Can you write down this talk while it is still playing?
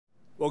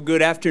Well,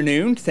 good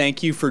afternoon.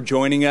 Thank you for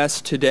joining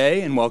us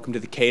today, and welcome to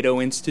the Cato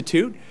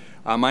Institute.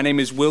 My name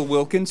is Will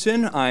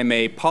Wilkinson. I'm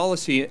a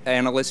policy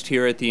analyst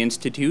here at the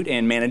Institute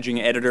and managing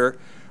editor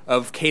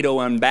of Cato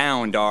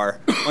Unbound,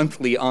 our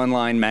monthly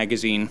online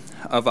magazine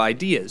of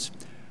ideas.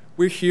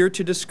 We're here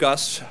to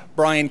discuss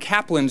Bryan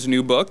Caplan's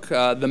new book,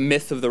 The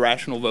Myth of the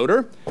Rational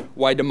Voter,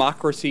 Why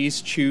Democracies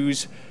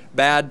Choose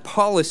Bad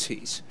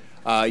Policies.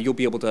 You'll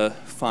be able to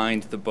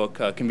find the book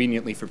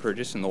conveniently for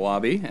purchase in the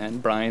lobby,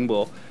 and Bryan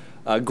will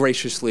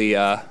graciously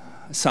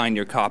sign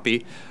your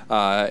copy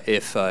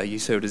if you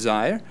so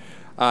desire.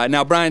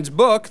 Now, Bryan's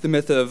book, The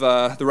Myth of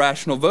the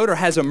Rational Voter,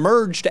 has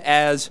emerged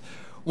as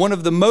one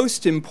of the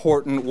most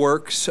important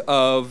works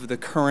of the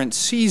current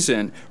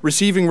season,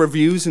 receiving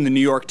reviews in the New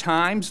York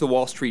Times, the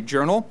Wall Street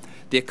Journal,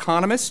 the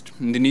Economist,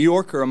 and the New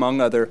Yorker, among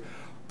other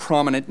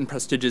prominent and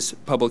prestigious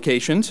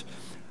publications.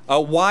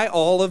 Why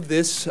all of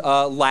this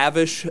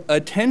lavish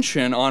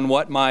attention on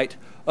what might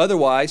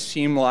otherwise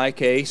seem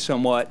like a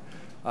somewhat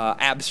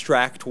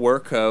abstract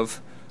work of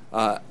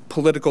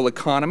political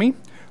economy?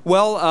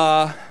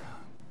 Well,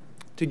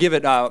 to give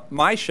it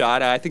my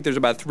shot, I think there's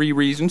about 3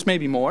 reasons,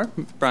 maybe more.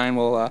 Bryan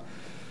will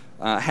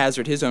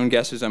hazard his own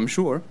guesses, I'm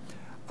sure.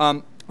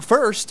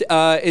 First,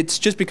 it's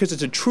just because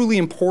it's a truly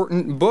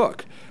important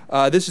book.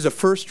 This is a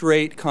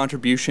first-rate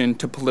contribution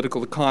to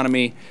political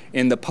economy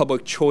in the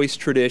public choice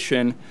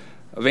tradition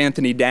of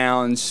Anthony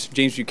Downs,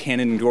 James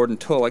Buchanan, and Gordon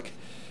Tullock.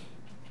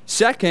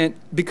 Second,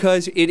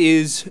 because it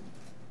is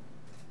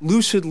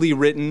lucidly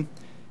written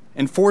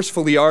and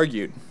forcefully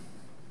argued,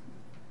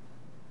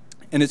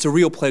 and it's a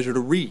real pleasure to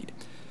read.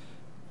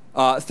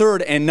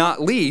 Third, and not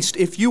least,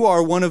 if you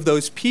are one of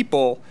those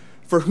people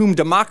for whom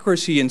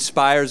democracy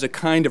inspires a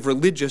kind of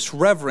religious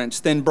reverence,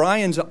 then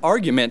Bryan's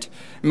argument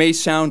may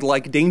sound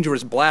like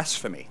dangerous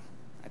blasphemy.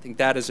 I think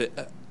that has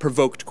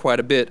provoked quite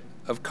a bit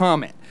of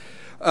comment.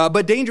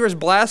 But dangerous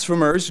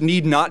blasphemers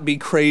need not be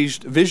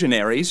crazed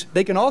visionaries.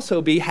 They can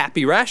also be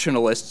happy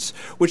rationalists,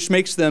 which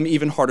makes them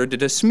even harder to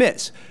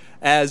dismiss.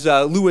 As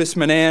Louis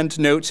Menand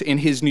notes in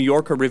his New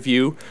Yorker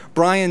review,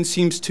 Bryan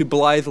seems to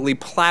blithely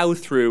plow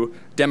through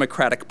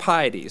democratic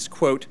pieties.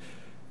 Quote,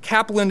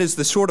 Caplan is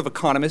the sort of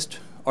economist,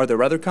 are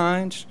there other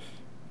kinds?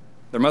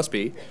 There must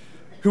be,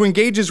 who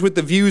engages with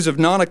the views of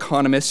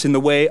non-economists in the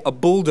way a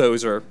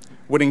bulldozer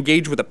would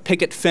engage with a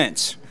picket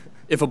fence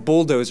if a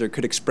bulldozer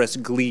could express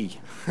glee.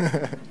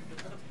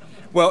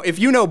 Well, if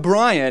you know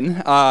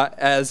Bryan,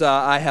 as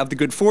I have the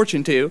good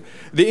fortune to,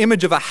 the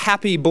image of a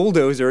happy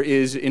bulldozer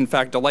is, in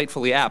fact,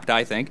 delightfully apt,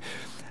 I think.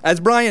 As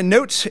Bryan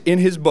notes in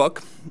his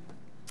book,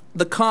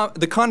 the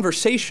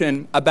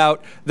conversation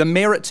about the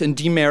merits and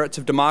demerits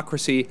of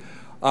democracy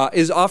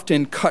is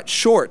often cut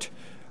short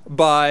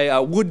by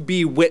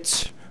would-be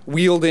wits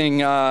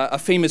wielding a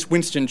famous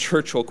Winston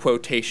Churchill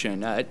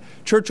quotation.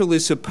 Churchill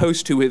is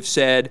supposed to have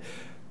said,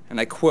 and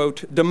I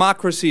quote,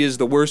 democracy is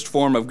the worst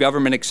form of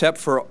government except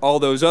for all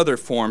those other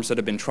forms that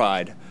have been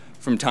tried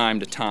from time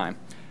to time.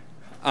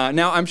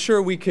 Now, I'm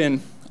sure we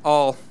can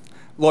all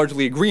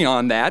largely agree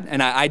on that,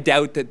 and I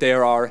doubt that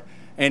there are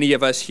any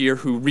of us here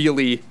who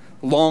really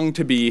long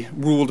to be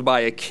ruled by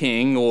a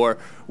king or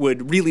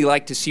would really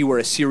like to see where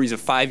a series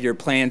of 5-year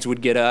plans would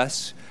get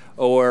us,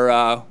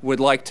 or would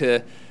like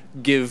to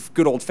give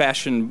good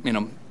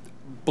old-fashioned,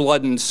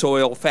 blood and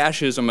soil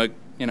fascism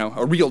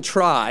a real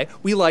try.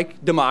 We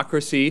like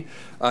democracy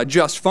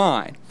just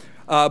fine.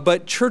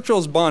 But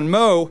Churchill's bon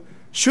mot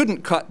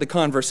shouldn't cut the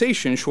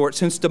conversation short,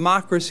 since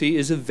democracy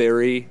is a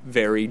very,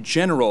 very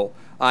general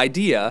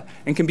idea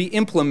and can be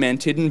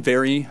implemented in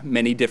very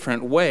many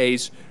different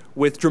ways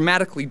with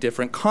dramatically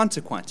different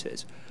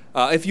consequences.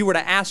 If you were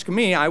to ask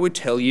me, I would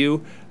tell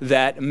you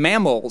that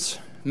mammals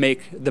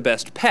make the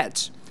best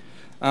pets.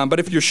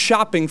 But if you're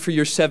shopping for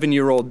your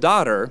 7-year-old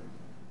daughter,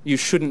 you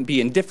shouldn't be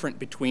indifferent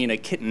between a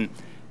kitten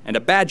and a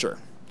badger.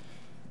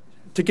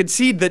 To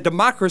concede that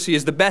democracy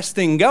is the best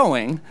thing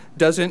going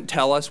doesn't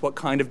tell us what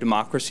kind of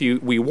democracy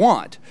we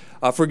want.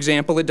 For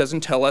example, it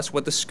doesn't tell us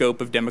what the scope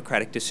of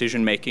democratic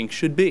decision-making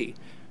should be.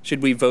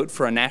 Should we vote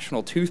for a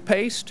national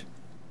toothpaste?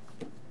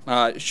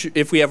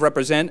 If we have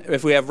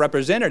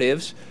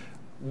representatives,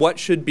 what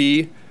should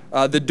be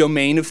the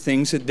domain of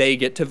things that they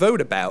get to vote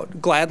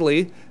about?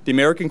 Gladly, the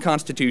American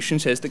Constitution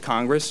says that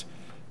Congress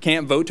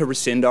can't vote to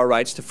rescind our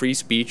rights to free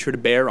speech or to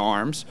bear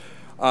arms.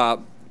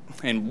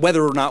 And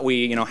whether or not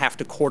we have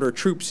to quarter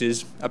troops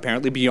is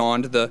apparently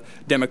beyond the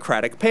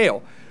democratic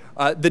pale.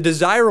 The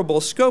desirable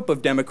scope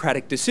of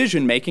democratic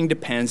decision-making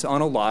depends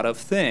on a lot of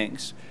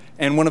things.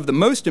 And one of the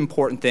most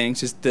important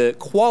things is the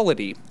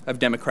quality of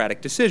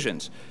democratic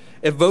decisions.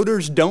 If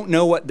voters don't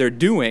know what they're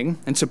doing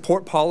and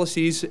support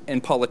policies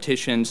and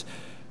politicians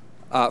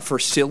for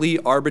silly,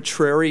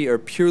 arbitrary, or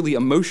purely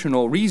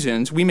emotional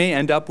reasons, we may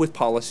end up with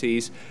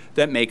policies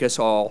that make us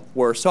all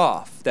worse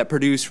off, that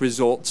produce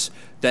results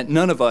that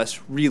none of us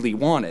really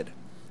wanted.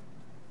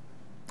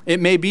 It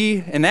may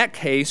be, in that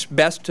case,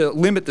 best to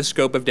limit the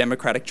scope of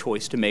democratic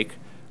choice to make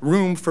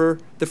room for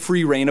the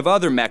free reign of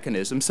other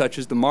mechanisms, such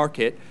as the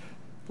market,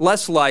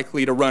 less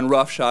likely to run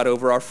roughshod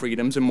over our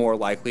freedoms and more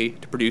likely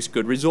to produce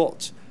good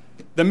results.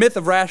 The myth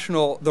of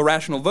the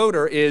rational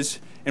voter is,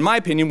 in my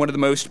opinion, one of the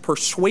most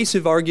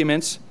persuasive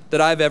arguments that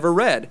I've ever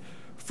read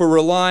for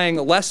relying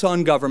less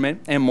on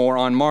government and more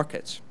on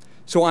markets.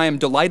 So I am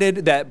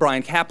delighted that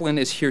Bryan Caplan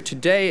is here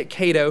today at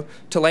Cato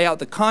to lay out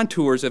the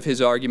contours of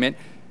his argument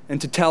and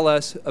to tell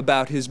us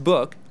about his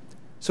book.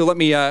 So let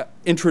me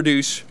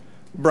introduce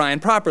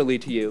Bryan properly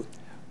to you.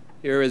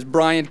 Here is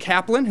Bryan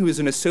Caplan, who is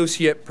an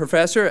associate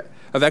professor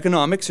of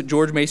economics at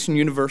George Mason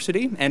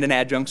University and an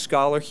adjunct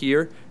scholar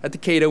here at the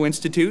Cato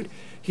Institute.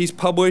 He's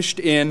published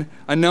in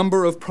a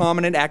number of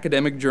prominent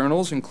academic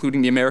journals,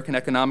 including the American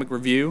Economic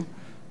Review,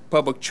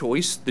 Public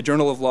Choice, the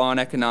Journal of Law and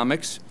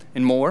Economics,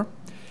 and more.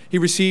 He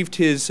received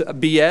his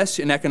BS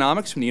in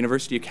economics from the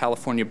University of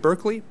California,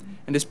 Berkeley,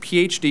 and his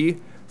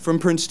PhD from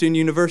Princeton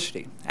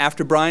University.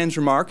 After Bryan's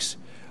remarks,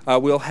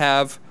 we'll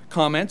have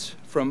comments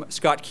from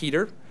Scott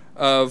Keeter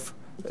of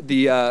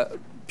the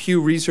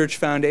Pew Research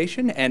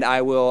Foundation, and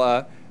I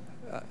will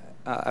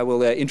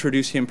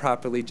introduce him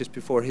properly just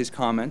before his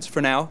comments.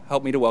 For now,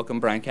 help me to welcome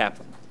Bryan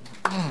Caplan.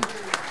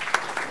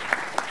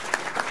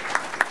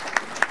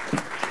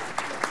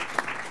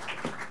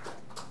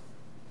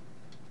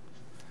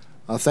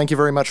 Thank you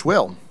very much,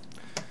 Will.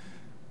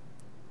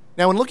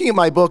 Now, when looking at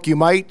my book, you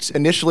might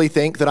initially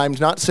think that I'm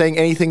not saying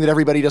anything that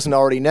everybody doesn't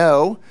already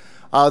know.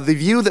 The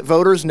view that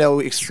voters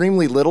know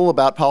extremely little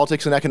about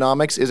politics and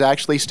economics is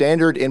actually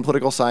standard in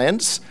political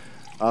science.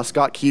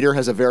 Scott Keeter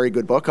has a very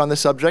good book on this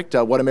subject,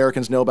 What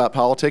Americans Know About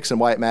Politics and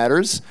Why It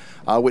Matters,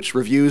 which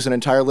reviews an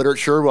entire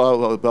literature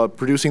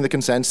producing the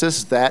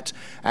consensus that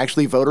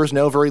actually voters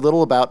know very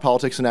little about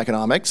politics and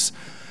economics.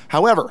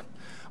 However,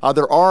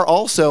 there are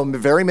also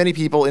very many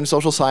people in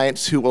social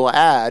science who will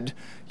add,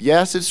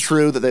 yes, it's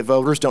true that the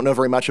voters don't know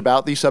very much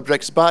about these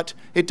subjects, but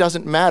it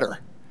doesn't matter.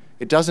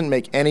 It doesn't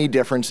make any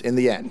difference in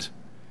the end.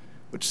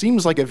 Which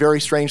seems like a very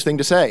strange thing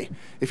to say.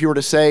 If you were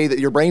to say that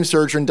your brain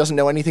surgeon doesn't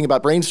know anything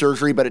about brain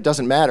surgery, but it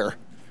doesn't matter,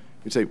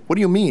 you'd say, what do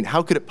you mean?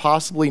 How could it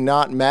possibly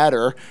not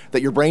matter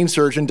that your brain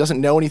surgeon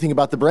doesn't know anything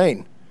about the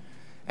brain?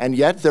 And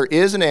yet there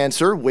is an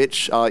answer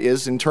which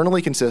is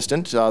internally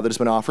consistent that has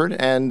been offered,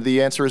 and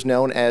the answer is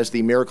known as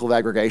the miracle of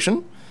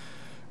aggregation.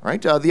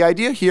 Right? The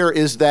idea here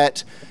is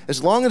that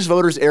as long as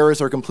voters' errors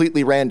are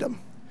completely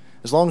random,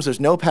 as long as there's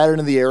no pattern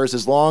in the errors,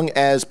 as long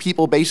as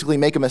people basically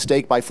make a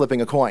mistake by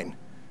flipping a coin,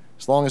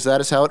 as long as that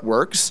is how it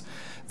works,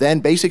 then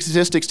basic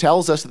statistics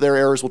tells us that their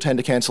errors will tend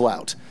to cancel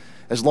out.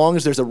 As long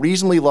as there's a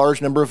reasonably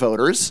large number of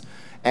voters,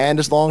 and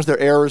as long as their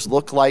errors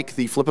look like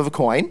the flip of a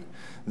coin,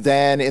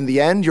 then in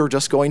the end you're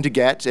just going to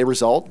get a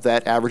result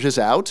that averages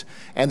out,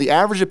 and the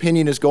average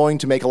opinion is going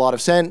to make a lot of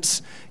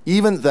sense,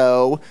 even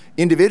though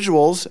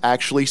individuals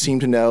actually seem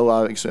to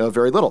know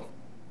very little.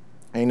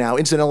 And now,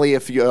 incidentally,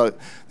 if you,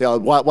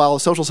 while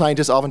social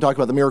scientists often talk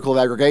about the miracle of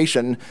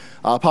aggregation,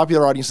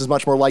 popular audience is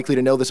much more likely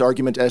to know this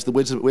argument as the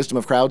wisdom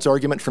of crowds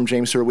argument from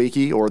James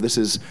Surowiecki, or this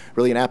is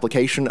really an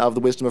application of the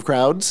wisdom of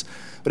crowds.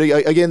 But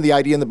again, the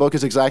idea in the book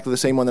is exactly the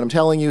same one that I'm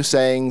telling you,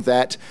 saying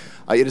that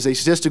it is a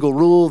statistical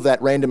rule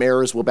that random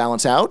errors will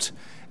balance out,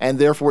 and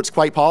therefore it's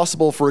quite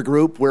possible for a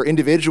group where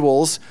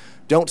individuals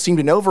don't seem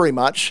to know very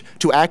much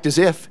to act as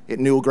if it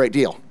knew a great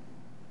deal.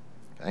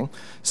 Okay.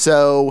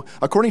 So,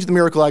 according to the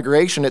miracle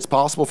aggregation, it's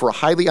possible for a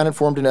highly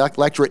uninformed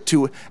electorate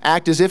to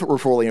act as if it were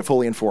fully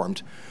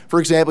informed. For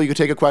example, you could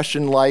take a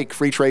question like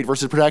free trade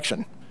versus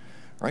protection.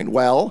 Right?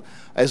 Well,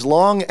 as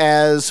long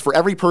as for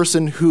every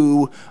person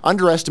who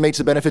underestimates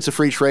the benefits of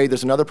free trade,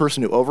 there's another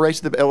person who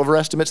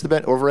overestimates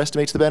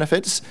the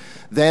benefits,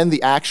 then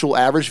the actual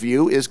average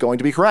view is going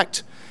to be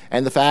correct.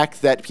 And the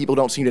fact that people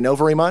don't seem to know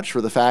very much,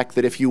 or the fact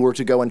that if you were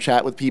to go and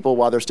chat with people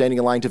while they're standing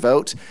in line to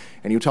vote,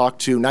 and you talk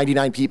to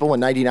 99 people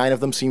and 99 of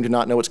them seem to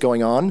not know what's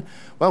going on,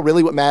 well,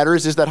 really what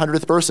matters is that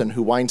 100th person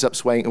who winds up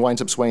swaying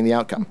the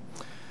outcome.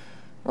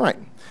 All right.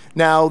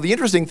 Now, the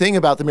interesting thing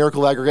about the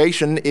miracle of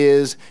aggregation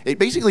is it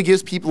basically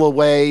gives people a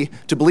way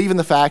to believe in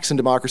the facts and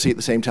democracy at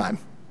the same time.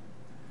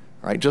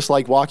 Right? Just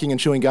like walking and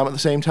chewing gum at the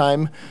same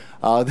time,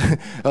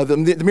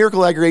 the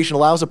miracle aggregation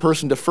allows a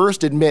person to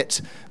first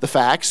admit the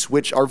facts,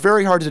 which are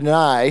very hard to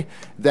deny,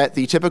 that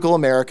the typical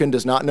American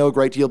does not know a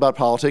great deal about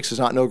politics, does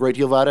not know a great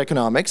deal about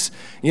economics,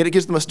 and yet it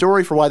gives them a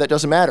story for why that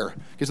doesn't matter.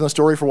 It gives them a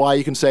story for why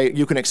you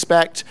can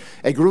expect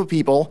a group of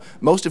people,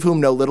 most of whom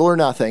know little or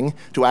nothing,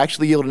 to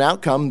actually yield an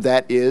outcome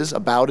that is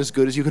about as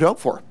good as you could hope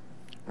for.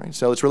 Right?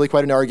 So it's really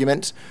quite an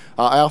argument.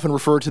 I often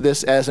refer to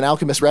this as an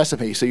alchemist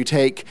recipe. So you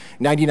take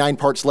 99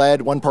 parts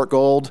lead, 1 part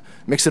gold,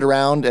 mix it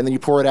around, and then you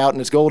pour it out, and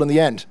it's gold in the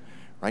end.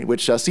 Right?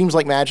 Which seems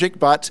like magic,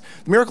 but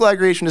the miracle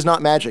aggregation is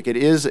not magic. It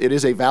is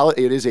a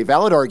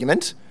valid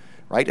argument,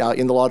 right?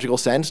 In the logical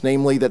sense,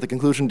 namely that the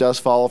conclusion does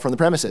follow from the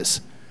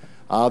premises.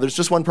 There's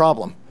just one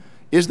problem: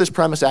 is this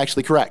premise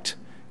actually correct?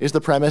 Is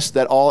the premise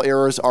that all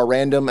errors are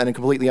random and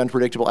completely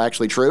unpredictable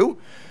actually true?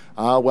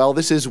 Well,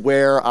 this is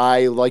where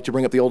I like to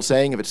bring up the old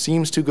saying, if it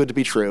seems too good to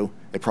be true,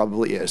 it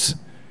probably is.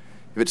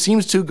 If it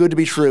seems too good to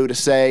be true to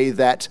say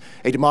that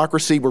a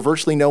democracy where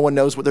virtually no one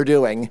knows what they're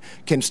doing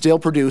can still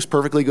produce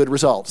perfectly good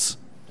results,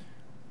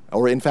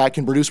 or in fact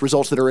can produce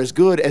results that are as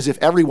good as if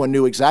everyone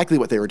knew exactly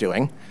what they were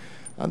doing,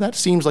 That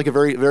seems like a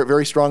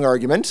very strong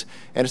argument,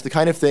 and it's the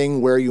kind of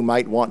thing where you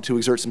might want to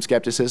exert some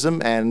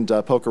skepticism and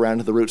poke around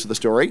to the roots of the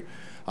story.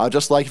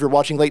 Just like if you're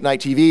watching late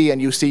night TV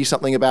and you see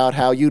something about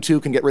how you too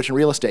can get rich in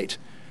real estate.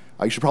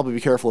 You should probably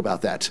be careful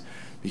about that,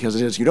 because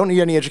it is, you don't need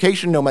any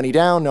education, no money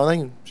down, no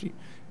nothing. If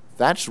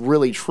that's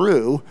really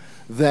true,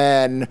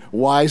 then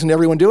why isn't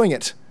everyone doing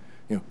it?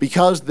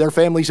 Because their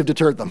families have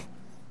deterred them.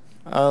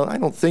 I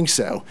don't think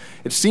so.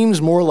 It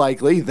seems more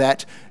likely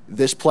that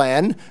this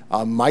plan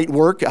might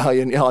work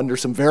under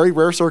some very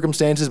rare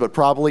circumstances, but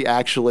probably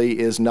actually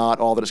is not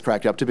all that it's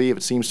cracked up to be. If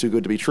it seems too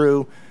good to be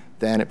true,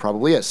 then it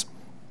probably is.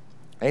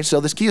 Okay,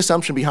 so this key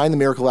assumption behind the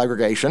miracle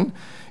aggregation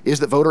is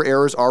that voter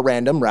errors are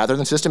random rather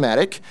than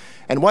systematic.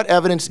 And what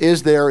evidence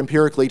is there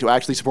empirically to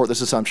actually support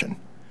this assumption?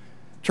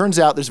 Turns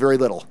out there's very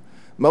little.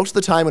 Most of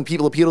the time when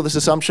people appeal to this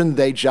assumption,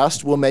 they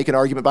just will make an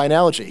argument by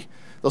analogy.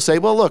 They'll say,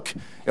 well, look,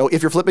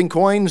 if you're flipping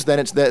coins, then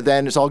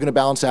it's all going to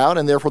balance out,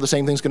 and therefore the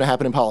same thing's going to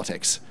happen in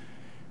politics.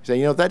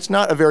 You say, that's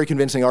not a very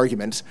convincing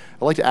argument.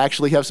 I'd like to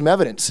actually have some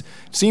evidence.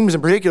 It seems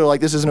in particular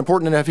like this is an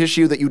important enough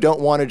issue that you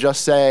don't want to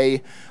just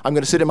say, I'm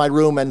going to sit in my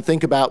room and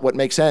think about what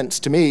makes sense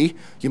to me.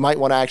 You might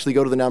want to actually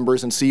go to the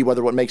numbers and see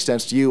whether what makes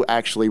sense to you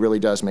actually really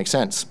does make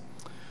sense.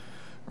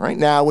 All right,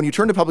 now, when you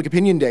turn to public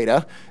opinion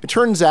data, it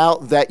turns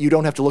out that you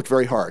don't have to look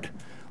very hard.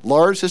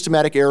 Large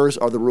systematic errors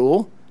are the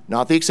rule,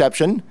 not the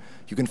exception.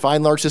 You can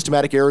find large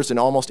systematic errors in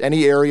almost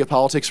any area of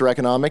politics or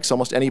economics,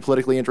 almost any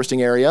politically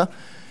interesting area.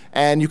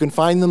 And you can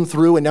find them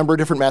through a number of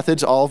different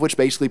methods, all of which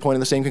basically point in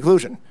the same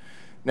conclusion.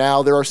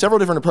 Now, there are several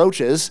different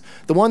approaches.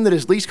 The one that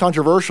is least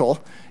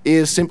controversial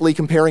is simply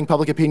comparing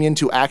public opinion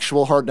to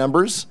actual hard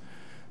numbers.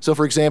 So,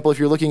 for example, if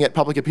you're looking at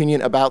public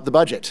opinion about the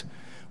budget,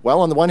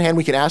 well, on the one hand,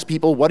 we can ask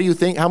people, what do you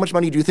think, how much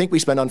money do you think we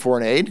spend on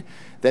foreign aid?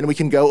 Then we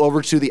can go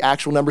over to the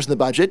actual numbers in the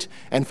budget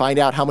and find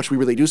out how much we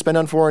really do spend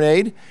on foreign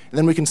aid. And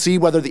then we can see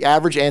whether the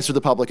average answer to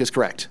the public is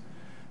correct.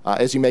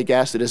 As you may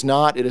guess, it is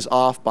not. It is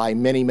off by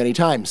many, many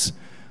times.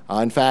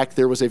 In fact,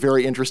 there was a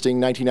very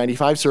interesting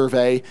 1995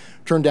 survey.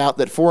 Turned out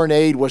that foreign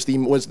aid was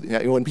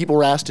when people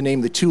were asked to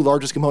name the two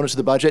largest components of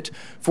the budget,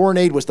 foreign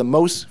aid was the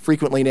most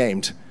frequently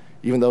named,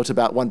 even though it's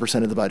about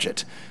 1% of the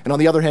budget. And on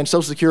the other hand,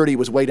 Social Security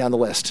was way down the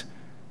list,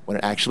 when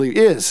it actually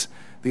is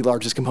the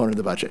largest component of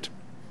the budget.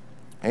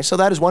 Okay, so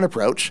that is one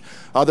approach.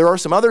 There are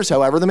some others,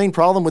 however. The main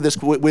problem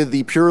with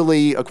the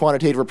purely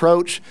quantitative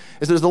approach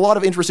is there's a lot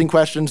of interesting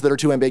questions that are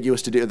too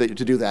ambiguous to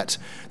do that.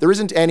 There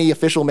isn't any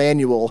official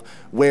manual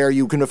where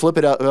you can flip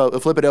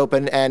it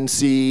open and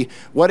see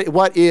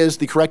what is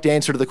the correct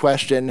answer to the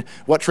question,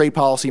 what trade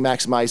policy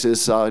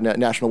maximizes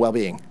national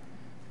well-being.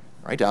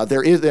 Right?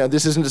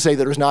 This isn't to say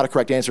that there's not a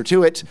correct answer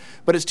to it,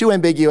 but it's too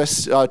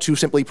ambiguous to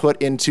simply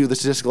put into the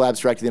statistical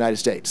abstract of the United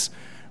States.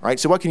 Right,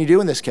 so what can you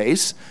do in this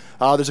case?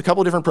 There's a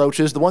couple of different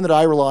approaches. The one that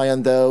I rely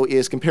on, though,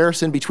 is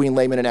comparison between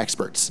laymen and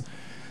experts.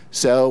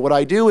 So what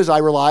I do is I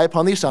rely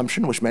upon the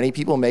assumption, which many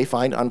people may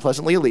find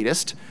unpleasantly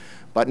elitist,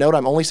 but note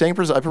I'm only saying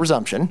a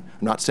presumption.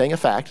 I'm not saying a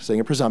fact, I'm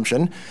saying a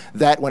presumption,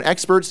 that when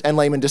experts and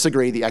laymen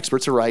disagree, the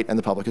experts are right and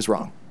the public is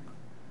wrong.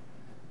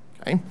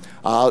 Okay.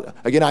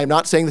 Again, I'm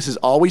not saying this is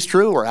always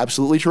true or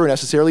absolutely true or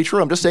necessarily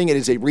true. I'm just saying it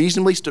is a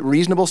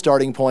reasonable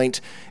starting point.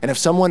 And if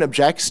someone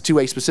objects to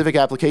a specific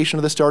application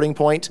of the starting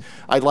point,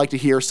 I'd like to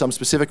hear some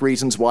specific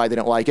reasons why they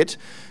don't like it.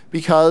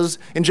 Because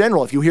in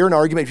general, if you hear an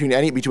argument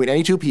between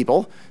any two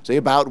people, say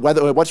about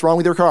what's wrong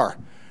with your car,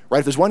 right?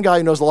 If there's one guy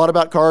who knows a lot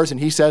about cars and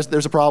he says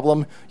there's a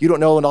problem, you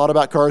don't know a lot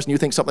about cars and you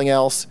think something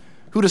else,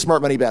 who does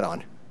smart money bet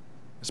on?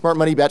 Smart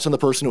money bets on the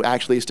person who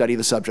actually studied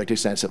the subject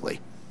extensively.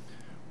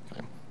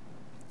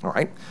 All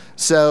right,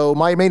 so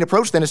my main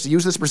approach then is to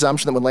use this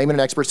presumption that when laymen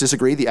and experts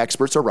disagree, the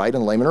experts are right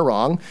and the laymen are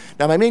wrong.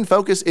 Now, my main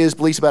focus is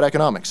beliefs about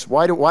economics.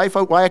 Why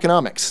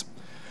economics?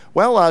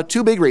 Well,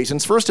 two big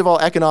reasons. First of all,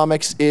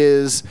 economics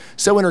is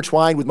so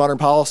intertwined with modern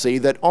policy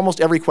that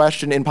almost every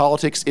question in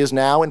politics is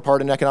now in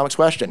part an economics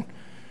question.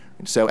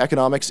 So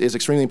economics is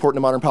extremely important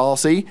to modern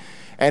policy.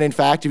 And in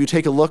fact, if you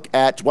take a look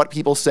at what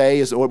people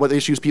say, or what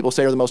issues people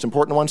say are the most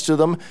important ones to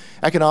them,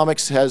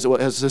 economics has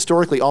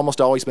historically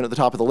almost always been at the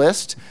top of the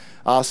list.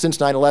 Since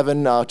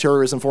 9/11,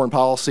 terrorism foreign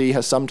policy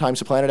has sometimes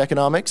supplanted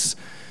economics.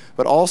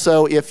 But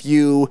also, if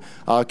you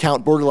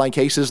count borderline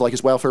cases like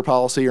is welfare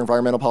policy or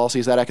environmental policy,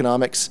 is that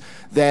economics,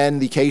 then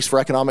the case for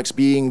economics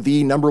being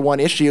the #1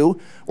 issue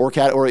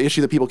or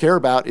issue that people care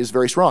about is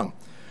very strong.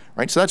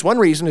 Right, so that's one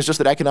reason, is just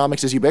that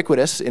economics is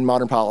ubiquitous in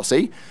modern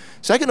policy.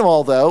 Second of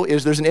all, though,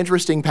 is there's an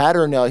interesting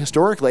pattern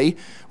historically,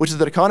 which is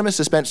that economists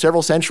have spent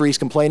several centuries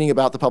complaining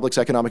about the public's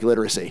economic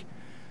illiteracy.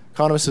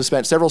 Economists have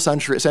spent several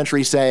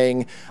centuries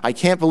saying, I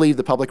can't believe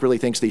the public really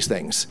thinks these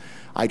things.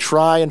 I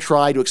try and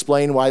try to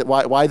explain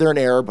why they're in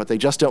error, but they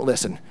just don't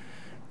listen.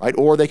 Right?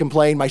 Or they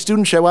complain, my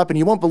students show up and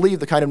you won't believe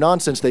the kind of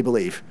nonsense they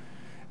believe.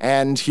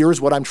 And here's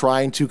what I'm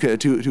trying to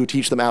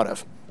teach them out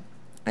of.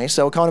 Okay,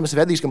 so economists have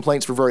had these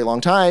complaints for a very long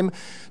time,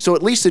 so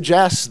at least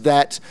suggests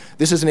that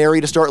this is an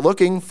area to start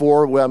looking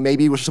for, well,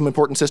 maybe where some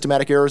important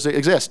systematic errors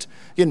exist.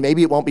 Again,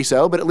 maybe it won't be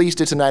so, but at least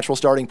it's a natural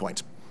starting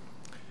point.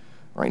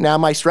 Right now,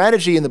 my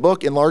strategy in the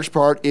book, in large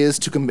part, is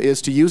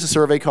to use a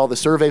survey called the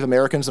Survey of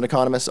Americans and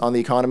Economists on the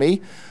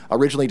Economy,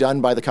 originally done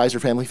by the Kaiser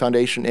Family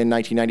Foundation in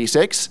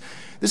 1996.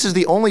 This is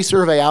the only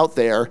survey out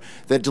there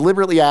that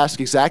deliberately asks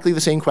exactly the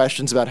same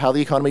questions about how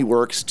the economy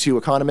works to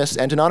economists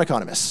and to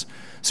non-economists.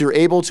 So you're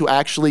able to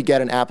actually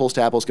get an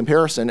apples-to-apples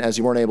comparison, as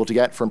you weren't able to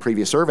get from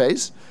previous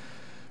surveys.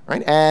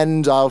 Right?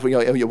 And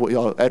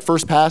at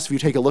first pass, if you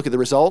take a look at the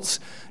results,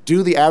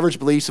 do the average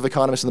beliefs of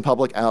economists in the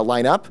public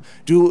line up?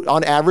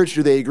 On average,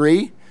 do they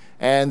agree?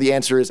 And the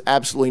answer is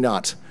absolutely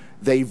not.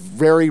 They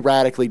very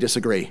radically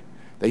disagree.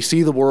 They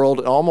see the world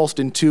almost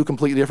in two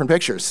completely different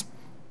pictures.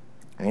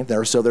 Right?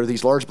 So there are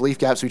these large belief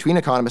gaps between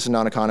economists and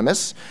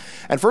non-economists.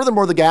 And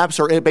furthermore, the gaps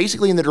are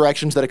basically in the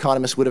directions that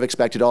economists would have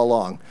expected all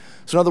along.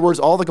 So in other words,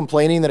 all the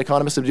complaining that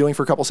economists have been doing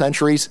for a couple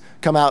centuries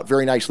come out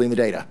very nicely in the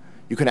data.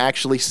 You can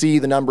actually see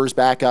the numbers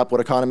back up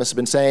what economists have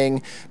been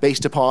saying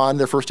based upon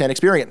their first-hand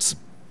experience.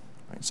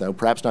 Right, so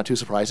perhaps not too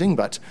surprising,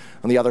 but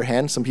on the other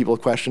hand, some people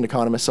have questioned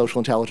economists' social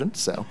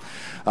intelligence. So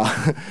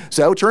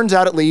it turns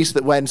out at least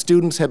that when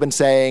students have been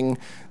saying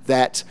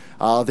that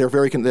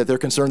they're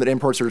concerned that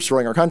imports are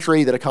destroying our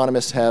country, that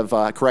economists have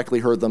correctly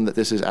heard them that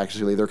this is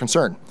actually their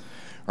concern.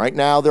 Right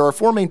now, there are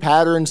four main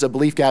patterns of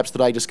belief gaps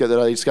that I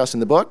discuss in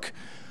the book.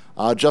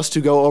 Just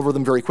to go over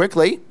them very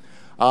quickly.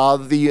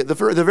 Probably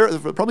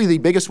the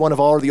biggest one of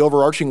all, or the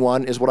overarching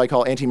one, is what I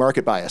call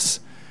anti-market bias.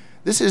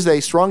 This is a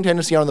strong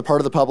tendency on the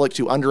part of the public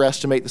to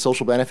underestimate the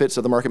social benefits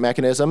of the market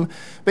mechanism,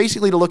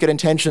 basically to look at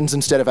intentions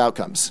instead of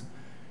outcomes.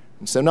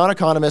 And so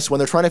non-economists, when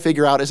they're trying to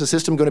figure out, is a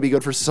system going to be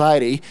good for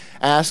society,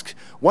 ask,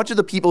 what do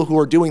the people who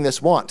are doing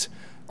this want?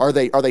 Are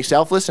they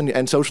selfless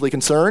and socially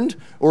concerned,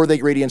 or are they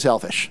greedy and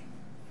selfish?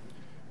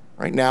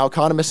 Right now,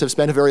 economists have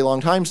spent a very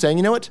long time saying,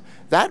 you know what,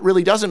 that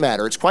really doesn't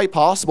matter. It's quite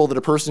possible that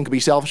a person could be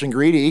selfish and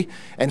greedy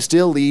and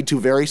still lead to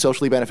very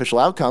socially beneficial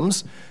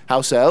outcomes.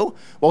 How so?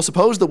 Well,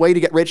 suppose the way to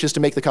get rich is to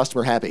make the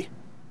customer happy.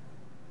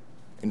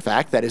 In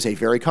fact, that is a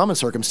very common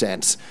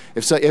circumstance.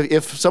 If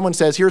someone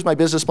says, here's my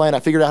business plan,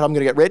 I figured out how I'm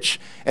going to get rich,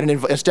 and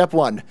in step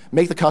one,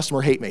 make the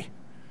customer hate me.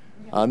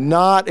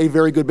 Not a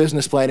very good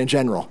business plan in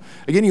general.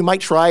 Again, you might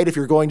try it if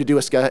you're going to do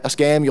a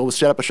scam. You'll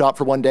set up a shop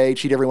for one day,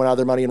 cheat everyone out of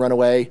their money, and run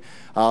away.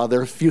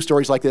 There are a few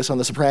stories like this on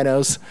The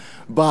Sopranos.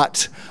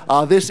 But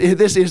this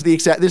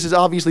is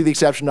obviously the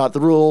exception, not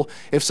the rule.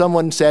 If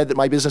someone said that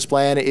my business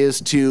plan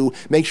is to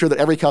make sure that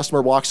every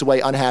customer walks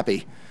away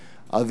unhappy,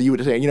 you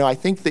would say, you know, I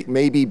think that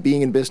maybe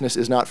being in business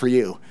is not for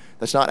you.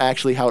 That's not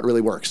actually how it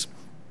really works.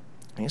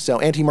 So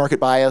anti-market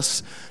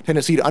bias,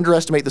 tendency to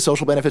underestimate the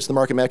social benefits of the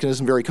market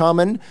mechanism, very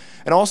common.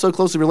 And also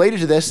closely related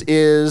to this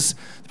is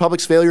the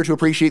public's failure to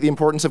appreciate the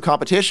importance of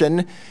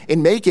competition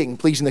in making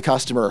pleasing the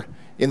customer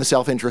in the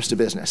self-interest of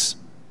business.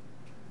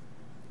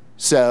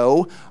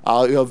 So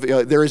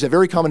there is a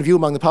very common view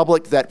among the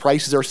public that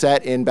prices are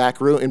set in back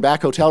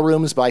hotel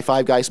rooms by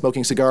five guys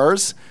smoking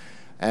cigars.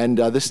 And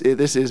this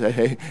is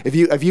a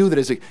view that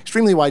is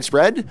extremely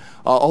widespread,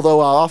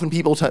 although often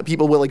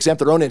people will exempt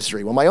their own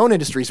industry. Well, my own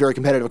industry is very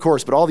competitive, of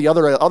course, but all the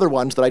other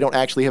ones that I don't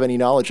actually have any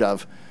knowledge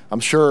of, I'm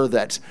sure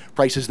that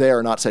prices there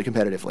are not set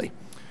competitively.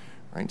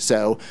 Right?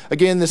 So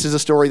again, this is a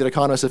story that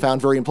economists have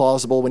found very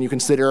implausible when you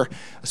consider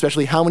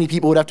especially how many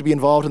people would have to be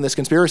involved in this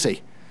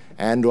conspiracy,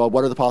 and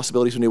what are the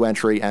possibilities of new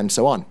entry, and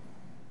so on.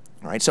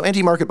 All right, so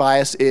anti-market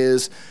bias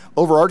is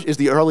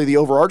the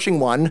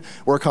overarching one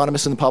where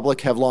economists and the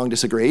public have long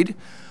disagreed.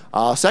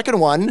 Second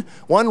one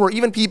where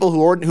even people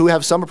who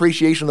have some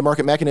appreciation of the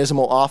market mechanism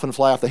will often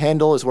fly off the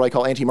handle, is what I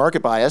call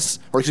anti-market bias,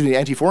 or excuse me,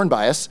 anti-foreign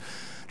bias.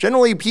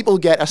 Generally, people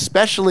get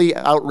especially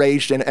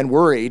outraged and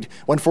worried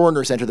when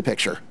foreigners enter the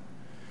picture.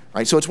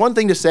 Right, so it's one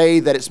thing to say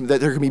that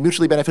there can be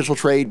mutually beneficial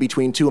trade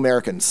between two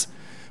Americans,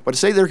 but to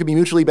say there can be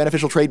mutually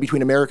beneficial trade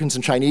between Americans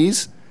and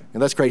Chinese,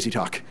 that's crazy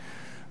talk.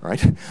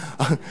 Right?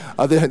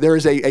 There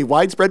is a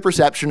widespread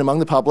perception among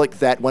the public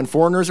that when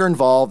foreigners are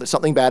involved, that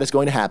something bad is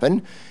going to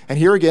happen. And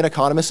here again,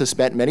 economists have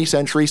spent many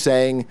centuries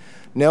saying,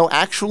 no,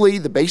 actually,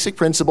 the basic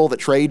principle that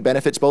trade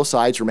benefits both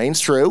sides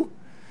remains true.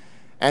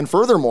 And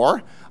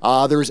furthermore,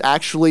 there is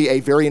actually a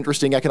very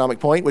interesting economic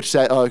point,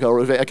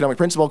 economic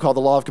principle called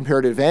the law of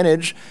comparative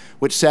advantage,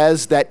 which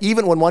says that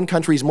even when one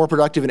country is more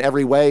productive in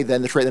every way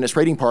than its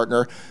trading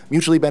partner,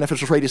 mutually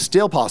beneficial trade is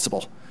still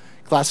possible.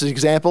 Classic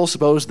example,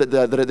 suppose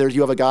that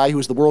you have a guy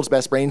who's the world's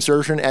best brain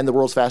surgeon and the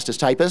world's fastest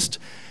typist.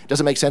 Does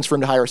it make sense for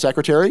him to hire a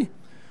secretary?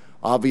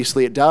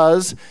 Obviously it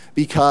does,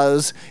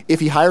 because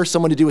if he hires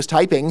someone to do his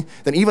typing,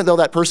 then even though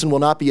that person will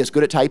not be as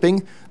good at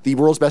typing, the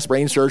world's best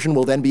brain surgeon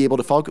will then be able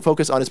to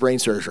focus on his brain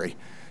surgery.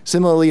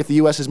 Similarly, if the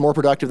U.S. is more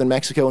productive than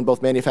Mexico in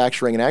both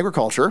manufacturing and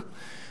agriculture,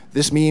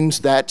 this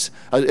means that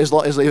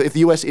if the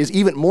U.S. is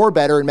even more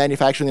better in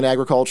manufacturing than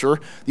agriculture,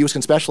 the U.S.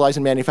 can specialize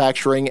in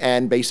manufacturing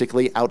and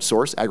basically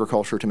outsource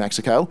agriculture to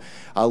Mexico,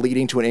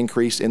 leading to an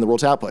increase in the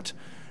world's output.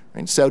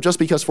 Right? So just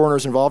because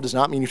foreigners are involved does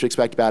not mean you should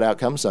expect bad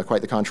outcomes,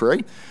 quite the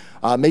contrary.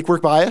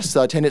 Make-work bias,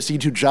 tendency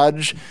to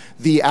judge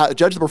the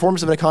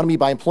performance of an economy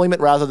by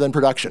employment rather than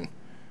production.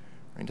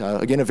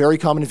 Right? Again, a very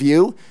common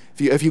view.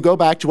 If you go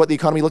back to what the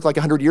economy looked like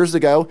 100 years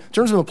ago, in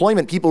terms of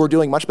employment, people were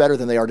doing much better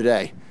than they are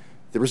today.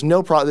 There was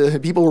no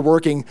people were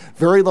working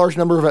very large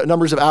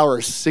numbers of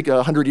hours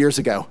 100 years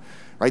ago,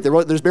 right?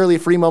 There's barely a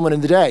free moment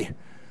in the day.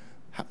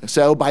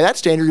 So by that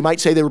standard, you might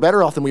say they were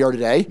better off than we are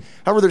today.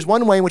 However, there's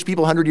one way in which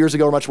people 100 years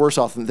ago were much worse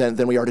off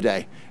than we are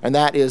today, and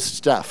that is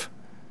stuff.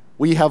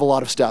 We have a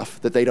lot of stuff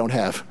that they don't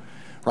have,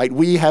 right?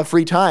 We have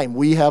free time.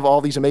 We have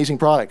all these amazing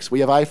products. We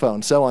have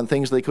iPhones, so on,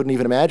 things they couldn't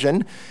even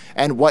imagine.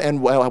 And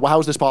how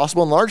is this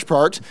possible? In large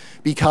part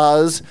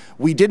because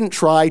we didn't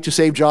try to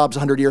save jobs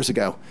 100 years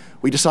ago.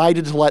 We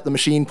decided to let the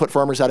machine put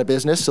farmers out of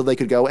business so they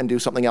could go and do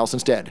something else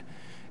instead.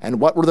 And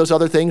what were those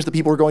other things that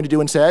people were going to do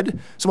instead?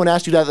 Someone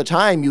asked you that at the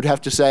time, you'd have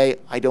to say,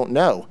 I don't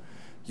know.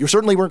 You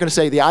certainly weren't going to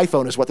say the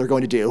iPhone is what they're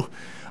going to do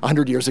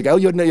 100 years ago.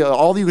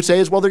 All you could say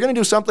is, well, they're going to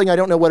do something, I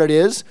don't know what it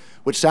is,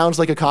 which sounds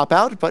like a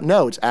cop-out, but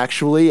no, it's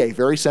actually a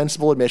very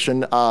sensible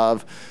admission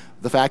of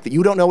the fact that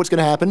you don't know what's going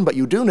to happen, but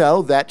you do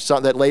know that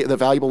the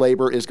valuable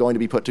labor is going to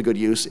be put to good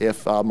use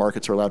if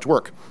markets are allowed to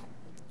work.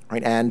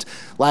 Right? And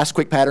last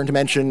quick pattern to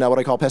mention, what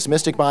I call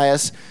pessimistic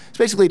bias. It's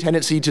basically a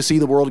tendency to see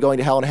the world going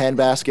to hell in a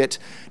handbasket,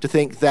 to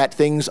think that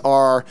things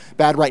are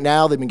bad right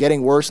now, they've been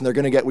getting worse, and they're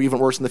going to get even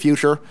worse in the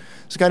future.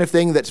 It's the kind of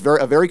thing that's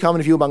a very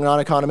common view among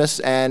non-economists,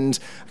 and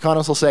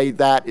economists will say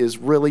that is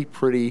really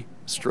pretty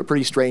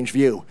strange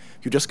view.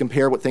 If you just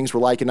compare what things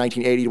were like in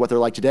 1980 to what they're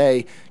like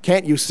today,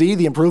 can't you see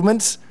the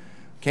improvements?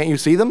 Can't you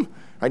see them?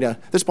 Right now,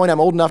 at this point, I'm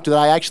old enough that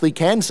I actually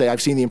can say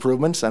I've seen the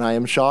improvements, and I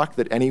am shocked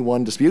that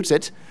anyone disputes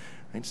it.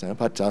 Right, so,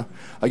 but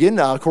again,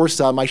 of course,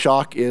 my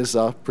shock is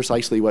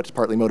precisely what's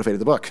partly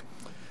motivated the book.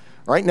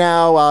 All right,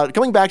 now,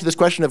 coming back to this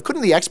question of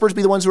couldn't the experts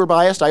be the ones who are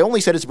biased? I only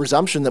said it's a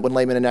presumption that when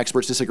laymen and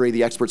experts disagree,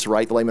 the experts are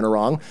right, the laymen are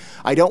wrong.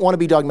 I don't want to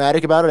be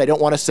dogmatic about it. I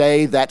don't want to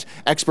say that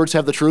experts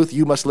have the truth,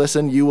 you must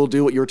listen, you will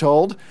do what you're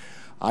told.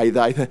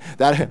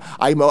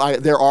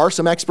 There are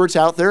some experts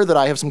out there that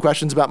I have some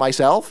questions about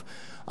myself.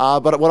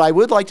 But what I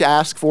would like to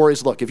ask for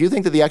is, look, if you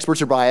think that the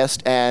experts are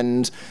biased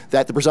and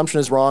that the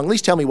presumption is wrong, at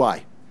least tell me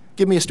why.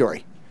 Give me a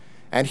story.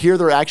 And here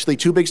there are actually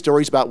two big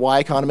stories about why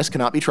economists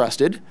cannot be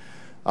trusted.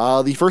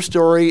 The first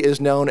story is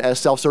known as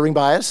self-serving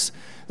bias.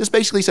 This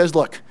basically says,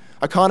 look,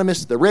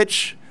 economists, they're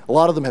rich. A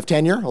lot of them have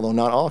tenure, although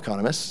not all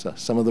economists.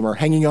 Some of them are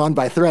hanging on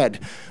by thread.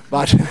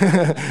 But,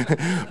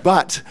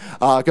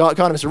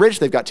 economists are rich.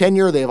 They've got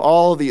tenure. They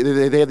have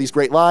they have these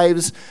great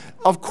lives.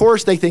 Of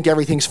course, they think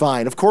everything's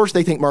fine. Of course,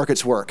 they think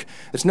markets work.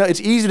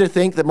 It's easy to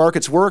think that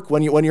markets work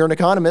when you're an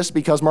economist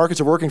because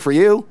markets are working for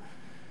you.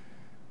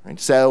 Right?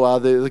 So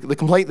the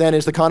complaint then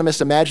is the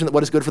economists imagine that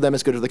what is good for them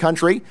is good for the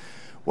country.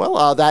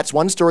 Well, that's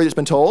one story that's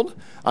been told.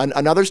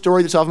 Another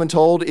story that's often been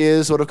told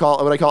is what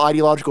I call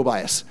ideological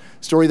bias.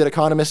 Story that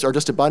economists are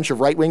just a bunch of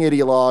right-wing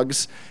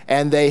ideologues,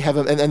 and they have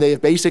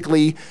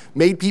basically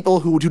made people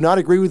who do not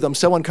agree with them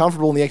so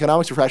uncomfortable in the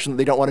economics profession that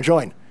they don't want to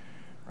join.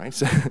 Right?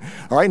 So,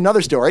 all right,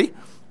 another story.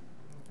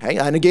 Okay,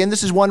 and again,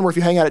 this is one where if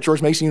you hang out at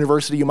George Mason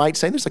University, you might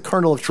say there's a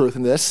kernel of truth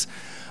in this.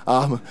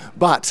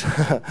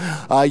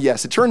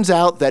 Yes, it turns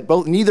out that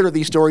neither of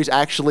these stories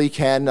actually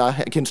can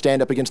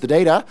stand up against the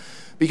data,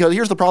 because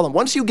here's the problem.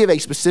 Once you give a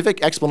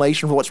specific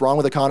explanation for what's wrong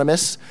with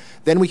economists,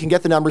 then we can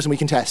get the numbers and we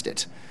can test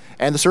it.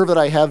 And the survey that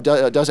I have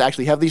does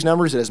actually have these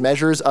numbers. It has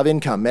measures of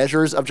income,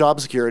 measures of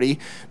job security,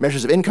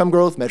 measures of income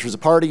growth, measures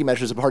of party,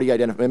 measures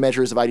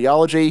of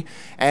ideology,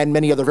 and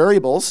many other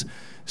variables.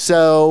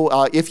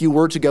 So if you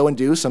were to go and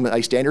do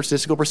a standard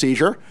statistical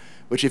procedure,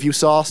 which if you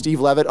saw Steve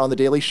Levitt on The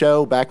Daily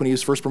Show back when he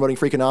was first promoting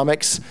free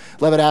economics,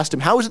 Levitt asked him,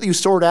 how is it that you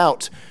sort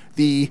out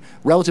the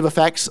relative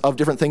effects of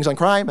different things on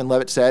crime? And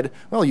Levitt said,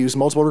 well, use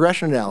multiple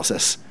regression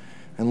analysis.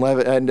 And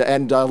Levitt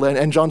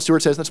and John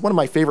Stewart says, that's one of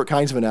my favorite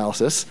kinds of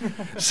analysis.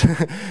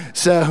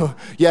 So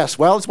yes,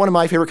 well, it's one of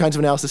my favorite kinds of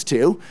analysis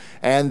too.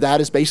 And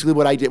that is basically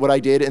what I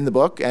did in the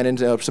book and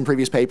in some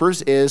previous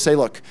papers is say,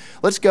 look,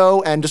 let's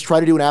go and just try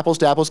to do an apples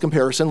to apples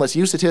comparison. Let's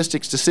use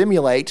statistics to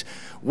simulate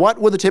what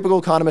would the typical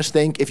economist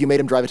think if you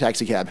made him drive a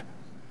taxi cab.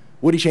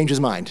 Would he change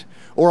his mind?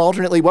 Or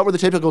alternately, what would the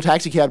typical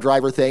taxi cab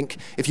driver think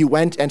if you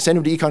went and sent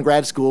him to econ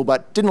grad school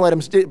but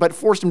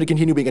forced him to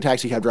continue being a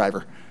taxi cab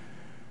driver?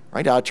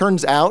 Right? It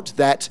turns out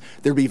that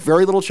there'd be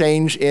very little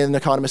change in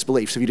economists'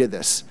 beliefs if you did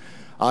this.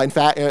 In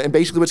fact, and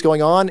basically what's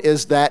going on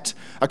is that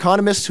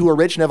economists who are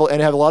rich and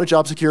have a lot of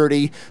job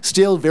security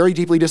still very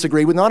deeply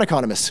disagree with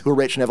non-economists who are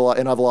rich and have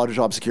a lot of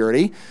job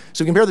security.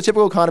 So compare the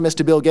typical economist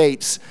to Bill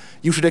Gates,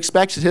 you should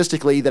expect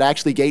statistically that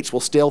actually Gates will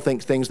still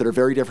think things that are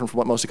very different from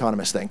what most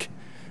economists think.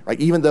 Right?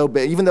 Even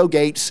though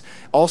Gates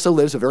also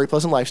lives a very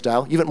pleasant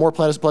lifestyle, even more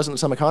pleasant than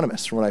some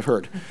economists, from what I've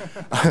heard.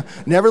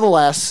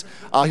 Nevertheless,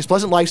 his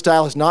pleasant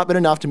lifestyle has not been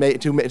enough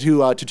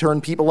to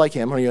turn people like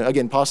him.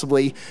 Again,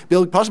 possibly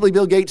Bill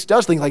Gates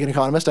does think like an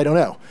economist. I don't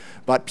know,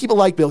 but people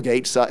like Bill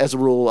Gates, as a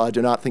rule,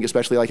 do not think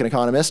especially like an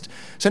economist.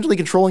 Essentially,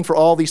 controlling for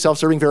all these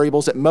self-serving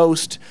variables at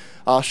most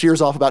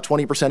shears off about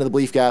 20% of the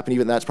belief gap, and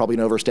even that's probably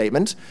an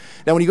overstatement.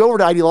 Now, when you go over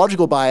to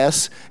ideological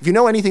bias, if you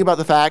know anything about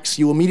the facts,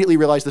 you immediately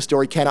realize the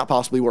story cannot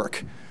possibly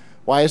work.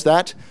 Why is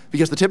that?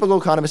 Because the typical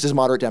economist is a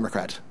moderate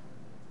Democrat.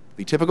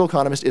 The typical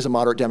economist is a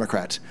moderate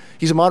Democrat.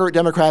 He's a moderate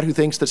Democrat who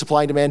thinks that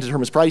supply and demand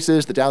determines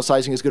prices, that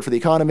downsizing is good for the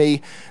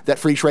economy, that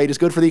free trade is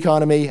good for the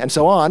economy, and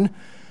so on.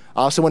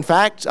 So in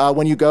fact,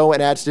 when you go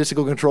and add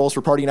statistical controls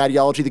for party and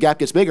ideology, the gap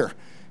gets bigger.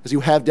 Because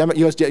you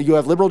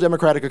have liberal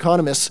democratic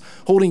economists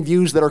holding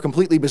views that are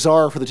completely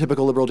bizarre for the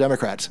typical liberal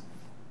Democrat.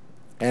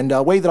 And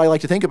a way that I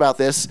like to think about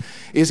this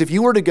is if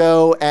you were to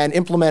go and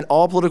implement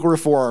all political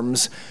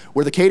reforms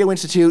where the Cato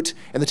Institute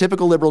and the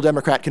typical liberal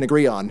Democrat can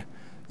agree on,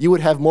 you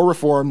would have more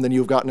reform than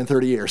you've gotten in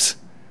 30 years.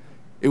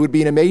 It would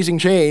be an amazing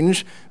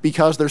change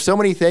because there's so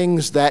many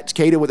things that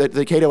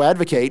Cato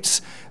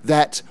advocates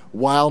that,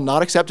 while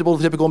not acceptable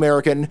to the typical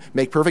American,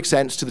 make perfect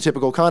sense to the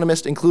typical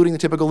economist, including the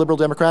typical liberal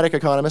democratic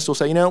economist who will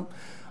say, you know,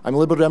 I'm a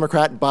liberal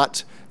Democrat,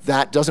 but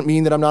that doesn't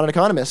mean that I'm not an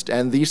economist,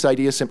 and these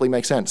ideas simply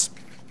make sense.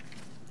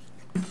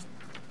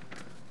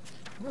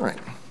 All right.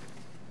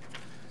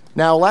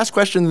 Now, last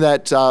question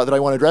that I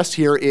want to address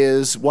here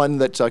is one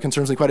that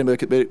concerns me quite a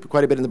bit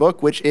in the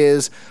book, which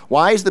is,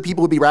 why is the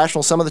people who be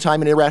rational some of the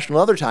time and irrational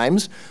other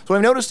times? So what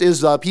I've noticed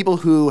is people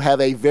who have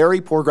a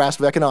very poor grasp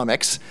of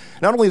economics,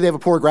 not only do they have a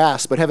poor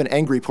grasp, but have an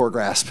angry poor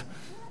grasp.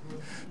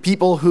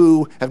 People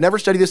who have never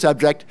studied the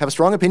subject, have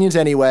strong opinions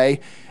anyway,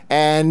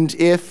 and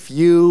if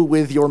you,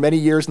 with your many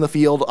years in the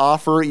field,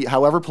 offer,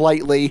 however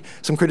politely,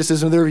 some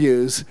criticism of their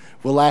views,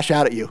 will lash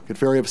out at you, get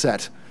very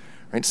upset.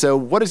 Right, so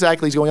what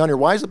exactly is going on here?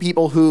 Why is the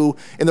people who,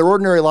 in their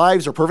ordinary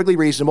lives, are perfectly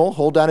reasonable,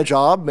 hold down a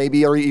job,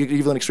 maybe are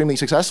even extremely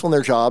successful in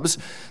their jobs,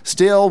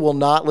 still will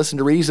not listen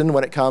to reason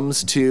when it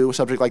comes to a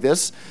subject like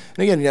this?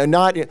 And again,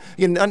 not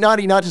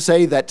to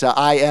say that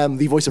I am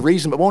the voice of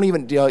reason, but won't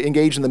even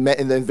engage in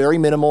the very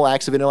minimal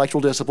acts of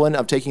intellectual discipline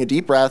of taking a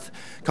deep breath,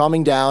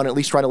 calming down, and at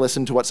least trying to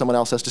listen to what someone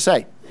else has to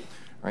say.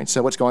 Right,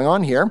 so what's going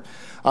on here?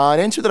 An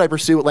answer that I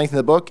pursue at length in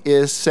the book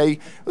is, say,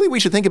 really we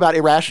should think about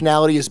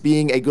irrationality as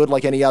being a good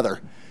like any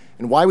other.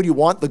 And why would you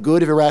want the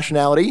good of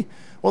irrationality?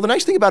 Well, the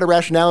nice thing about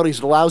irrationality is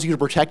it allows you to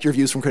protect your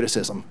views from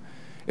criticism.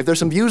 If there's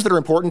some views that are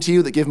important to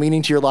you that give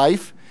meaning to your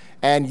life,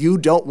 and you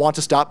don't want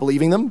to stop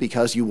believing them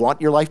because you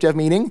want your life to have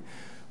meaning,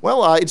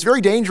 well, it's very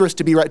dangerous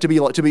to be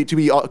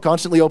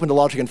constantly open to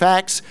logic and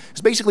facts,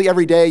 because basically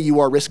every day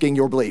you are risking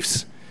your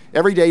beliefs.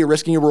 Every day you're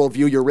risking your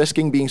worldview, you're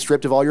risking being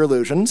stripped of all your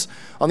illusions.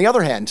 On the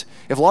other hand,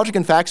 if logic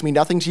and facts mean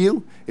nothing to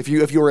you, if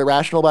you're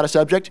irrational about a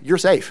subject, you're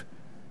safe.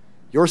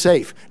 You're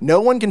safe. No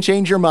one can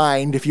change your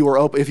mind if you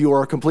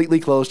are completely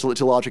closed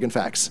to logic and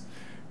facts.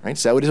 Right?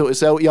 So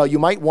you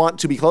might want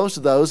to be close to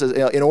those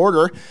in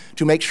order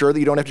to make sure that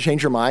you don't have to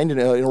change your mind,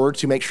 and in order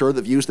to make sure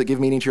the views that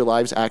give meaning to your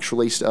lives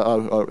actually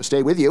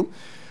stay with you.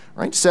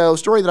 Right? So the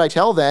story that I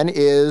tell then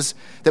is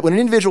that when an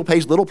individual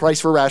pays little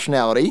price for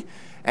rationality,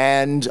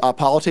 and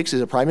politics is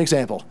a prime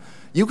example,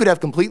 you could have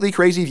completely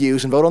crazy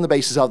views and vote on the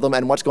basis of them,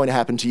 and what's going to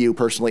happen to you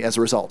personally as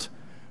a result?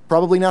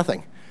 Probably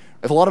nothing.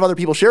 If a lot of other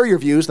people share your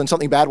views, then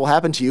something bad will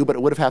happen to you, but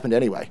it would have happened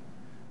anyway.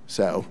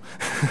 So,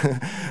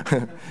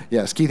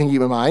 yes, key thing to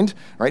keep in mind.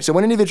 Right? So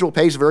when an individual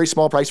pays a very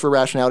small price for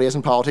rationality, as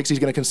in politics, he's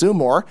going to consume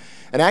more,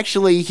 and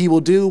actually he will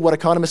do what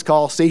economists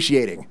call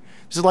satiating.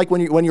 This is like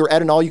when you're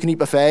at an all-you-can-eat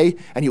buffet,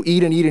 and you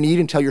eat and eat and eat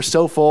until you're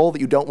so full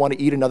that you don't want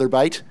to eat another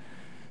bite.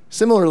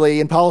 Similarly,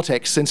 in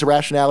politics, since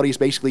irrationality is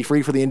basically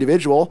free for the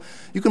individual,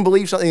 you can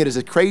believe something that is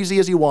as crazy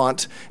as you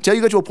want until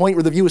you get to a point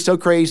where the view is so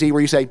crazy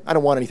where you say, I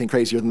don't want anything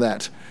crazier than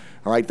that.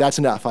 All right, that's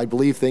enough. I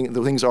believe the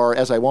things are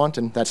as I want,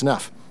 and that's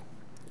enough.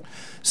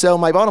 So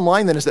my bottom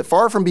line then is that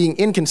far from being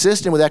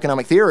inconsistent with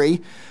economic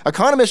theory,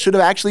 economists should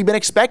have actually been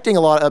expecting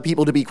a lot of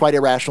people to be quite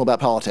irrational about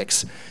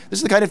politics. This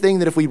is the kind of thing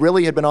that if we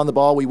really had been on the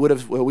ball, we would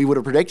have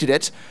predicted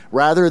it,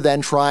 rather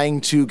than trying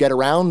to get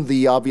around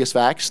the obvious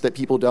facts that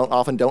people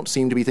often don't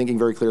seem to be thinking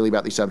very clearly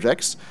about these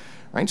subjects.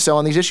 Right? So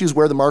on these issues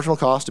where the marginal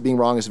cost of being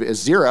wrong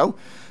is zero,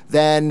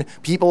 then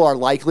people are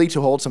likely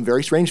to hold some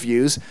very strange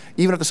views,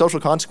 even if the social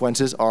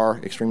consequences are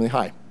extremely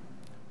high.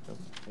 So,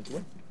 thank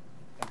you.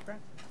 Thanks, Bryan.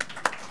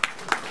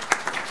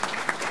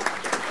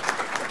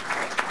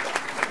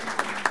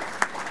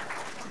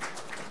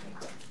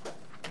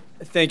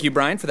 Thank you,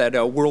 Bryan, for that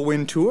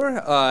whirlwind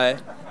tour.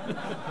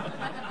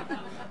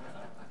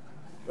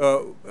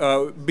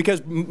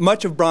 Because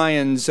much of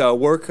Bryan's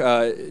work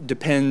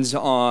depends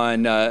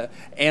on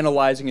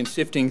analyzing and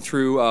sifting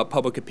through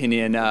public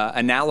opinion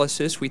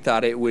analysis, we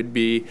thought it would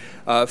be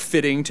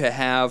fitting to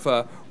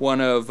have one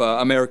of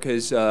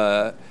America's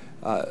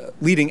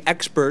leading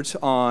experts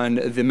on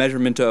the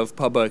measurement of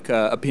public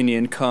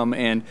opinion come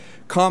and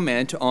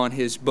comment on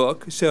his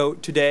book. So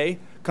today,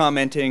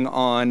 commenting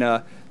on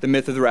the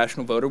myth of the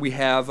rational voter, we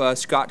have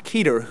Scott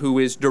Keeter, who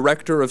is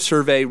Director of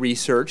Survey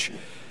Research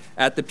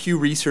at the Pew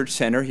Research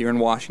Center here in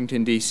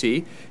Washington,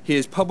 D.C.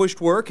 His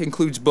published work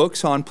includes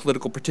books on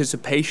political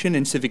participation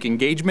and civic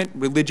engagement,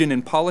 religion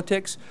and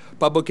politics,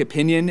 public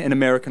opinion in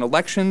American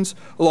elections,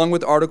 along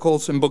with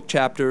articles and book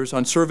chapters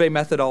on survey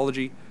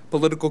methodology,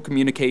 political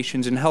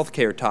communications, and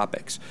healthcare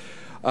topics.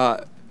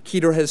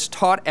 Keeter has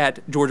taught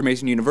at George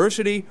Mason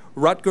University,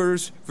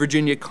 Rutgers,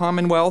 Virginia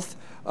Commonwealth,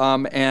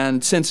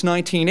 and since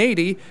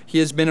 1980, he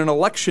has been an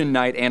election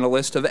night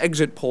analyst of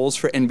exit polls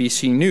for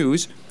NBC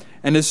News.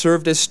 and has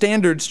served as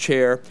standards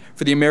chair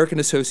for the American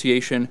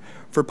Association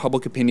for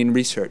Public Opinion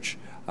Research.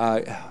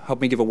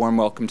 Help me give a warm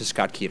welcome to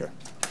Scott Keeter.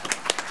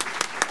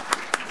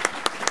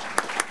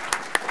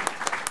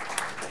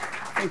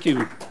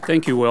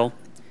 Thank you, Will.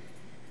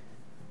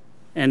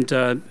 And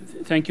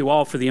thank you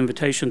all for the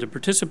invitation to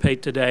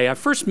participate today. I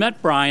first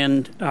met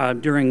Bryan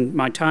during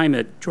my time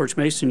at George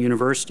Mason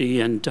University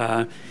and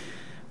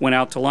went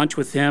out to lunch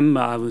with him.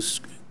 I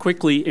was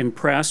quickly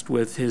impressed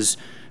with his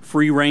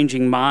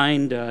free-ranging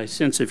mind,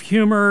 sense of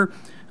humor,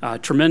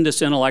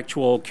 tremendous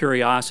intellectual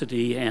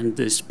curiosity, and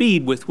the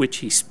speed with which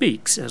he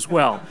speaks as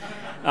well.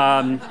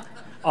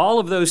 All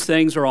of those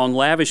things are on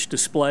lavish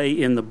display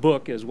in the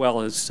book as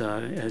well as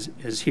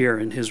here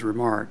in his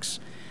remarks.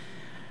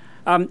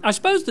 I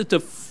suppose that the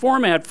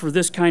format for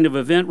this kind of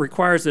event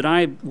requires that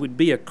I would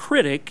be a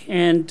critic,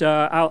 and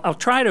I'll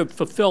try to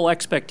fulfill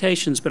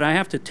expectations, but I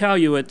have to tell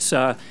you it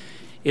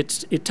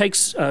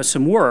takes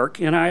some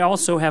work, and I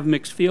also have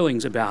mixed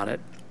feelings about it.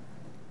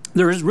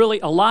 There is really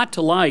a lot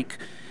to like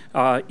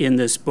in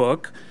this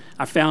book.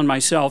 I found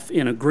myself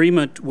in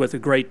agreement with a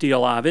great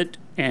deal of it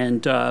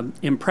and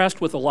impressed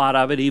with a lot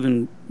of it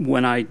even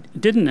when I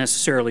didn't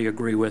necessarily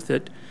agree with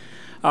it.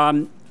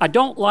 I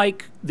don't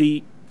like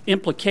the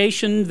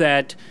implication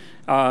that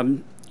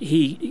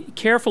he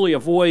carefully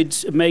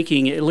avoids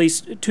making at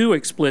least too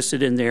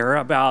explicit in there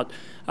about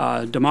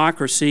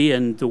democracy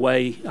and the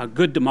way a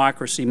good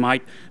democracy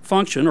might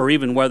function, or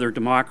even whether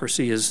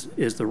democracy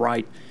is the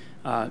right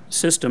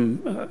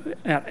system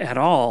at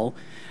all.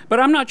 But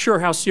I'm not sure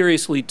how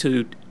seriously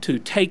to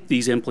take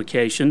these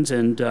implications,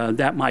 and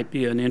that might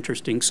be an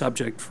interesting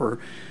subject for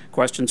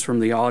questions from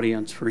the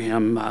audience for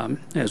him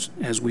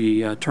as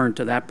we turn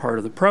to that part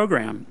of the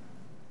program.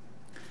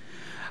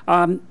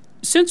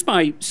 Since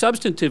my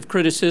substantive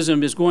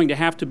criticism is going to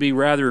have to be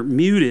rather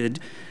muted,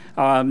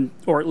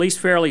 or at least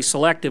fairly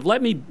selective,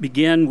 let me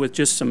begin with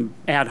just some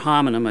ad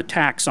hominem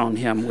attacks on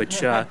him,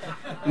 which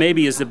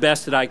maybe is the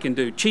best that I can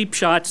do. Cheap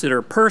shots that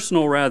are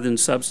personal rather than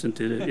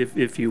substantive,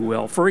 if you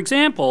will. For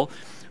example,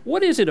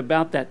 what is it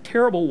about that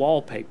terrible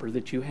wallpaper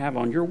that you have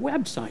on your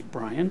website,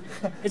 Bryan?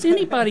 Has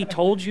anybody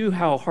told you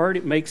how hard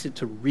it makes it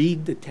to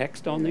read the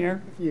text on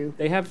there?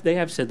 They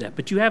have said that,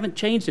 but you haven't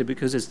changed it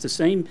because it's the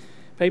same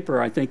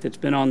paper, I think, that's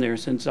been on there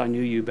since I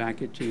knew you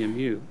back at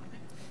GMU.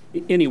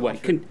 Anyway,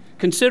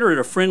 consider it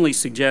a friendly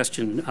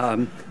suggestion.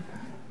 And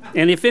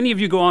if any of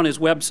you go on his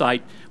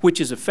website, which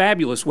is a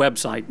fabulous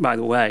website, by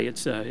the way,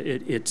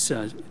 it's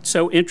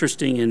so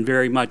interesting and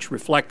very much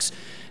reflects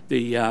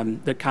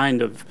the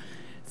kind of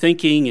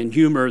thinking and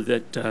humor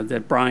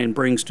that Bryan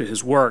brings to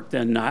his work,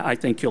 then I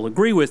think you'll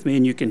agree with me,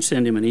 and you can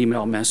send him an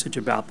email message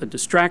about the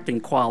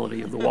distracting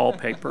quality of the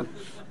wallpaper.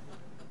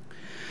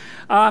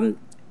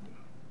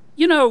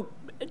 You know,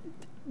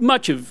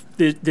 much of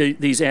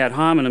these ad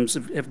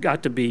hominems have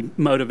got to be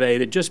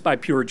motivated just by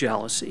pure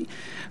jealousy.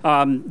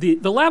 The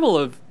level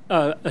of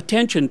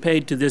attention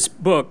paid to this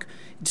book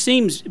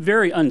seems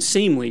very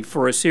unseemly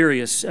for a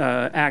serious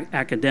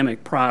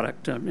academic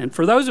product. And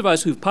for those of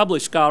us who've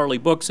published scholarly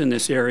books in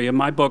this area,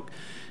 my book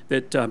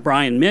that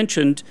Bryan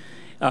mentioned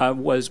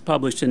was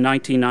published in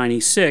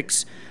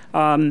 1996.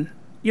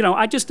 You know,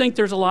 I just think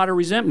there's a lot of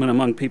resentment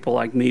among people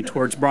like me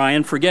towards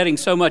Bryan for getting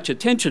so much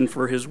attention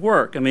for his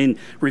work. I mean,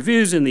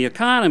 reviews in The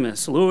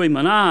Economist, Louis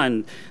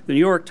Menand, The New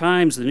York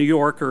Times, The New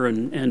Yorker,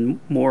 and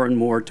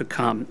more to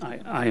come,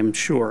 I am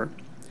sure.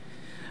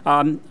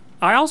 I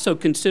also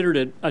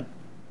considered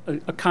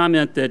a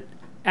comment that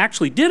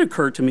actually did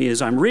occur to me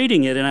as I'm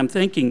reading it, and I'm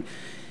thinking,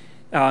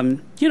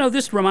 you know,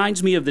 this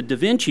reminds me of the Da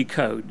Vinci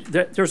Code.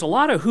 There's a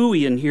lot of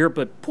hooey in here,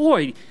 but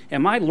boy,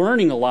 am I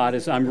learning a lot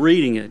as I'm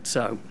reading it.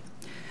 So.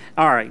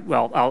 All right,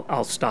 well,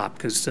 I'll stop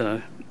because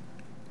I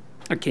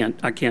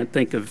can't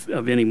think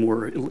of any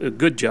more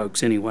good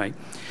jokes anyway.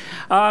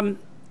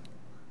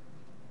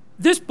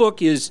 This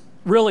book is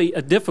really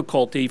a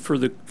difficulty for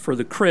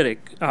the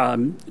critic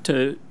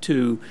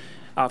to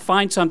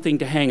find something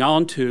to hang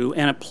on to,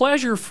 and a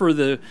pleasure for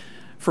the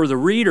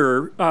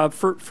reader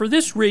for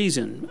this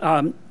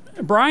reason.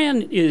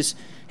 Bryan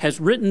has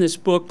written this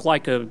book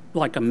like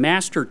a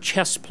master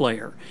chess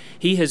player.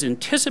 He has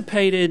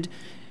anticipated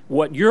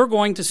what you're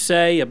going to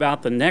say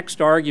about the next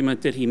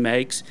argument that he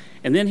makes,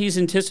 and then he's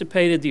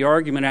anticipated the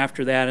argument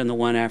after that and the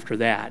one after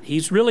that.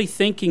 He's really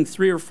thinking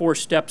 3 or 4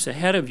 steps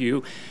ahead of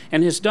you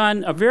and has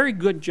done a very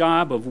good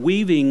job of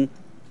weaving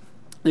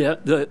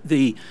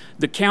the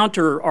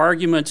counter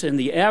arguments and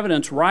the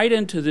evidence right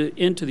into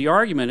the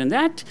argument, and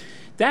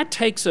that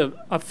takes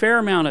a fair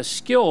amount of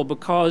skill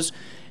because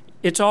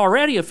it's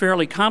already a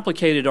fairly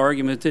complicated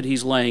argument that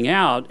he's laying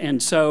out,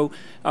 and so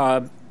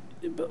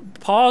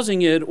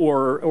pausing it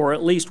or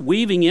at least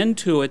weaving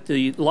into it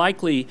the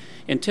likely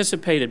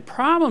anticipated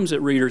problems that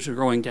readers are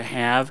going to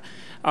have,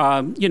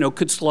 you know,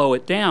 could slow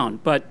it down.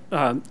 But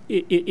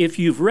if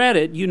you've read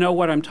it, you know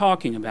what I'm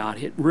talking about.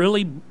 It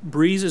really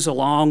breezes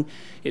along.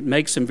 It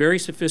makes some very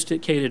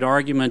sophisticated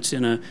arguments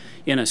in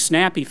a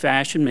snappy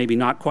fashion, maybe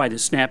not quite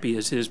as snappy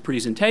as his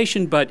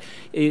presentation, but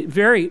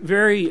very,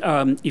 very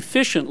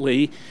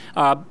efficiently,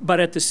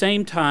 but at the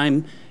same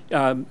time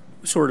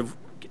sort of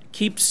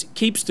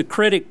keeps the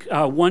critic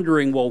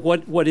wondering, well,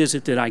 what is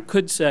it that I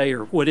could say,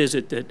 or what is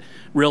it that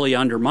really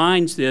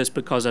undermines this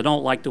because I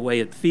don't like the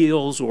way it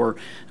feels, or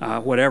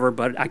whatever,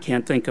 but I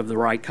can't think of the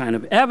right kind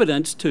of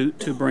evidence to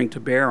bring to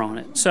bear on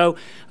it. So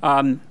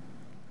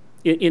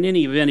in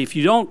any event, if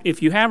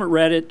you haven't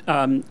read it,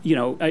 you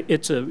know,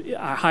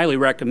 I highly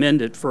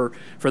recommend it for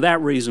that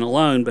reason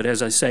alone. But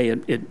as I say,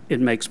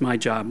 it makes my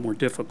job more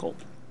difficult.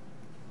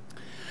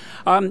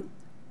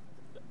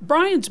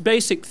 Bryan's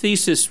basic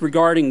thesis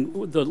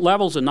regarding the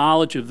levels of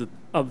knowledge of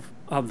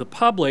the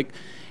public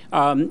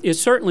is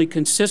certainly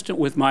consistent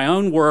with my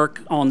own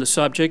work on the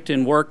subject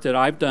and work that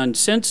I've done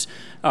since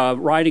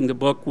writing the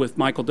book with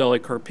Michael Delle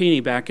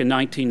Carpini back in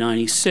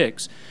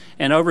 1996.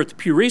 And over at the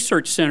Pew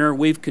Research Center,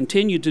 we've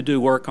continued to do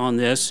work on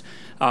this,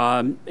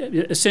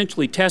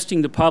 essentially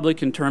testing the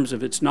public in terms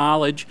of its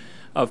knowledge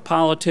of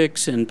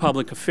politics and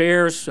public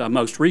affairs.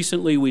 Most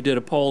recently, we did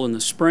a poll in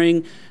the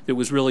spring that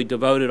was really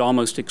devoted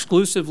almost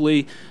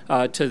exclusively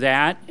to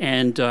that.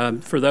 And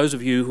for those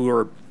of you who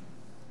are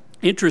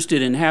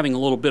interested in having a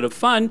little bit of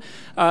fun,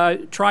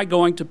 try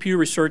going to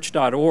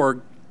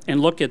pewresearch.org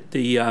and look at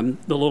the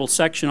little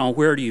section on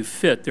where do you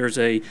fit. There's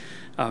a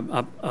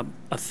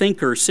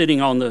thinker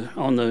sitting on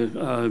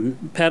the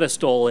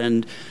pedestal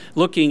and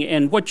looking,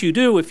 and what you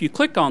do if you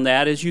click on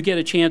that is you get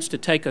a chance to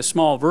take a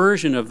small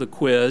version of the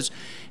quiz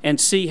and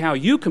see how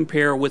you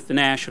compare with the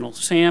national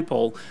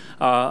sample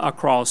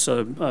across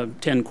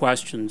 10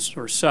 questions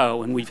or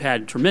so, and we've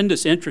had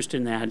tremendous interest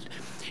in that.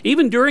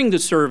 Even during the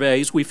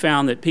surveys, we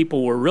found that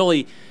people were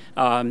really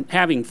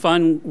having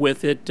fun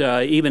with it,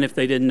 even if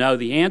they didn't know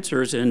the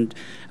answers. And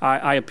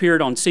I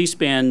appeared on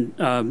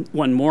C-SPAN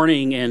one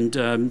morning, and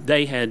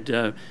they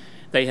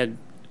had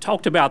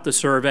talked about the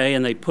survey,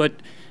 and they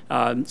put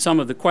some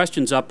of the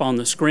questions up on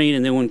the screen.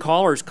 And then when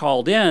callers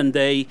called in,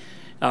 they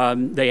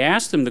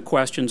asked them the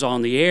questions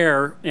on the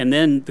air, and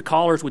then the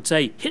callers would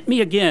say, "Hit me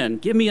again,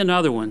 give me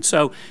another one."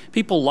 So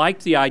people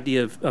liked the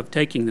idea of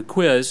taking the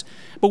quiz.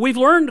 But we've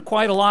learned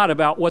quite a lot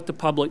about what the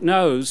public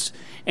knows,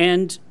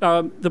 and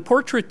the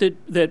portrait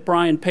that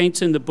Bryan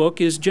paints in the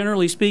book is,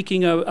 generally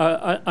speaking,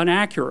 an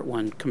accurate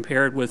one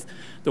compared with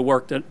the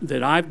work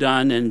that I've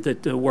done and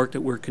the work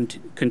that we're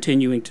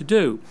continuing to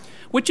do.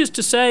 Which is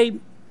to say,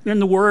 in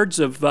the words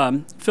of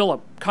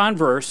Philip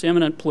Converse,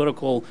 eminent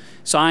political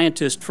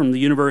scientist from the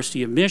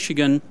University of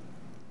Michigan,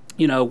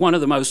 you know, one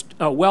of the most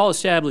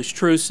well-established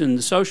truths in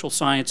the social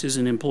sciences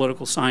and in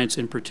political science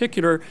in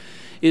particular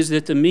is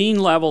that the mean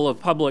level of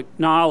public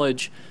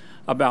knowledge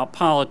about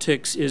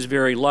politics is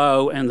very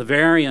low and the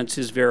variance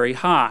is very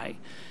high.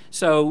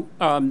 So,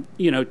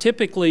 you know,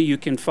 typically you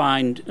can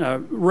find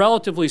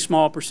relatively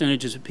small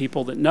percentages of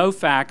people that know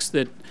facts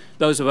that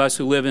those of us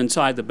who live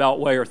inside the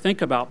Beltway or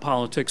think about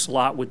politics a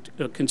lot would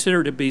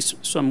consider to be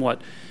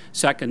somewhat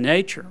second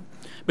nature.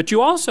 But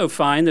you also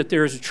find that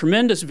there is a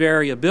tremendous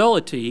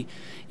variability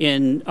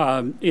in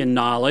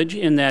knowledge,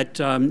 in that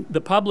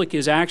the public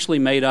is actually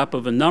made up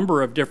of a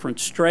number of different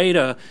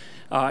strata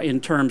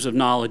in terms of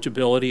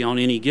knowledgeability on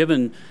any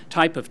given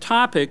type of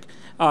topic.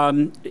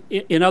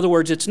 In other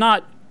words, it's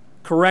not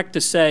correct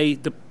to say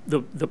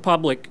the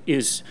public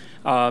is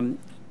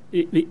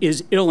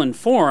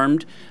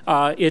ill-informed.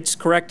 It's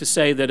correct to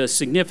say that a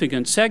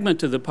significant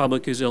segment of the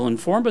public is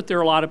ill-informed, but there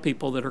are a lot of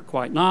people that are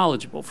quite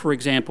knowledgeable. For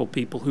example,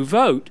 people who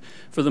vote,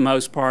 for the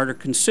most part, are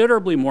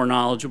considerably more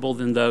knowledgeable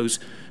than those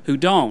who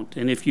don't.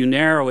 And if you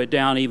narrow it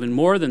down even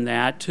more than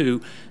that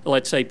to,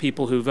 let's say,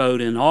 people who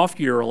vote in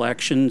off-year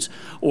elections,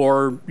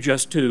 or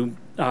just to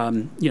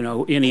you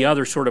know, any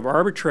other sort of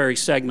arbitrary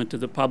segment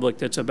of the public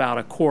that's about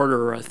a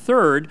quarter or a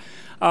third,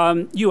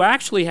 you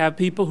actually have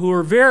people who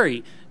are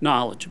very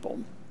knowledgeable.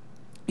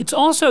 It's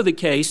also the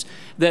case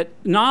that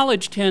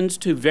knowledge tends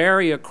to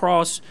vary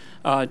across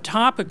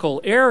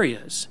topical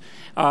areas.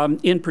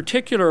 In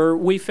particular,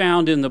 we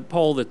found in the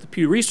poll that the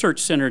Pew Research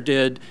Center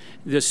did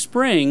this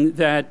spring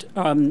that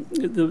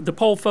the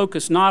poll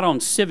focused not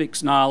on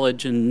civics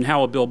knowledge and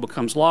how a bill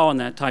becomes law and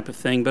that type of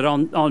thing, but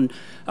on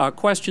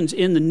questions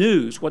in the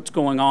news, what's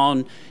going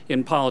on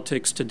in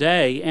politics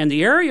today. And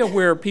the area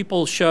where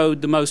people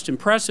showed the most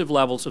impressive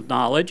levels of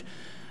knowledge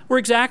were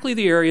exactly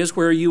the areas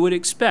where you would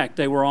expect.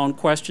 They were on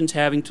questions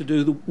having to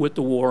do with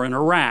the war in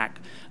Iraq.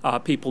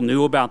 People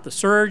knew about the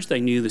surge,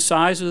 they knew the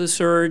size of the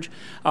surge,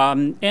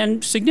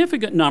 and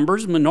significant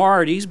numbers,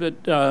 minorities,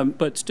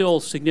 but still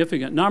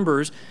significant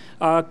numbers,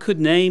 could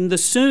name the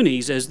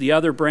Sunnis as the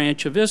other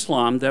branch of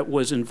Islam that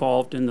was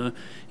involved in the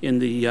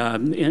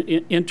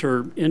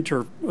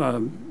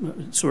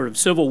sort of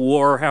civil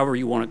war, however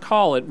you want to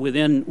call it,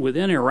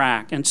 within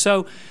Iraq. And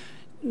so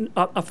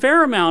a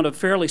fair amount of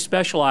fairly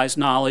specialized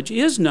knowledge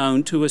is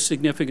known to a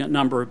significant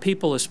number of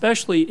people,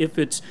 especially if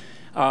it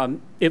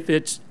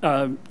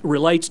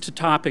relates to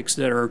topics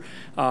that are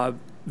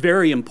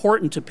very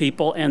important to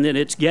people and that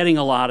it's getting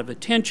a lot of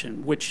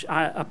attention,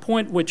 a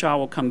point which I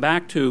will come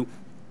back to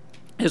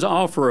as I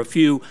offer a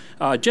few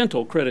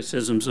gentle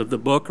criticisms of the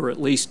book, or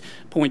at least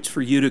points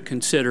for you to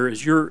consider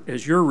as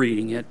you're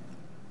reading it.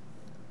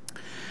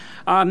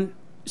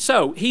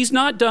 So he's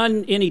not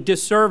done any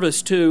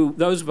disservice to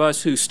those of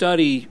us who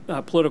study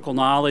political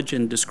knowledge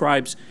and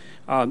describes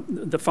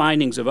the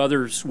findings of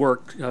others'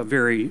 work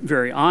very,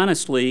 very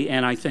honestly,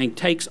 and I think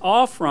takes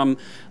off from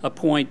a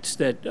point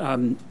that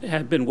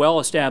have been well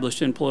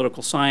established in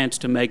political science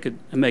to make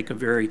a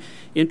very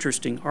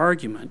interesting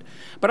argument.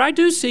 But I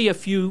do see a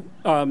few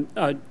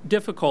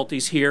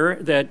difficulties here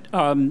that,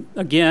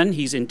 again,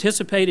 he's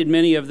anticipated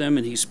many of them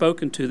and he's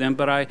spoken to them,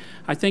 but I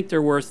think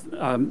they're worth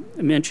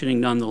mentioning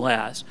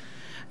nonetheless.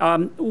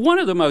 One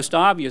of the most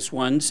obvious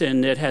ones,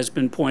 and it has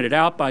been pointed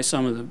out by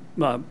some of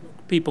the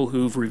people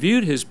who've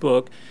reviewed his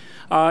book,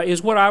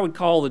 is what I would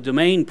call the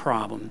domain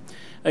problem.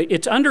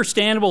 It's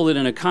understandable that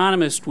an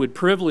economist would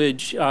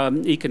privilege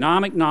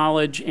economic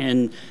knowledge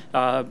and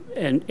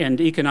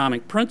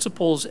economic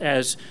principles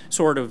as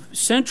sort of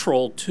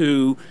central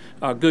to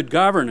good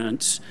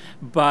governance,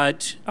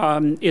 but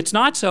it's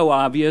not so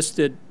obvious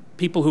that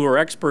people who are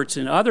experts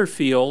in other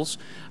fields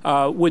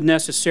would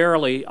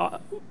necessarily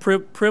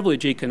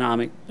privilege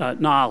economic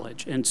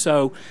knowledge. And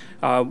so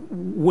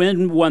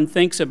when one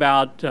thinks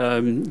about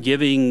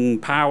giving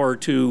power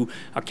to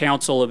a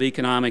council of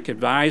economic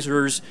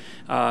advisors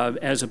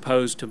as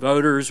opposed to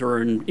voters,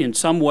 or in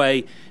some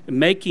way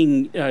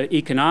making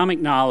economic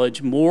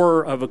knowledge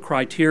more of a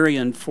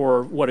criterion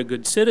for what a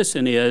good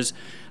citizen is,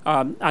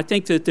 I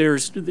think that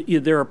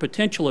there are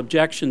potential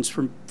objections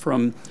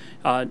from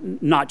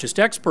not just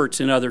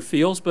experts in other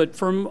fields, but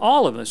from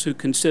all of us who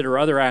consider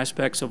other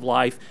aspects of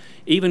life,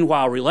 even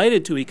while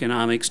related to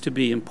economics, to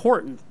be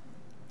important.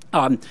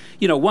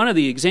 You know, one of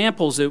the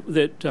examples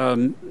that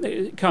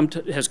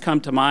has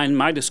come to mind in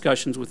my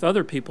discussions with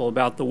other people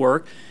about the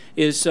work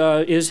is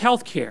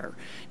healthcare.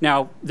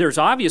 Now, there's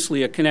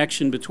obviously a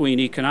connection between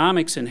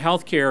economics and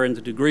healthcare and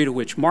the degree to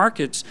which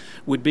markets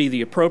would be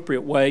the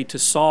appropriate way to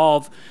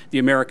solve the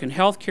American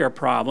healthcare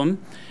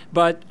problem.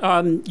 But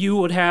you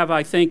would have,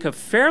 I think, a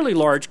fairly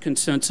large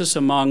consensus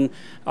among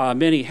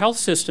many health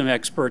system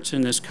experts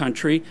in this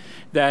country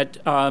that,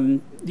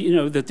 you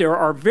know, that there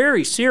are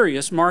very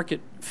serious market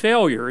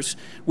failures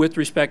with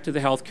respect to the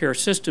healthcare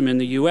system in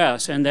the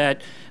U.S., and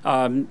that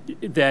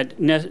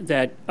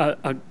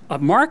a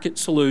market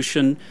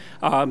solution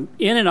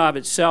in and of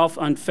itself,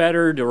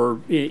 unfettered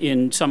or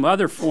in some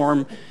other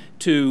form,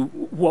 to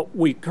what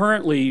we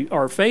currently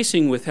are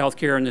facing with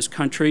healthcare in this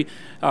country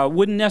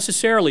wouldn't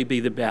necessarily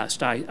be the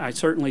best. I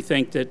certainly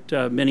think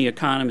that many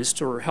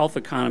economists or health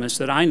economists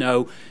that I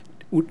know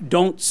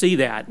don't see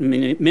that. I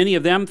mean, many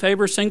of them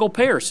favor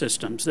single-payer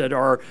systems that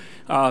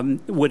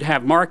would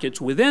have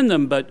markets within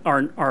them, but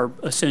are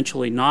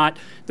essentially not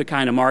the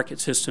kind of market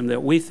system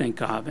that we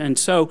think of. And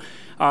so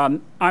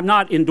I'm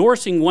not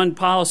endorsing one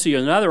policy or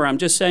another. I'm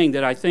just saying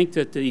that I think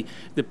that the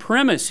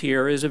premise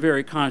here is a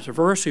very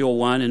controversial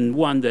one, and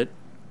one that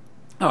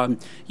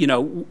you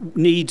know,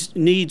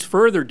 needs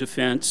further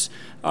defense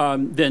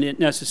than it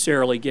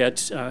necessarily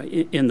gets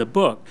in the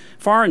book.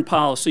 Foreign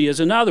policy is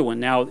another one.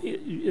 Now,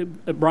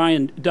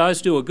 Bryan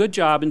does do a good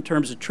job in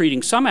terms of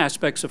treating some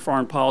aspects of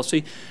foreign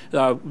policy,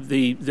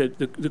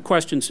 the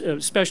questions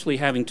especially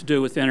having to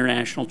do with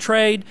international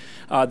trade,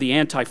 the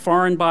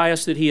anti-foreign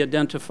bias that he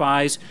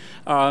identifies,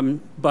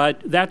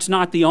 but that's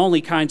not the only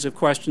kinds of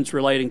questions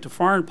relating to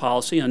foreign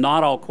policy, and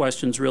not all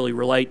questions really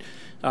relate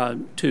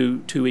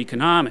to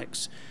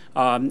economics.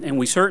 And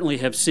we certainly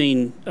have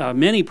seen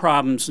many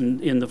problems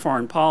in the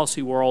foreign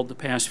policy world the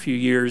past few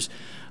years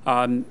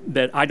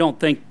that I don't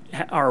think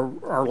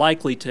are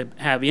likely to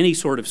have any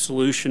sort of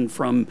solution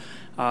from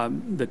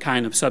the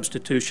kind of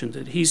substitution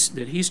that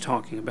he's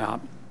talking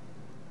about.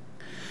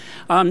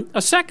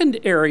 A second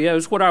area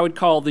is what I would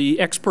call the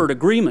expert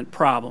agreement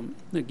problem.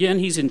 Again,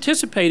 he's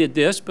anticipated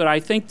this, but I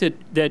think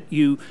that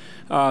you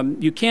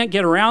can't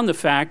get around the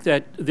fact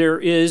that there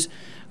is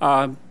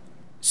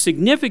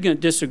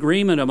significant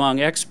disagreement among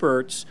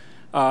experts,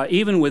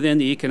 even within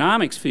the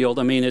economics field.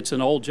 I mean, it's an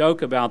old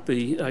joke about the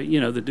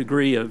you know, the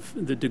degree of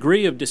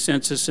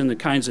dissensus and the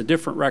kinds of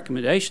different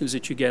recommendations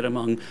that you get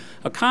among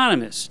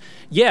economists.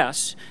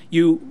 Yes,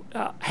 you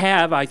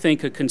have, I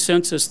think, a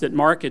consensus that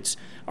markets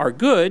are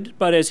good,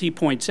 but as he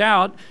points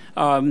out,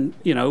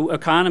 you know,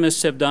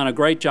 economists have done a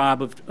great job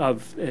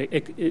of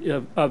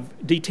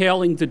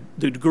detailing the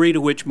degree to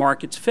which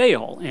markets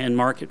fail, and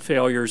market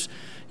failures,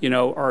 you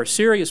know, are a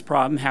serious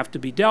problem, have to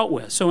be dealt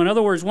with. So in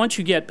other words, once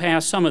you get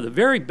past some of the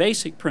very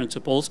basic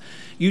principles,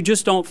 you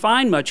just don't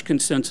find much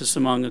consensus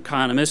among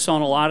economists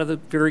on a lot of the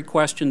very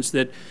questions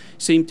that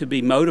seem to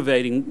be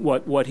motivating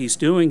what he's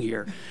doing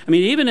here. I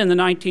mean, even in the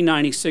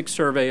 1996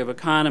 survey of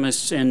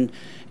economists and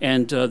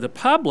the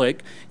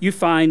public, you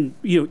find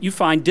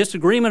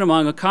disagreement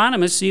among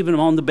economists even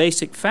on the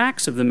basic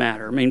facts of the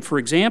matter. I mean, for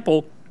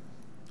example,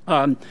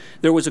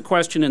 there was a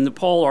question in the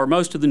poll: are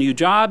most of the new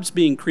jobs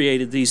being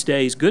created these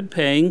days good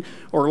paying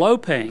or low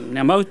paying?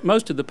 Now,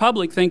 most of the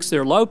public thinks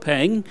they're low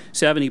paying.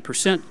 70%,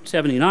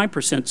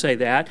 79% say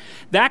that.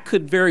 That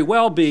could very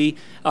well be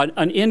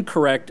an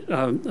incorrect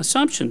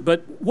assumption.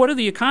 But what do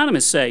the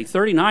economists say?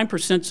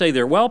 39% say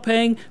they're well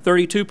paying,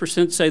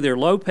 32% say they're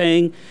low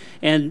paying,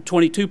 and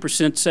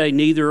 22% say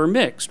neither or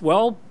mixed.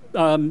 Well,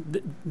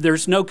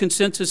 there's no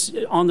consensus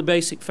on the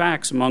basic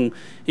facts among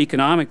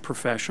economic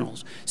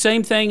professionals.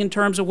 Same thing in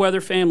terms of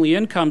whether family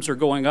incomes are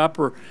going up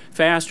or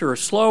faster or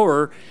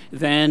slower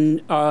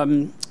than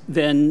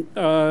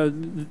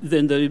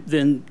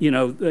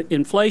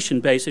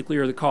inflation, basically,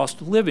 or the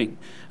cost of living.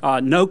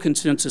 No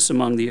consensus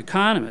among the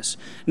economists.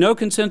 No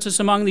consensus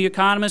among the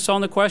economists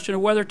on the question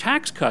of whether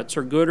tax cuts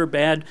are good or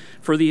bad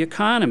for the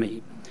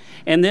economy.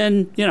 And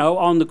then,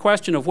 on the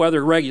question of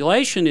whether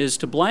regulation is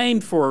to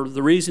blame for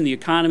the reason the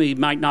economy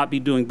might not be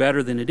doing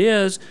better than it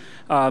is,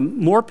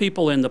 more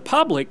people in the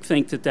public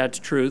think that that's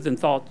true than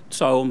thought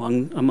so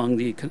among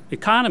the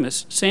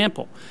economist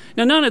sample.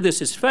 Now, none of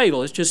this is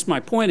fatal. It's just my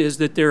point is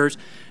that there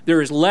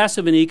is less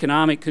of an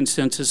economic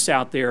consensus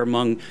out there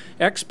among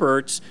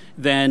experts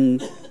than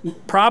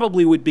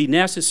probably would be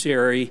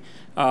necessary,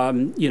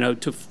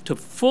 to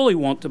fully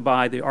want to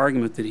buy the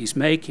argument that he's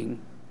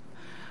making.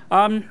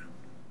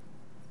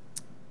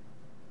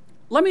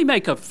 Let me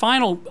make a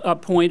final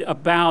point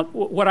about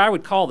what I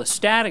would call the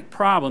static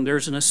problem.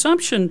 There's an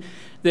assumption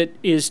that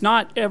is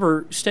not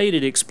ever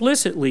stated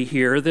explicitly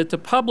here that the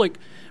public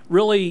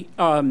really,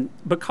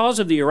 because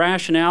of the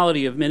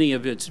irrationality of many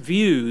of its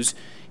views,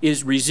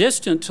 is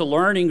resistant to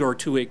learning or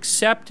to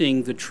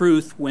accepting the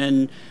truth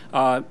when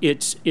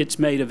it's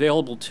made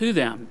available to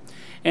them.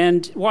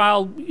 And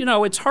while,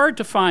 it's hard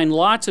to find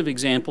lots of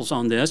examples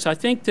on this, I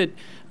think that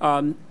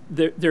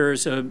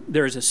there's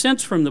a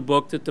sense from the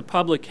book that the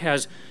public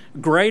has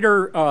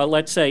greater,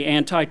 let's say,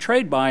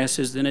 anti-trade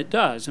biases than it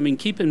does. I mean,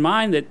 keep in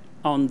mind that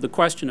on the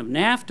question of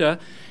NAFTA,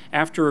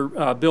 after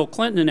Bill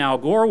Clinton and Al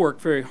Gore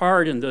worked very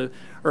hard in the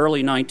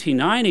early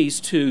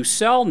 1990s to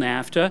sell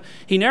NAFTA,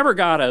 he never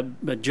got a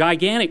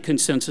gigantic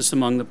consensus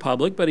among the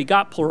public, but he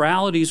got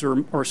pluralities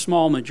or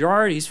small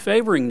majorities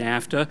favoring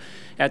NAFTA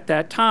at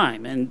that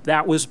time. And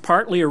that was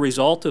partly a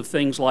result of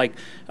things like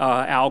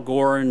Al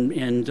Gore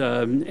and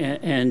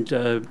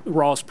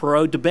Ross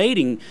Perot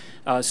debating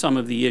some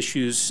of the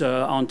issues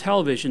on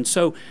television.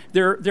 So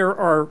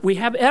we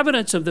have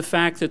evidence of the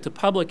fact that the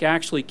public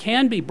actually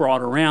can be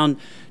brought around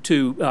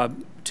to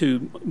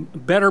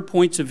better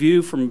points of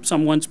view from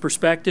someone's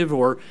perspective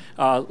or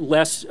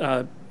less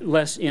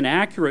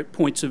inaccurate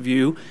points of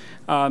view.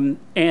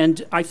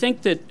 And I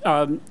think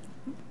that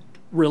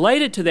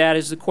related to that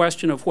is the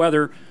question of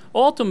whether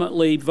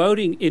ultimately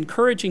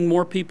encouraging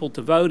more people to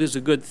vote is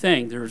a good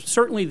thing. There's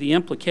certainly the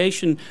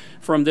implication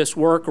from this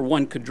work, or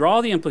one could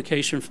draw the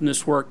implication from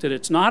this work, that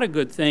it's not a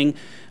good thing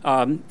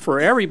for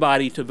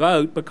everybody to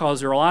vote, because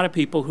there are a lot of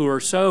people who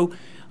are so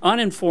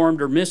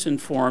uninformed or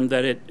misinformed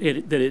that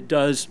it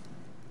does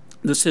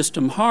the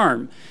system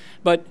harm.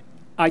 But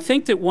I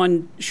think that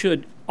one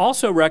should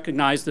also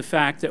recognize the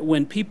fact that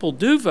when people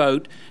do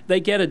vote, they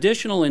get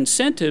additional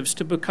incentives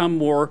to become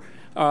more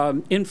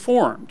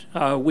informed.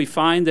 We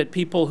find that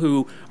people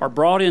who are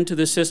brought into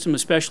the system,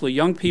 especially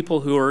young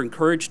people who are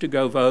encouraged to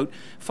go vote,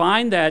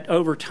 find that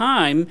over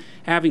time,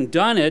 having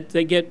done it,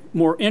 they get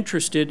more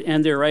interested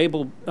and they're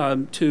able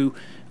to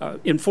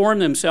inform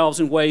themselves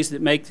in ways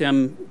that make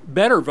them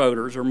better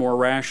voters or more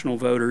rational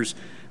voters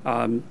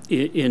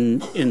in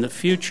the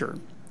future.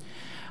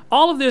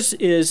 All of this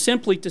is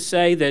simply to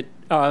say that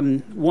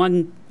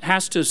one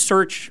has to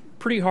search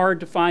pretty hard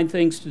to find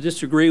things to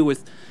disagree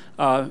with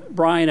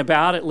Bryan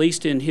about, at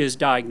least in his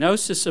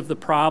diagnosis of the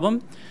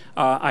problem.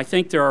 I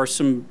think there are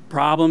some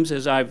problems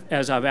as I've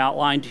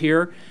outlined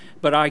here,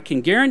 but I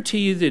can guarantee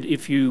you that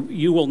if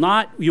you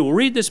will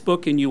read this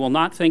book and you will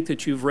not think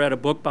that you've read a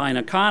book by an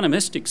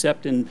economist,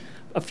 except in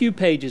a few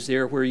pages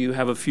there where you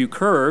have a few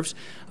curves.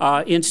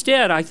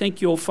 Instead, I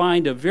think you'll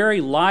find a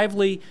very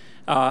lively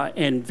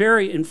and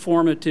very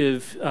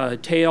informative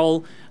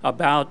tale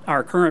about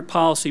our current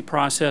policy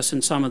process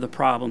and some of the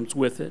problems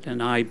with it.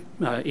 And I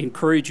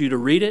encourage you to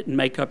read it and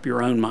make up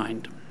your own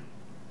mind.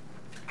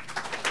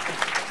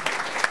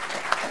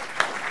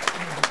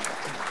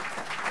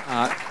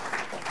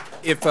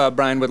 If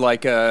Bryan would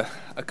like a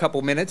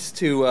couple minutes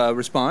to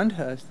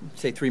respond,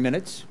 say 3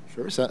 minutes.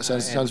 Sure,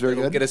 sounds very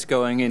good. Get us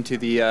going into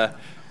the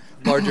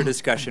larger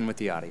discussion with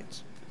the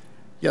audience.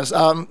 Yes.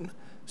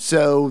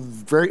 So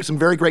some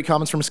very great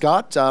comments from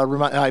Scott.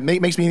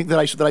 Makes me think that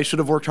I should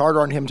have worked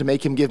harder on him to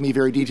make him give me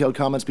very detailed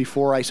comments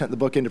before I sent the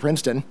book into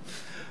Princeton.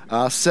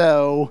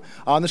 So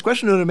on this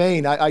question of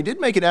domain, I did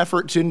make an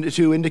effort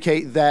to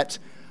indicate that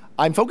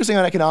I'm focusing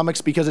on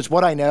economics because it's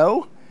what I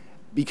know,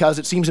 because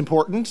it seems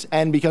important,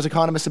 and because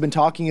economists have been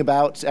talking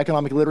about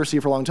economic literacy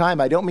for a long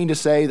time. I don't mean to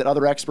say that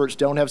other experts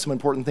don't have some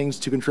important things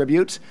to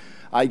contribute.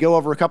 I go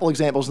over a couple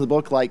examples in the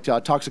book, like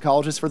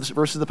toxicologists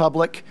versus the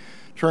public.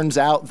 Turns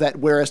out that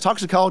whereas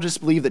toxicologists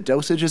believe that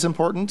dosage is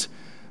important,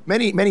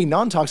 many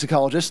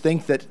non-toxicologists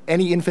think that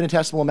any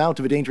infinitesimal amount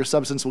of a dangerous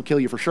substance will kill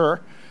you for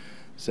sure.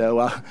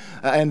 So,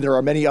 and there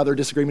are many other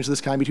disagreements of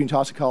this kind between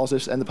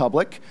toxicologists and the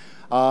public.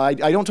 I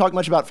don't talk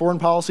much about foreign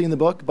policy in the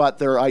book,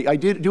 but I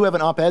do have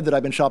an op-ed that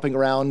I've been shopping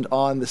around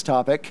on this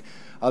topic.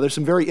 There's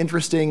some very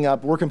interesting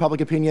work in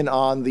public opinion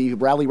on the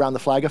rally around the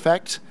flag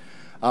effect.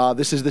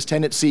 This is this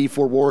tendency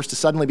for wars to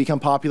suddenly become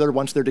popular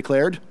once they're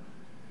declared.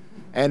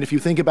 And if you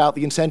think about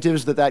the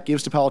incentives that that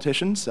gives to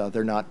politicians,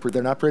 they're not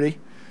pretty.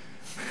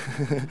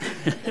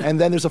 And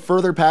then there's a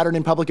further pattern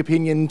in public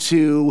opinion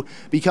to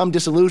become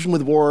disillusioned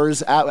with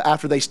wars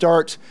after they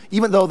start,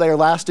 even though they are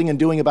lasting and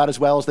doing about as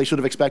well as they should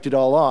have expected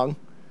all along.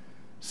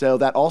 So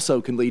that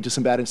also can lead to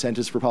some bad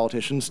incentives for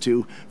politicians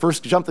to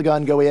first jump the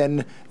gun, go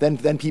in,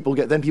 then people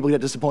get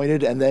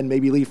disappointed, and then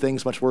maybe leave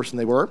things much worse than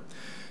they were.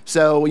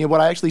 So what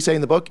I actually say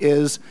in the book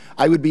is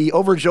I would be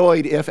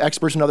overjoyed if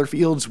experts in other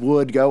fields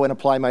would go and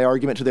apply my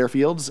argument to their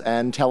fields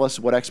and tell us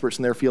what experts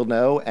in their field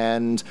know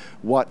and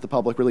what the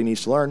public really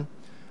needs to learn.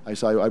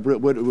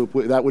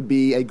 That would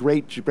be a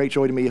great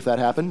joy to me if that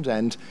happened.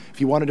 And if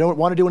you want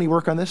to do any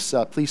work on this,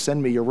 please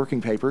send me your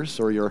working papers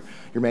or your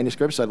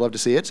manuscripts. I'd love to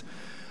see it.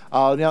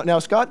 Now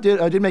Scott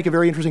did make a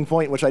very interesting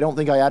point, which I don't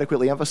think I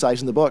adequately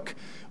emphasize in the book,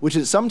 which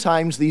is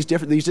sometimes these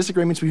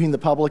disagreements between the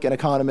public and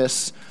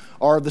economists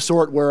are the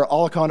sort where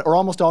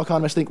almost all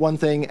economists think one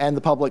thing and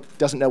the public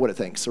doesn't know what it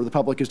thinks, or the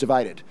public is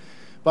divided.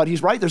 But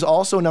he's right. There's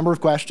also a number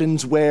of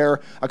questions where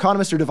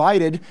economists are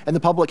divided and the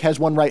public has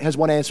one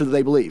answer that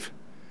they believe.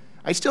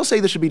 I still say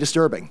this should be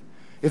disturbing.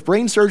 If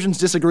brain surgeons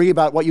disagree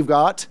about what you've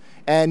got,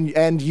 and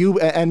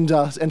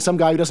some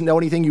guy who doesn't know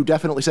anything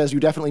says you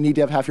definitely need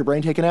to have half your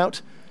brain taken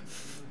out,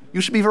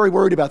 you should be very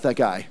worried about that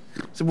guy.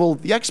 So, well,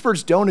 the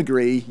experts don't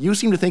agree. You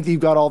seem to think that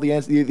you've got all the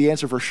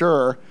answer for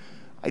sure.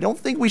 I don't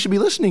think we should be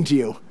listening to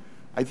you.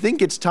 I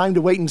think it's time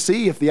to wait and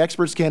see. If the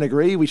experts can't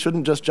agree, we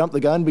shouldn't just jump the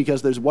gun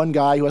because there's one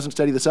guy who hasn't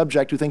studied the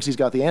subject who thinks he's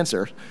got the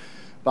answer.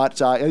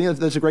 But I think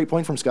that's a great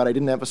point from Scott. I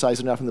didn't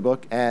emphasize enough in the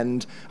book,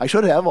 and I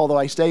should have, although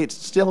I say it's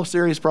still a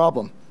serious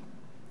problem.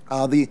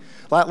 The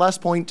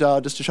last point,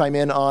 just to chime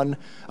in on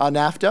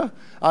NAFTA.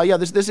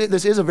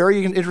 This is a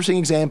very interesting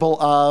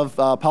example of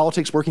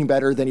politics working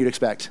better than you'd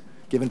expect,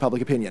 given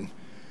public opinion.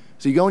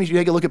 So you go and you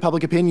take a look at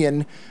public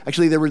opinion.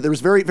 Actually, there was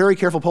very, very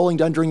careful polling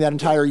done during that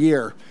entire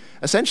year.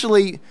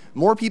 Essentially,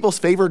 more people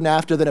favored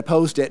NAFTA than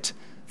opposed it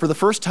for the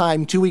first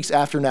time 2 weeks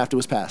after NAFTA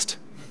was passed.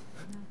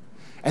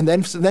 And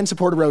then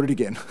support eroded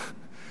again.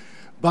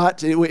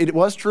 But it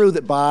was true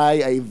that by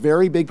a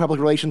very big public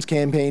relations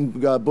campaign,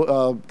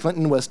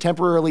 Clinton was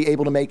temporarily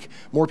able to make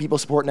more people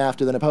support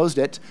NAFTA than opposed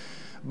it.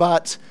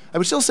 But I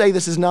would still say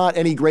this is not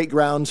any great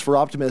grounds for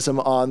optimism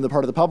on the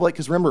part of the public,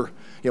 because remember,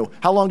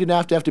 how long did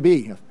NAFTA have to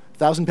be?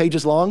 1,000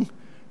 pages long?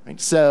 Right?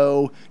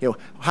 So,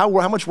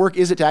 how much work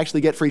is it to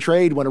actually get free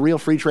trade when a real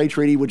free trade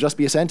treaty would just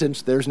be a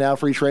sentence? There's now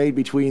free trade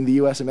between the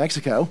U.S. and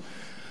Mexico.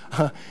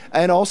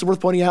 And also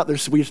worth pointing out,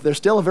 there's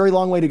still a very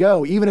long way to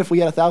go. Even if we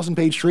had a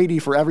 1,000-page treaty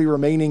for every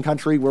remaining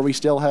country where we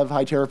still have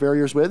high tariff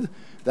barriers with,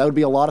 that would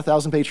be a lot of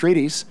 1,000-page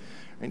treaties.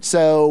 Right?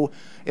 So,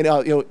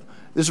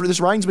 this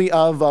reminds me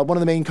of one of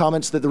the main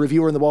comments that the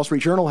reviewer in the Wall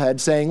Street Journal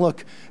had, saying,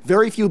 "Look,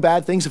 very few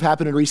bad things have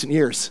happened in recent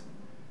years."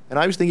 And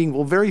I was thinking,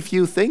 well, very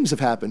few things have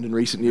happened in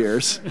recent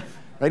years.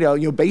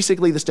 Right?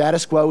 Basically, the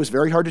status quo is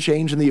very hard to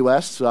change in the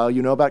U.S.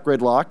 You know about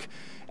gridlock.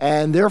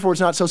 And therefore,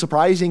 it's not so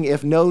surprising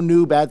if no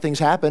new bad things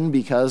happen,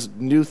 because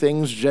new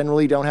things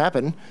generally don't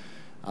happen.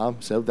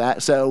 So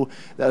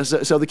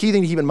the key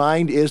thing to keep in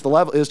mind is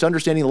to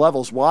understanding the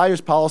levels. Why is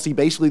policy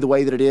basically the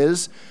way that it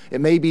is?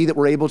 It may be that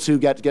we're able to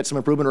get some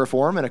improvement or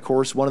reform. And of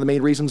course, one of the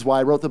main reasons why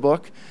I wrote the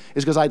book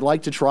is because I'd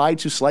like to try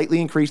to slightly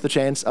increase the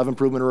chance of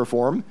improvement or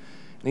reform.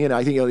 And,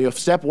 I think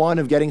step one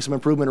of getting some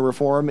improvement or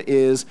reform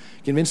is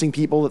convincing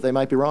people that they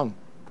might be wrong.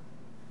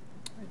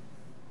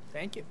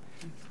 Thank you.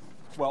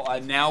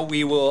 Well, now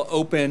we will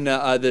open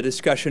the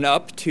discussion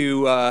up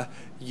to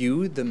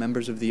you, the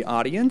members of the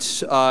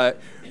audience. A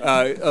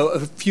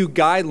few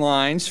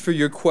guidelines for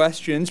your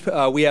questions.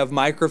 We have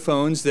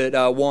microphones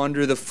that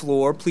wander the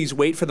floor. Please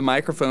wait for the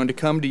microphone to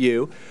come to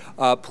you.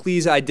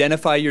 Please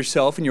identify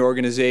yourself and your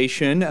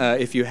organization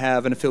if you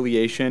have an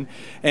affiliation.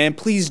 And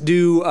please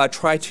do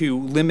try to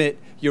limit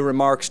your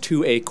remarks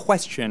to a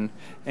question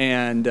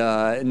and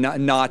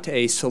not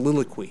a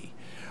soliloquy.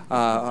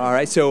 All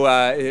right, so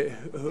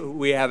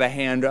we have a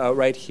hand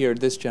right here,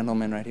 this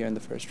gentleman right here in the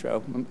first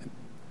row.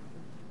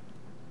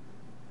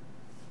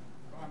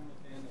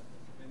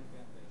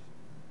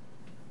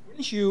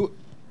 Wouldn't you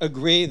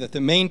agree that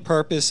the main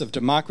purpose of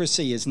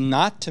democracy is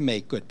not to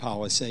make good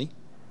policy,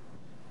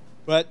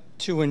 but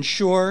to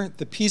ensure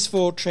the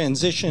peaceful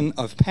transition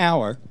of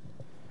power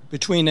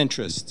between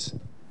interests?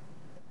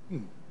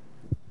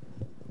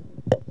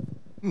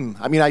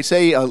 I mean, I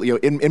say,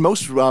 in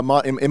most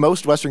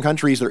Western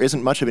countries, there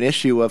isn't much of an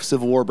issue of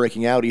civil war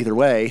breaking out either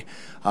way.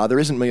 There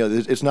isn't,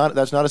 that's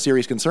not a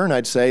serious concern.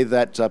 I'd say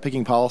that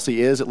picking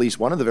policy is at least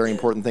one of the very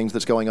important things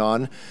that's going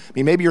on. I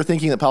mean, maybe you're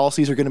thinking that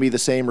policies are going to be the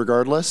same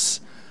regardless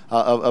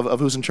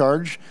of who's in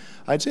charge.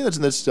 I'd say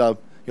that's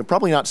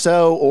probably not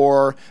so,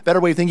 or a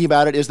better way of thinking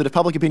about it is that if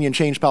public opinion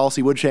changed,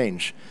 policy would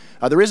change.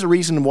 There is a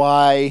reason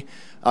why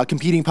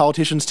competing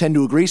politicians tend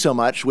to agree so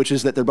much, which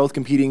is that they're both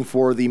competing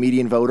for the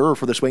median voter or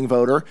for the swing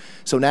voter.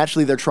 So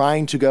naturally, they're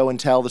trying to go and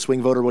tell the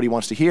swing voter what he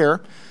wants to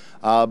hear.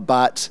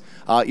 But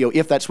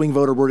if that swing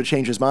voter were to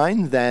change his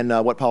mind, then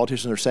what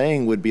politicians are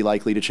saying would be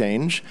likely to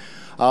change.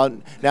 Now,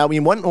 I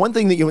mean, one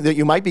thing that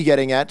you might be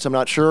getting at, I'm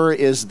not sure,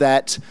 is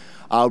that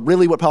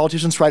Really what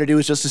politicians try to do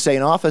is just to stay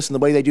in office, and the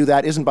way they do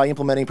that isn't by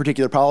implementing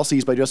particular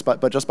policies, but just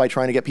by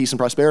trying to get peace and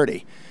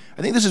prosperity.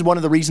 I think this is one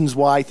of the reasons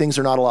why things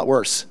are not a lot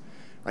worse.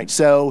 Right?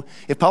 So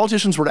if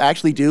politicians were to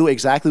actually do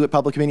exactly what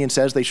public opinion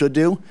says they should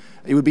do,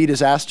 it would be a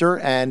disaster,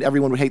 and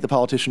everyone would hate the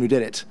politician who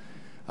did it.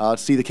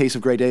 See the case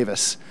of Gray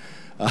Davis.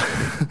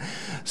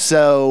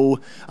 So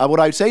what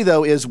I would say,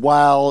 though, is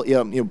while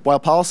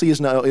policy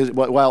is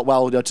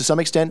while to some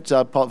extent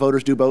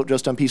voters do vote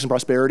just on peace and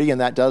prosperity,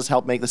 and that does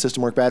help make the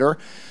system work better,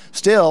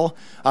 still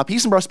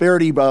peace and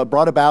prosperity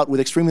brought about with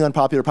extremely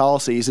unpopular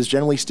policies is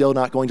generally still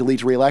not going to lead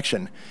to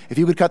re-election. If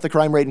you could cut the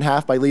crime rate in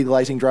half by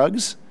legalizing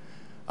drugs,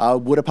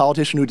 would a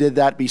politician who did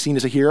that be seen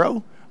as a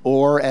hero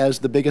or as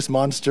the biggest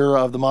monster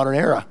of the modern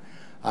era?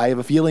 I have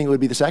a feeling it would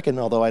be the second,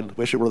 although I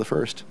wish it were the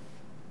first.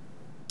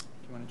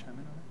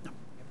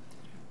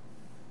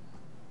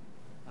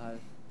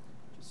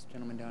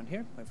 Gentleman down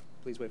here,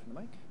 please wait for the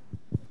mic.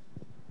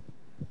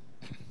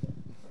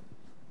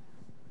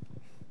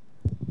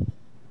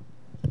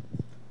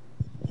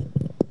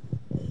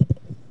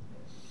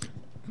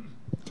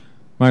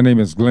 My name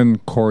is Glenn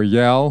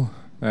Coryell,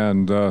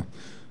 and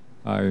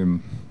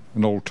I'm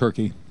an old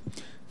turkey.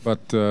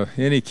 But in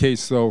any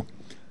case, though,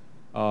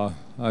 I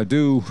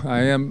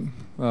am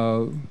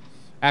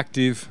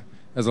active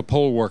as a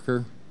poll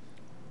worker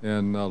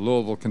in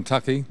Louisville,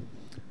 Kentucky,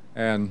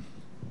 and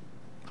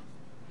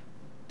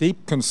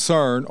deep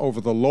concern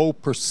over the low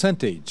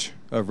percentage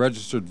of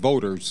registered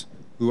voters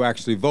who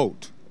actually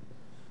vote.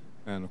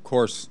 And of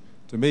course,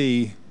 to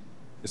me,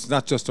 it's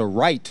not just a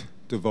right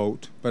to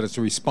vote, but it's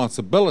a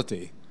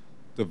responsibility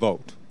to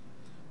vote.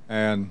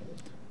 And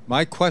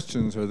my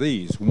questions are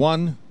these.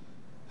 One,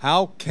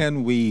 how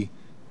can we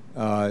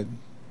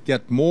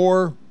get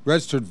more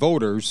registered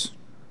voters,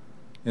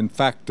 in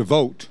fact, to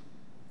vote?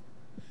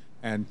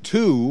 And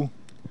two,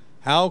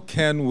 how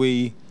can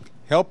we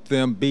help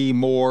them be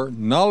more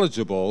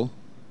knowledgeable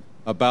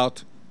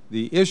about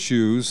the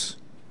issues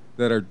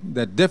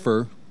that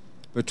differ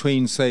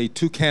between, say,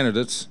 two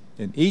candidates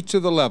in each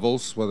of the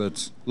levels, whether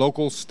it's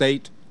local,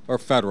 state, or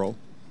federal,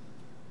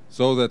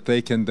 so that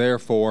they can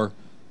therefore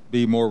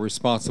be more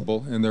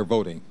responsible in their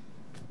voting?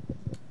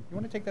 You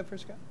want to take that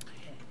first, Scott?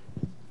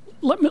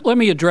 Let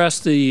me address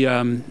the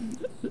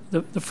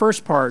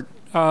first part.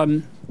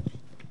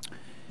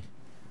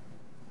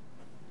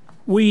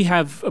 We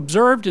have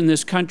observed in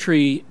this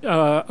country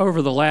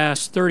over the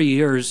last 30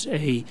 years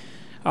a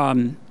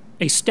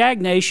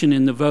stagnation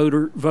in the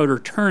voter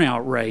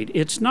turnout rate.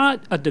 It's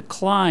not a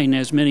decline,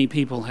 as many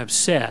people have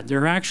said.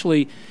 There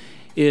actually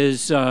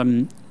is,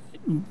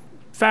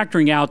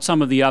 factoring out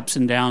some of the ups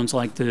and downs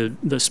like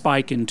the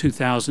spike in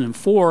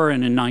 2004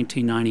 and in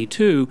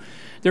 1992,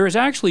 there has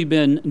actually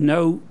been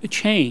no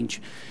change.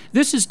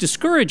 This is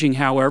discouraging,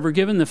 however,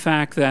 given the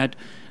fact that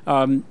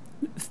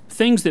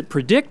things that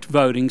predict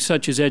voting,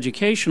 such as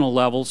educational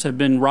levels, have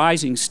been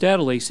rising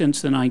steadily since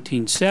the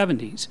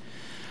 1970s.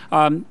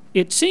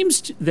 It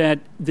seems that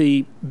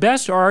the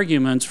best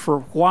arguments for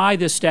why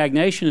this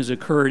stagnation has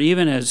occurred,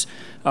 even as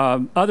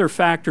other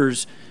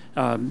factors,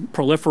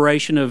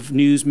 proliferation of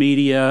news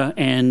media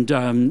and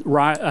a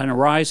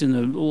rise in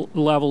the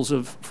levels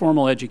of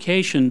formal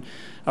education,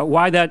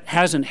 why that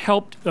hasn't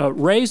helped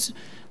raise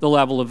the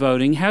level of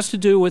voting, has to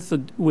do with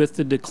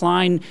the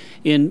decline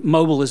in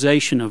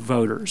mobilization of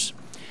voters.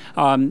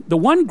 The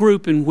one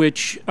group in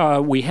which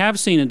we have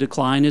seen a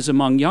decline is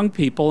among young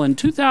people, and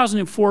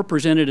 2004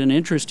 presented an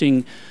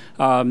interesting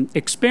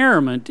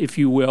experiment, if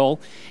you will,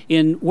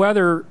 in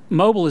whether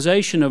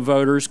mobilization of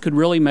voters could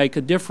really make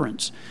a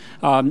difference.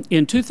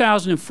 In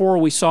 2004,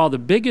 we saw the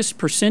biggest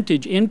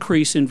percentage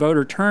increase in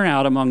voter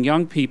turnout among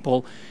young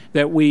people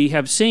that we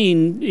have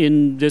seen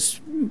in this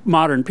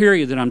modern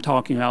period that I'm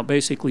talking about,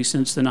 basically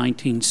since the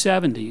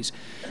 1970s.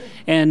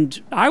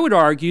 And I would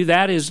argue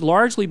that is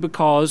largely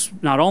because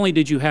not only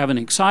did you have an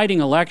exciting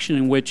election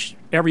in which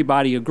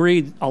everybody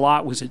agreed a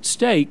lot was at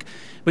stake,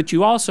 but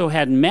you also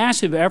had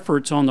massive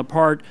efforts on the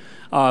part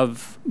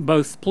of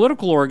both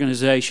political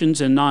organizations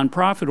and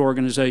nonprofit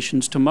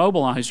organizations to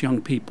mobilize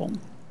young people.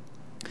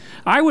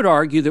 I would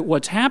argue that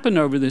what's happened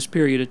over this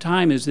period of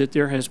time is that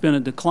there has been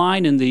a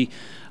decline in the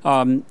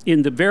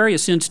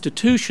various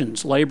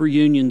institutions, labor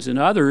unions and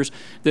others,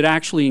 that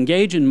actually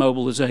engage in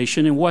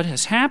mobilization. And what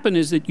has happened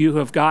is that you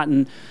have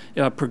gotten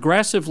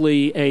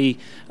progressively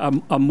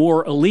a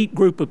more elite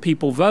group of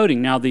people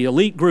voting. Now, the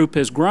elite group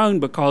has grown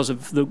because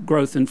of the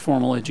growth in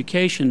formal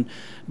education,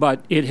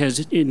 but it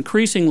has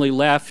increasingly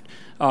left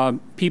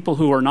people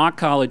who are not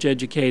college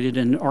educated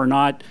and are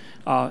not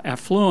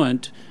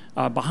affluent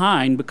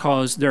behind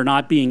because they're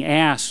not being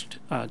asked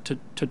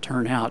to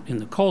turn out in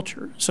the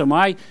culture. So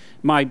my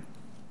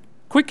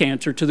quick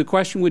answer to the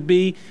question would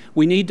be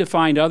we need to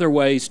find other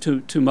ways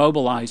to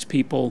mobilize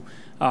people.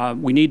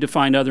 We need to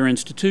find other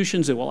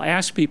institutions that will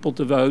ask people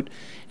to vote.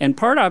 And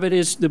part of it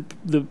is the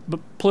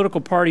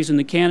political parties and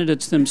the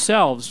candidates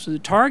themselves. The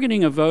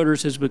targeting of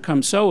voters has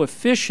become so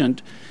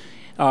efficient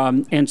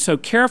and so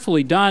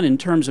carefully done in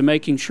terms of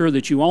making sure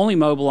that you only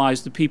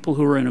mobilize the people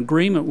who are in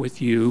agreement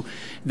with you,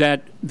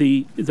 that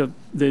the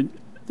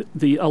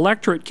the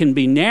electorate can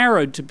be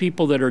narrowed to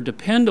people that are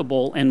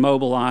dependable and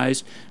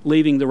mobilized,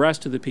 leaving the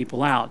rest of the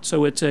people out.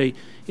 So it's a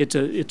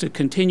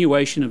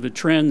continuation of a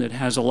trend that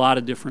has a lot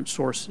of different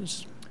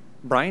sources.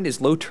 Bryan, is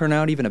low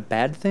turnout even a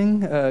bad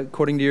thing,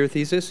 according to your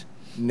thesis?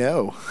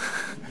 No.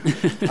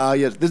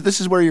 Yes,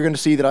 this is where you're going to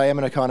see that I am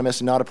an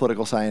economist and not a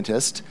political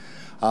scientist.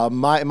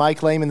 My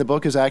claim in the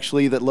book is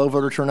actually that low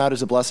voter turnout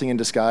is a blessing in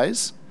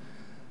disguise.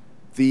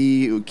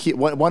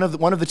 One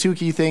of the two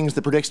key things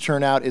that predicts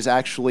turnout is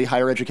actually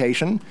higher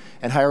education,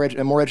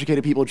 and more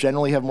educated people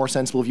generally have more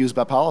sensible views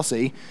about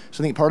policy.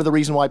 So I think part of the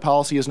reason why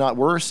policy is not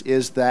worse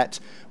is that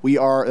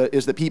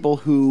people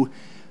who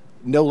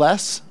know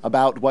less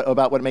about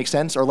what makes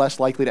sense are less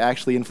likely to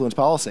actually influence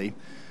policy.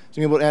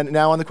 So, and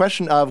now on the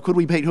question of could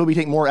we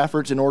take more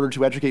efforts in order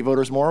to educate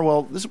voters more?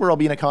 Well, this is where I'll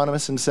be an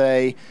economist and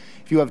say,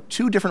 if you have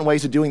two different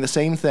ways of doing the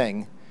same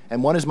thing,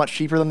 and one is much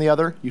cheaper than the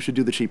other, you should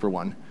do the cheaper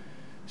one.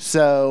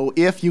 So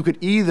if you could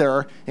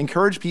either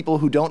encourage people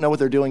who don't know what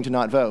they're doing to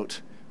not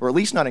vote, or at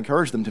least not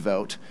encourage them to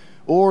vote,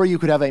 or you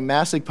could have a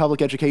massive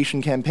public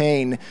education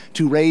campaign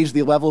to raise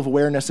the level of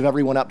awareness of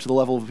everyone up to the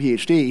level of a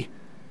PhD,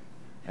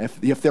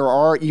 if there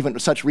are even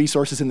such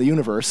resources in the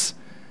universe,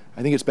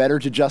 I think it's better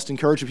to just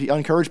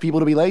encourage people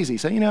to be lazy.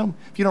 Say,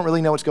 if you don't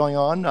really know what's going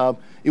on,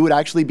 it would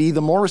actually be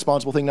the more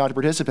responsible thing not to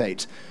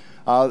participate.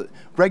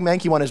 Greg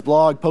Mankiw on his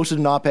blog posted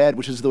an op-ed,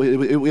 which is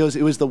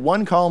it was the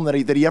one column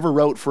that he ever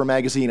wrote for a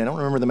magazine. I don't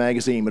remember the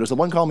magazine, but it was the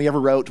one column he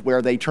ever wrote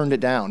where they turned it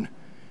down.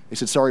 They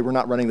said, "Sorry, we're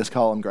not running this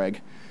column, Greg."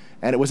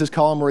 And it was his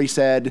column where he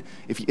said,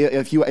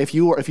 if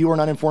you were an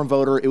uninformed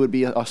voter, it would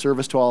be a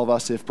service to all of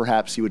us if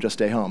perhaps you would just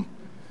stay home.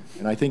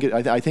 And I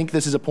think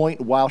this is a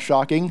point, while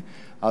shocking,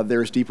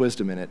 there is deep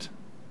wisdom in it.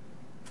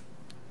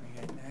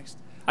 Okay, next.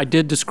 I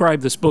did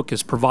describe this book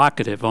as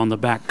provocative on the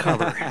back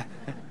cover.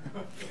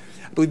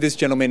 I believe this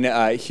gentleman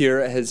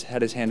here has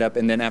had his hand up,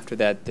 and then after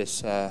that,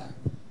 this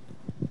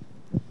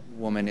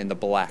woman in the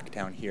black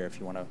down here, if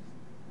you want to.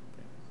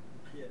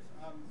 Yes,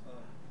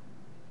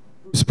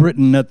 Bruce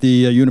Britton at the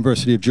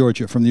University of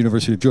Georgia, from the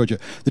University of Georgia.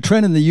 The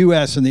trend in the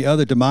U.S. and the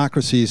other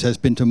democracies has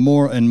been to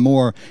more and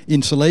more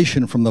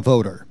insulation from the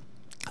voter,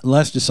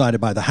 less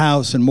decided by the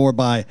House and more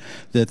by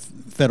the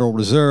Federal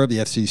Reserve, the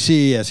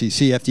FCC,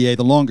 SEC, FDA,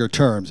 the longer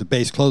terms, the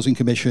Base Closing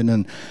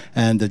Commission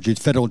and the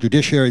Federal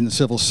Judiciary and the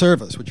Civil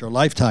Service, which are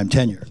lifetime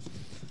tenure.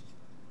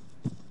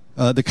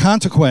 The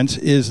consequence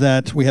is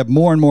that we have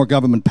more and more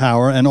government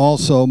power and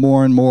also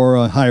more and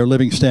more higher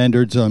living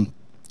standards,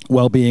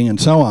 well-being, and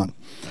so on.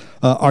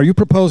 Are you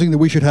proposing that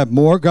we should have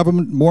more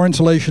government, more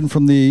insulation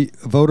from the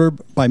voter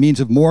by means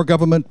of more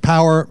government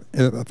power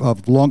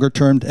of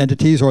longer-term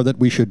entities, or that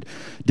we should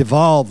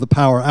devolve the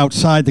power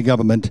outside the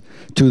government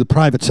to the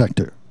private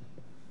sector?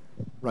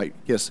 Right,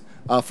 yes.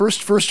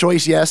 First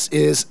choice, yes,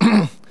 is,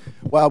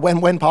 well,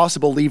 when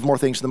possible, leave more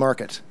things to the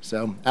market.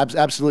 So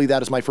absolutely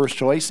that is my first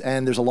choice,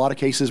 and there's a lot of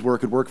cases where it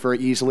could work very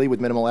easily with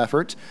minimal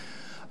effort.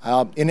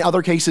 In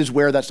other cases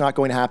where that's not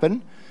going to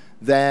happen,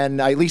 then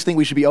I at least think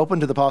we should be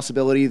open to the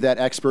possibility that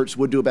experts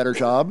would do a better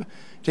job.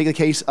 Take the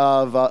case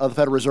of the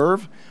Federal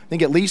Reserve. I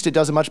think at least it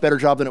does a much better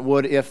job than it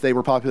would if they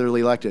were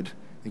popularly elected.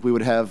 I think we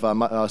would have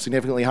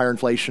significantly higher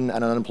inflation,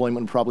 and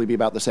unemployment would probably be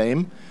about the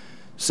same.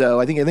 So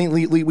I think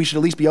we should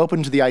at least be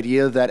open to the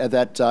idea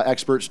that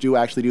experts do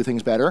actually do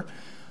things better.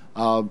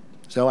 Again,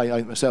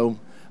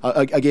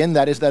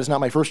 that is not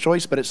my first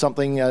choice, but it's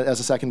something as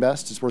a second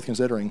best. It's worth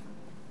considering.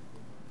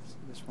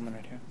 This woman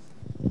right here.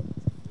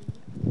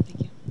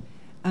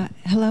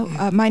 Hello,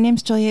 my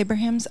name's Julia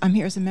Abrahams. I'm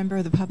here as a member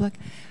of the public.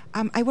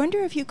 I wonder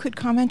if you could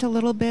comment a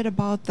little bit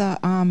about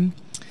the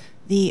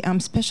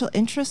special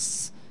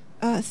interests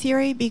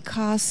theory,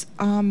 because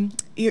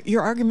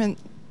your argument,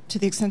 to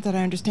the extent that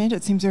I understand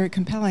it, seems very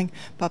compelling.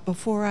 But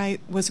before I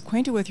was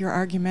acquainted with your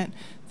argument,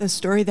 the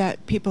story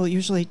that people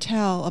usually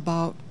tell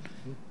about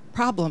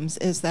problems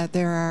is that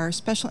there are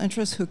special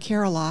interests who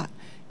care a lot,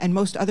 and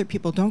most other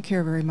people don't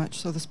care very much,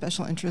 so the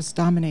special interests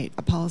dominate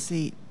a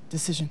policy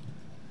decision.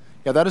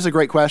 Yeah, that is a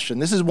great question.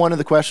 This is one of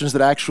the questions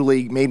that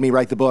actually made me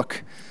write the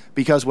book,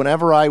 because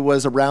whenever I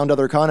was around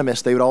other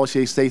economists, they would always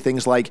say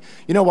things like,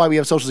 "You know why we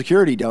have Social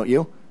Security, don't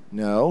you?"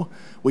 "No.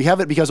 We have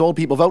it because old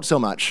people vote so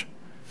much."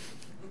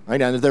 Right?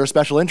 And they're a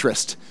special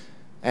interest.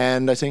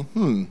 And I say,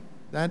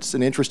 that's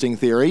an interesting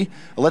theory.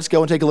 Well, let's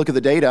go and take a look at the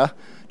data.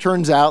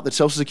 Turns out that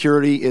Social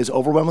Security is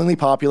overwhelmingly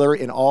popular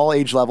in all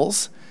age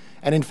levels,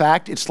 and in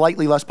fact, it's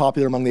slightly less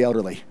popular among the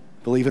elderly,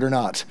 believe it or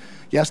not.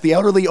 Yes, the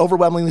elderly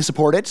overwhelmingly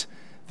support it.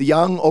 The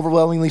young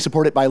overwhelmingly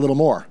support it by a little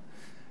more.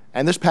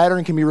 And this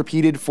pattern can be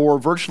repeated for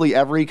virtually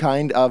every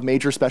kind of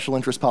major special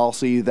interest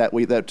policy that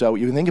you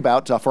can think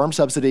about. Farm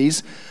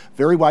subsidies,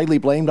 very widely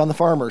blamed on the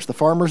farmers. The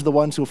farmers are the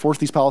ones who force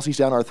these policies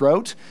down our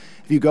throat.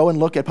 If you go and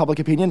look at public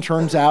opinion,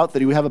 turns out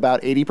that we have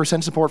about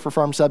 80% support for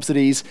farm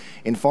subsidies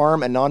in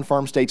farm and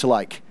non-farm states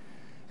alike.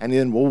 And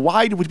then, well,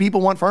 why would people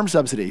want farm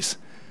subsidies?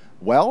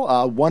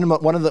 Well, one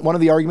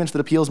of the arguments that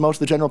appeals most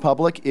to the general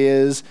public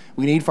is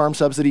we need farm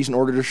subsidies in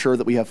order to ensure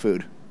that we have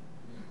food.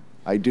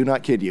 I do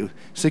not kid you.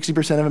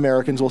 60% of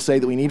Americans will say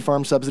that we need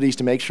farm subsidies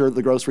to make sure that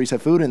the groceries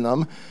have food in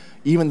them,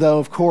 even though,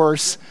 of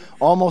course,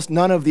 almost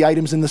none of the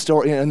items in the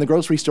store, in the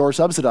grocery store, are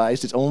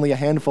subsidized. It's only a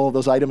handful of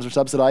those items are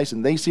subsidized,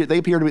 and they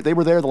appear to be, they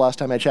were there the last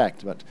time I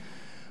checked. But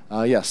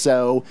yes,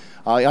 so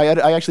I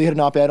actually had an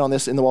op-ed on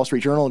this in the Wall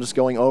Street Journal, just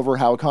going over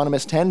how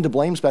economists tend to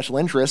blame special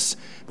interests,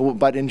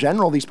 but in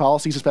general, these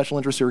policies of special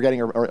interests you're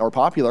getting are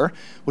popular,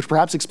 which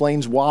perhaps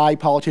explains why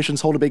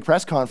politicians hold a big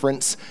press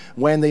conference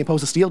when they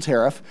impose a steel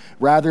tariff,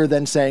 rather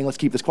than saying, let's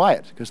keep this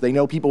quiet, because they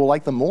know people will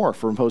like them more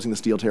for imposing the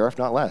steel tariff,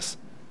 not less.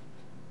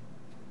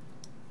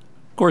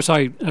 Of course,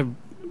 I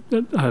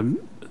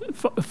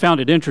found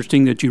it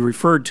interesting that you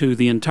referred to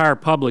the entire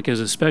public as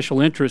a special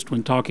interest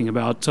when talking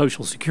about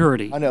Social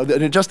Security. I know,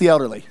 just the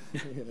elderly.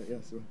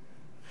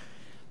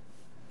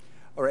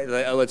 All right,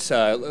 let's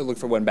look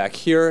for one back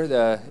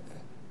here,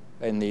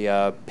 in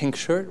the pink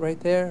shirt right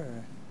there.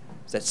 Or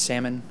is that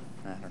salmon?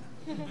 I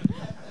don't know.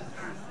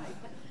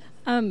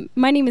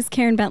 My name is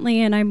Karen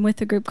Bentley, and I'm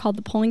with a group called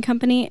the Polling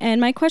Company. And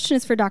my question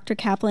is for Dr.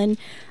 Caplan.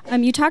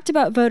 You talked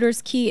about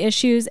voters' key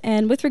issues,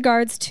 and with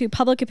regards to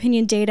public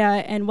opinion data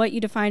and what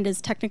you defined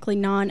as technically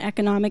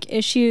non-economic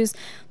issues,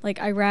 like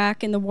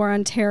Iraq and the war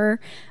on terror,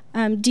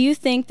 do you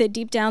think that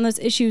deep down those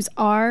issues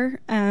are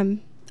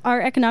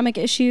economic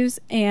issues?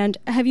 And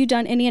have you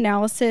done any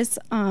analysis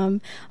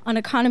on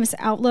economists'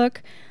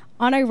 outlook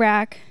on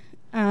Iraq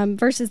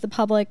versus the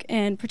public,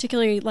 and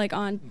particularly like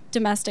on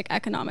domestic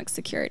economic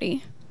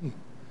security?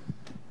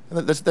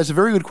 That's a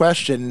very good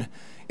question.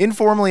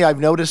 Informally, I've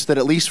noticed that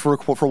at least for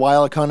a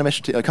while,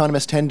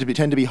 economists tend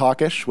to be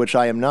hawkish, which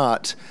I am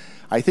not.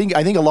 I think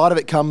a lot of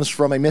it comes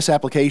from a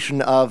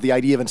misapplication of the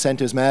idea of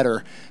incentives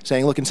matter,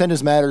 saying, look,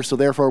 incentives matter, so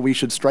therefore we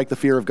should strike the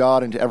fear of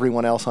God into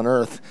everyone else on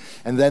earth,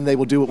 and then they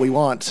will do what we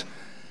want.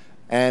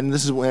 And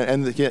this is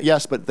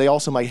yes, but they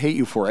also might hate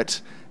you for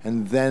it,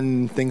 and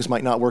then things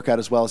might not work out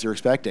as well as you're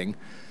expecting.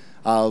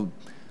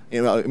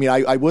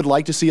 I would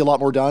like to see a lot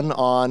more done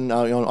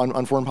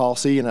on foreign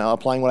policy and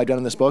applying what I've done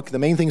in this book. The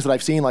main things that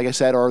I've seen, like I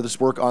said, are this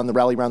work on the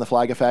rally around the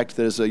flag effect.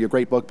 There's a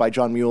great book by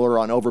John Mueller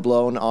on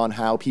Overblown, on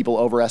how people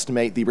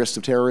overestimate the risks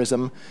of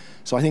terrorism.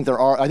 So I think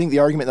the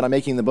argument that I'm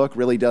making in the book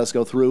really does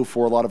go through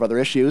for a lot of other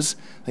issues.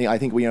 I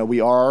think we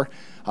are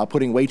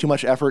putting way too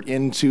much effort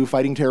into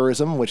fighting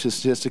terrorism, which is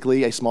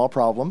statistically a small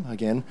problem.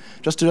 Again,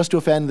 just to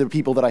offend the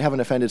people that I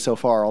haven't offended so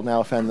far, I'll now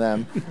offend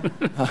them.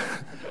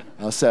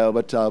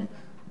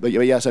 But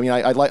yes, I mean,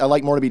 I'd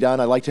like more to be done.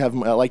 I like to have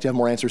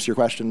more answers to your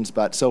questions,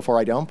 but so far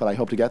I don't. But I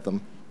hope to get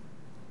them.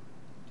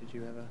 Did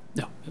you have a?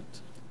 No.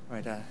 All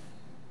right.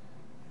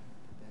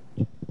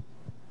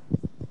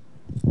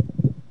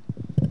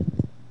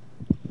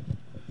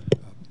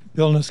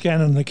 Bill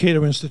Niskanen, the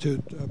Cato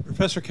Institute.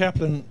 Professor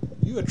Caplan,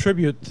 you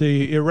attribute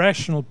the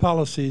irrational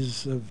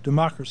policies of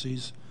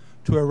democracies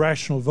to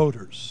irrational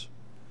voters.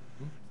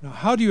 Now,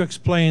 how do you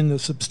explain the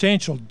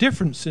substantial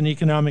difference in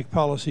economic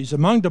policies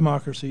among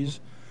democracies,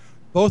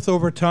 both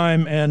over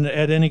time and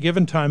at any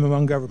given time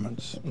among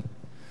governments?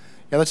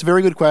 Yeah, that's a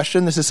very good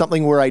question. This is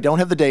something where I don't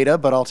have the data,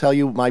 but I'll tell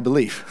you my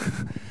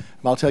belief.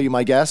 I'll tell you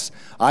my guess.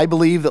 I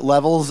believe that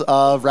levels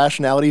of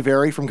rationality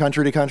vary from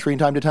country to country and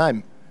time to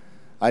time.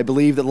 I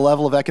believe that the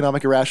level of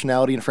economic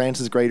irrationality in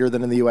France is greater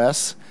than in the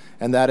US,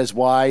 and that is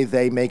why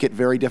they make it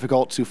very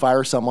difficult to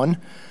fire someone,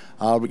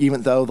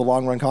 even though the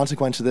long-run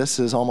consequence of this,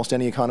 as almost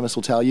any economist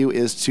will tell you,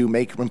 is to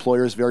make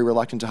employers very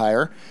reluctant to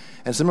hire.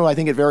 And similarly, I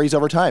think it varies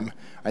over time.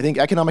 I think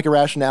economic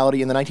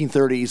irrationality in the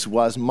 1930s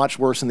was much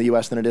worse in the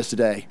US than it is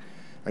today.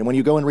 And when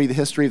you go and read the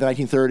history of the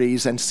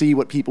 1930s and see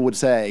what people would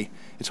say,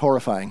 it's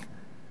horrifying.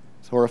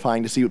 It's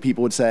horrifying to see what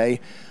people would say.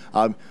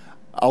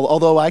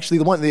 Although actually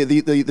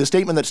the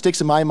statement that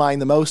sticks in my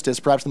mind the most, as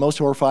perhaps the most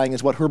horrifying,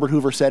 is what Herbert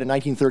Hoover said in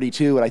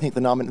 1932 at I think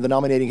the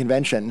nominating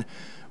convention,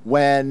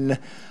 when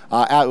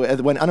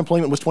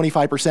unemployment was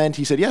 25%,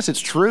 he said, yes,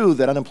 it's true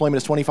that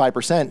unemployment is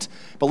 25%,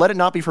 but let it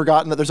not be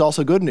forgotten that there's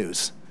also good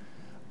news.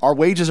 Our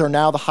wages are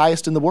now the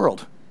highest in the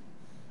world.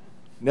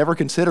 Never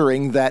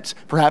considering that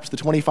perhaps the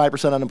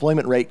 25%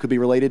 unemployment rate could be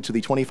related to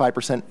the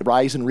 25%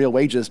 rise in real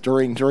wages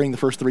during the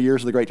first 3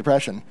 years of the Great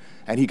Depression.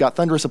 And he got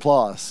thunderous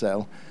applause.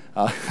 So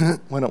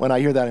when I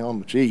hear that,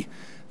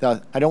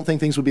 I don't think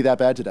things would be that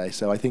bad today.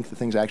 So I think that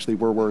things actually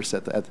were worse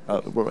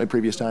in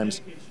previous times.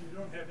 You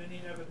don't have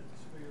any evidence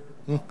for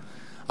your...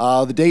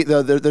 The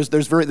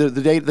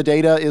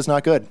data is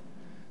not good.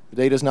 The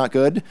data is not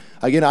good.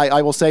 Again,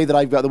 I will say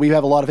that we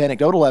have a lot of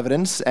anecdotal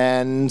evidence,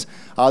 and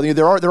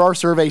there are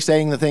surveys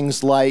saying that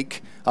things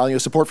like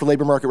support for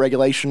labor market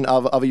regulation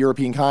of a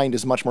European kind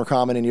is much more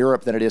common in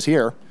Europe than it is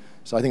here.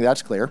 So I think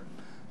that's clear.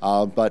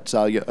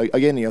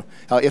 Again,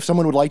 if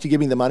someone would like to give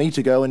me the money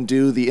to go and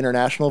do the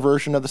international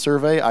version of the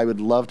survey, I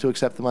would love to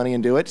accept the money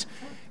and do it.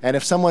 And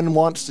if someone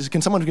wants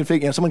to, someone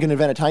can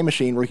invent a time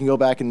machine where we can go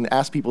back and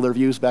ask people their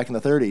views back in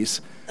the 30s.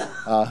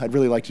 I'd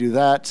really like to do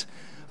that.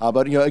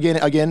 But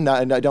again,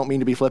 and I don't mean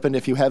to be flippant.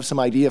 If you have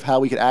some idea of how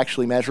we could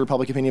actually measure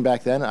public opinion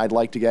back then, I'd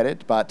like to get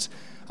it. But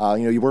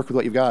you work with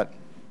what you've got.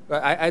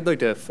 I'd like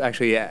to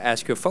actually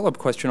ask you a follow-up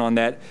question on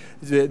that.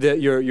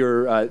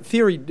 Your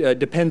theory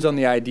depends on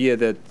the idea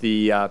that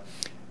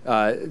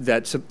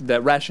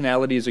that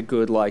rationality is a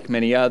good like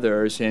many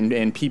others,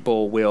 and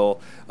people will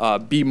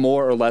be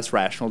more or less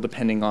rational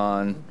depending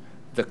on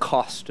the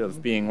cost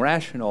of being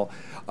rational.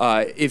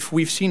 If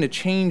we've seen a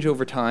change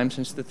over time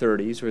since the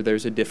 30s, where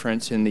there's a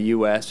difference in the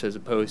U.S. as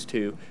opposed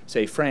to,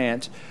 say,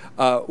 France,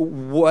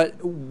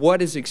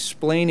 what is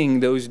explaining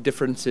those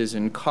differences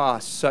in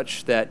costs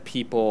such that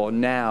people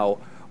now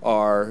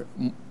are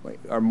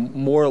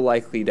more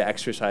likely to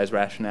exercise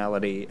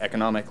rationality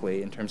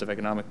economically in terms of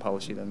economic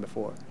policy than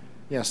before?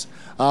 Yes.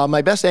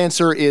 My best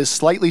answer is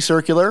slightly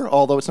circular,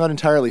 although it's not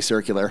entirely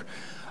circular.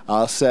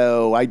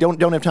 So I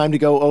don't have time to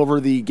go over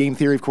the game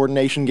theory of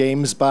coordination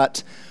games,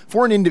 but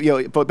for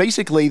an but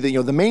basically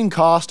the main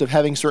cost of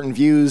having certain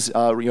views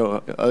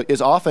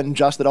is often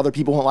just that other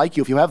people won't like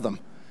you if you have them.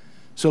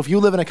 So if you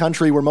live in a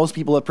country where most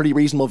people have pretty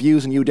reasonable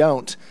views and you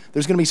don't,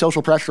 there's going to be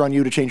social pressure on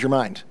you to change your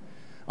mind.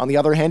 On the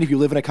other hand, if you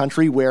live in a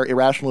country where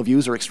irrational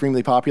views are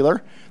extremely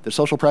popular, there's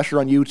social pressure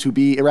on you to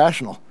be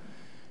irrational.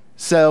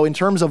 So in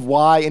terms of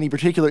why any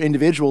particular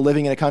individual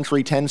living in a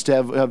country tends to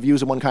have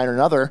views of one kind or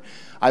another,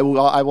 I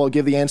will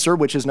give the answer,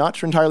 which is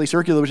not entirely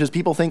circular, which is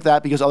people think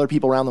that because other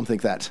people around them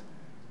think that.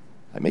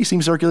 It may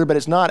seem circular, but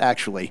it's not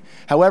actually.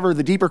 However,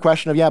 the deeper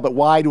question of, yeah, but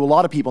why do a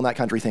lot of people in that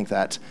country think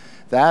that?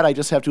 That I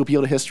just have to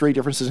appeal to history,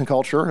 differences in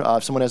culture.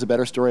 If someone has a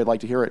better story, I'd like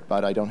to hear it,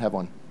 but I don't have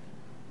one.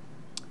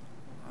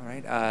 All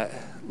right,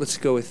 let's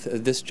go with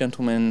this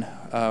gentleman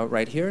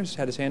right here. He's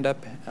had his hand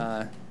up,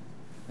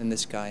 and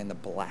this guy in the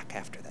black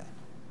after that.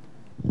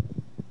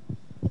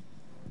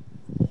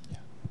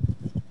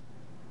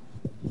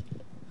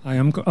 Hi,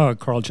 I'm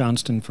Carl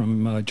Johnston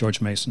from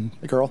George Mason.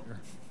 Hey, Carl.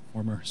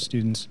 Former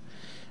students.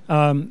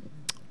 I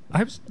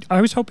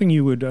was hoping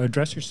you would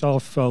address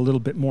yourself a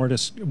little bit more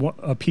to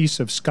a piece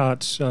of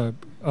Scott's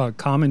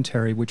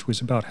commentary, which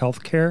was about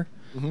healthcare.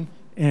 Mm-hmm.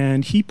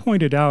 And he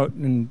pointed out,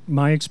 and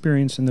my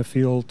experience in the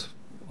field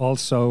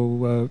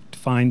also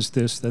finds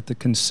this, that the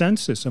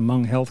consensus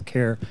among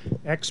healthcare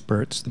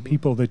experts, the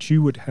people that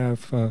you would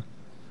have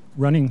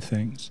running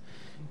things,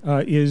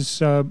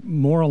 is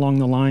more along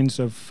the lines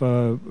of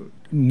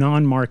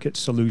non-market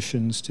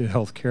solutions to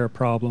healthcare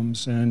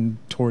problems and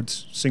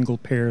towards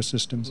single-payer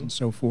systems and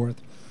so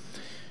forth.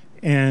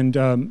 And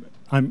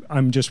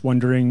I'm just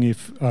wondering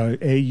if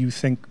A, you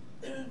think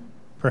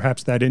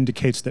perhaps that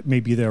indicates that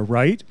maybe they're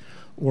right,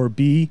 or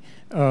B,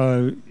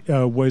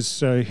 was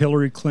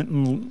Hillary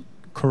Clinton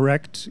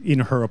correct in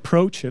her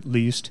approach, at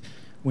least,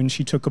 when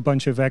she took a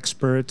bunch of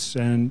experts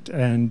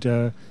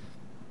and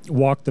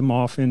walked them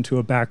off into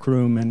a back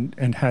room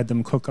and had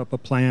them cook up a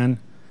plan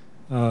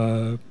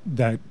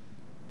that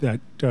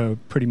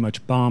pretty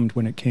much bombed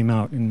when it came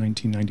out in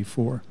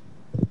 1994?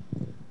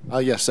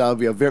 Yes, a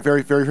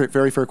very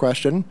fair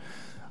question.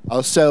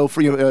 So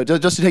for you,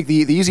 just to take the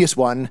easiest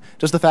one,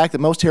 does the fact that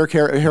most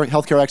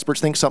healthcare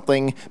experts think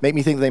something make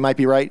me think they might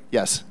be right?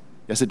 Yes.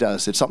 Yes, it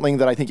does. It's something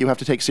that I think you have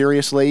to take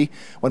seriously.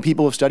 When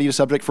people have studied a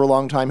subject for a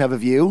long time, have a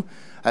view,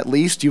 at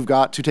least you've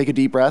got to take a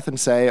deep breath and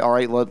say, all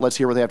right, let's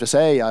hear what they have to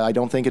say. I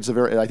don't think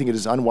I think it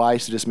is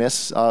unwise to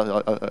dismiss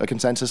a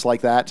consensus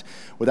like that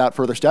without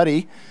further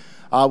study.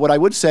 What I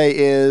would say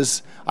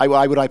is, I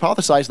would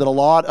hypothesize that a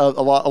lot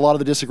of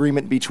the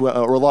disagreement between,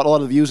 or a lot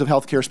of the views of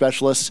healthcare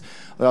specialists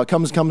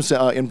comes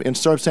in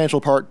substantial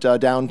part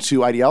down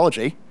to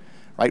ideology,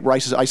 right? Where I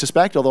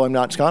suspect, although I'm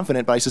not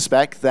confident, but I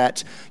suspect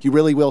that you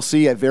really will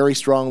see a very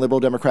strong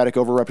liberal democratic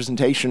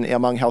overrepresentation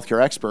among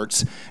healthcare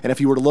experts. And if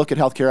you were to look at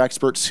healthcare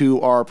experts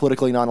who are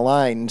politically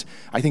non-aligned,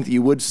 I think that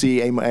you would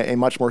see a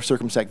much more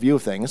circumspect view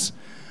of things.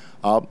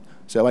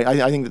 So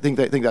I think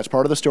that's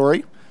part of the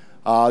story.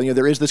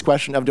 There is this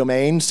question of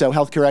domain. So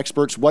healthcare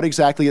experts, what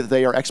exactly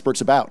they are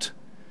experts about?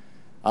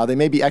 They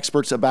may be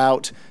experts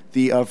about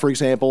for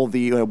example,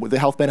 the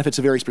health benefits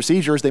of various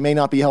procedures. They may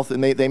not be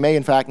they may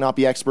in fact not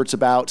be experts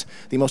about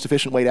the most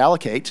efficient way to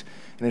allocate.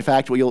 And in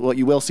fact, what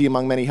you will see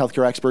among many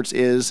healthcare experts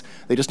is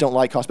they just don't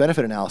like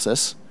cost-benefit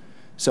analysis.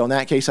 So in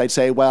that case, I'd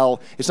say,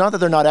 well, it's not that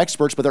they're not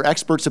experts, but they're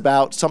experts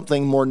about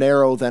something more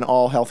narrow than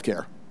all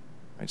healthcare.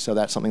 Right? So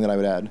that's something that I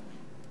would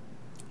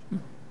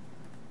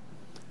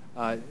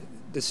add.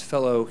 This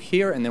fellow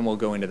here, and then we'll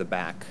go into the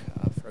back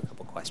for a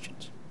couple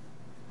questions.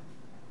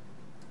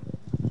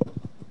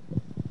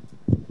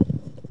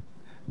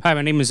 Hi,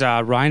 my name is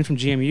Ryan from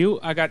GMU.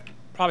 I got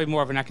probably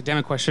more of an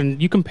academic question.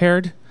 You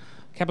compared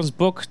Caplan's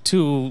book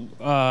to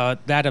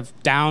that of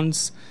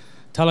Downs,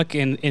 Tulloch,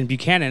 and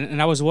Buchanan,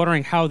 and I was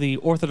wondering how the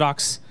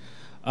orthodox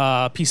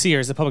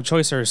PCers, the public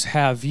choicers,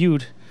 have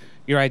viewed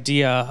your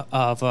idea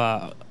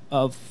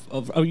of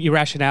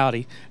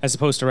irrationality as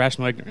opposed to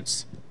rational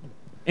ignorance.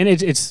 And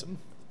it's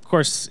of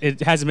course,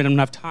 it hasn't been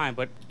enough time,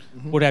 but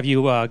what have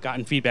you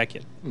gotten feedback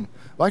yet?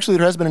 Well, actually,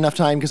 there has been enough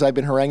time because I've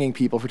been haranguing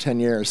people for 10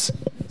 years.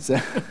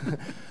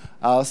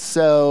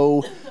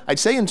 So I'd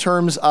say in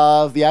terms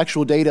of the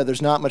actual data,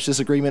 there's not much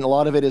disagreement. A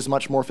lot of it is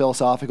much more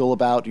philosophical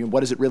about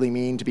what does it really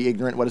mean to be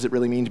ignorant? What does it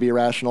really mean to be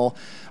irrational?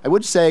 I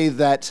would say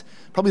that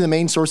probably the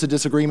main source of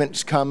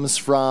disagreement comes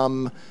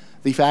from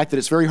the fact that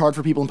it's very hard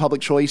for people in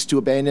public choice to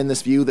abandon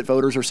this view that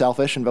voters are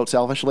selfish and vote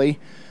selfishly,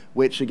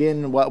 which,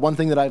 again, one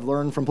thing that I've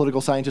learned from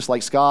political scientists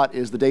like Scott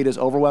is the data is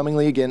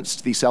overwhelmingly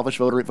against the selfish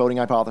voting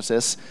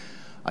hypothesis.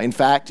 In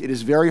fact, it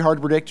is very hard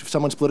to predict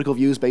someone's political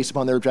views based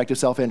upon their objective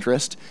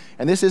self-interest,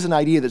 and this is an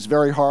idea that's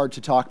very hard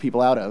to talk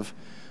people out of.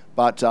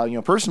 But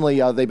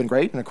personally, they've been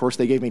great, and of course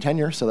they gave me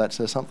tenure, so that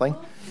says something.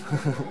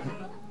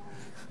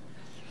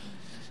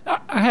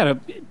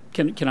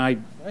 Can I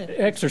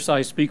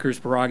exercise speaker's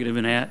prerogative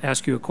and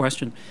ask you a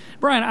question?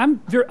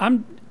 Bryan,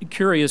 I'm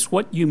curious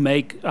what you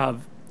make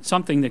of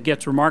something that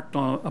gets remarked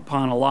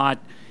upon a lot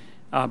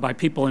by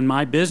people in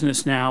my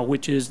business now,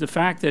 which is the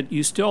fact that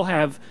you still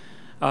have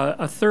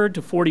a third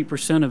to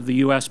 40% of the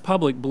U.S.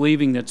 public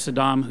believing that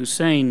Saddam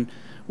Hussein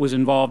was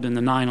involved in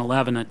the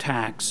 9/11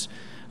 attacks.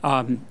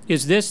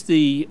 Is this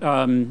the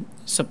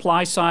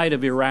supply side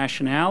of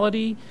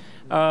irrationality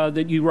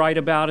that you write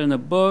about in the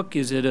book?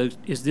 Is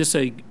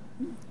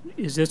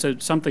this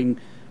something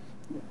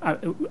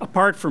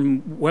apart from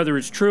whether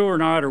it's true or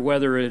not, or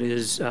whether it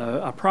is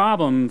a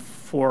problem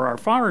for our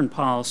foreign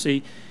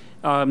policy?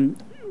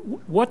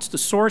 What's the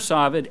source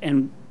of it,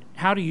 and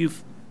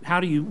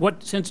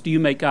what sense do you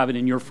make of it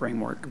in your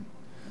framework?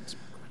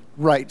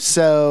 Right.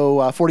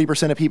 So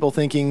 40% of people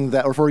thinking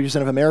that, or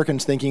 40% of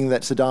Americans thinking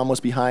that Saddam was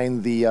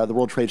behind the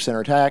World Trade Center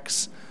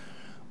attacks.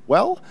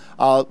 Well,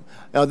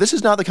 now this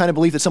is not the kind of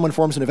belief that someone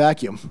forms in a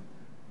vacuum,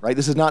 right?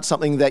 This is not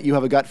something that you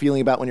have a gut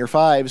feeling about when you're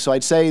 5. So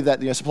I'd say that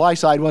the supply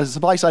side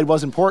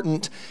was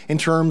important in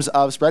terms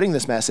of spreading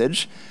this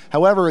message.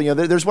 However,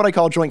 there's what I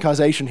call joint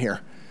causation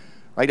here,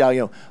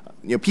 right?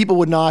 People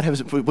would not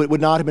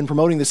have been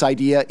promoting this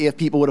idea if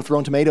people would have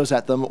thrown tomatoes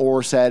at them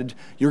or said,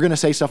 "You're going to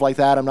say stuff like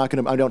that.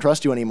 I don't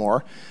trust you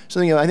anymore."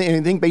 So I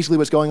think basically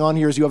what's going on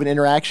here is you have an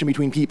interaction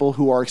between people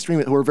who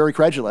are very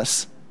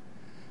credulous,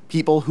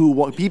 people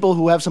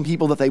who have some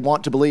people that they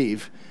want to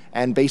believe,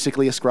 and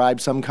basically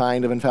ascribe some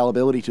kind of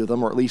infallibility to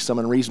them, or at least some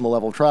unreasonable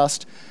level of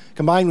trust,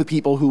 combined with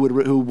people who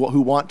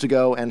want to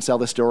go and sell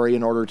the story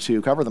in order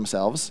to cover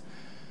themselves.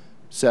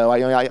 So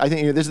I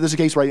think this is a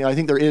case where I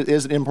think there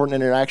is an important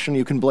interaction.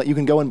 You can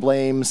go and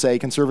blame, say,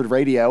 conservative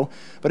radio,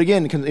 but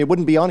again, it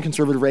wouldn't be on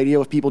conservative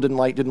radio if people didn't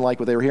like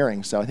what they were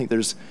hearing. So I think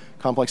there's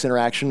complex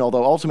interaction.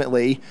 Although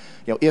ultimately,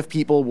 if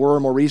people were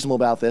more reasonable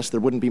about this, there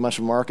wouldn't be much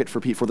of a market for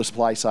the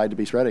supply side to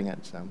be spreading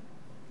it. So.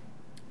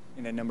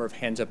 And a number of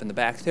hands up in the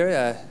back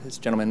there. This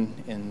gentleman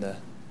in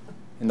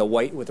the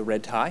white with a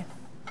red tie.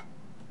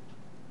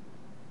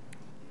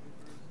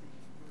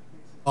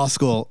 Law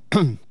school.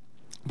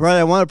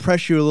 Bryan, I want to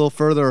press you a little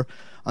further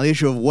on the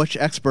issue of which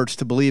experts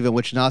to believe and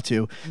which not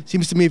to. It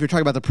seems to me if you're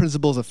talking about the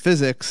principles of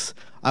physics,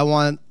 I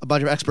want a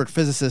bunch of expert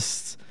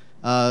physicists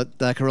that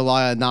I can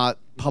rely on, not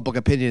public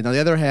opinion. On the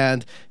other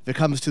hand, if it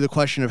comes to the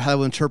question of how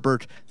to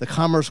interpret the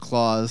Commerce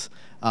Clause,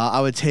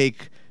 I would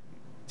take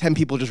 10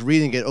 people just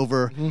reading it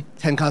over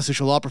 10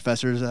 constitutional law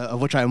professors,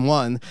 of which I'm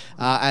one.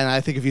 And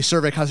I think if you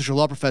survey constitutional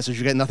law professors,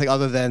 you get nothing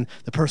other than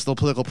the personal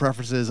political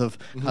preferences of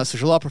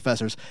constitutional law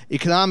professors.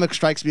 Economics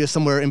strikes me as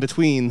somewhere in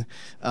between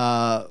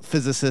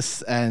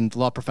physicists and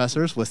law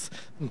professors with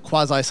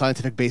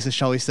quasi-scientific basis,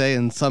 shall we say,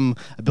 and some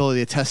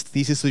ability to test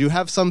theses. So you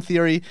have some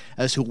theory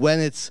as to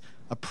when it's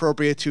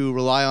appropriate to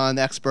rely on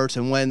experts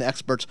and when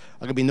experts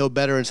are going to be no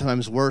better and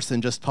sometimes worse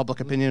than just public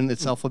opinion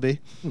itself would be?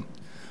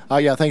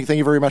 Yeah, thank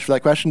you very much for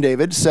that question,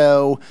 David.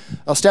 So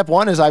step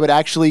one is I would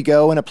actually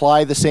go and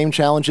apply the same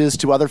challenges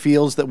to other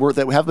fields that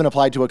have been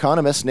applied to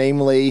economists,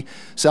 namely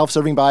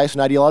self-serving bias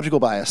and ideological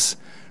bias.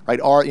 Right?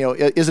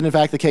 Is it in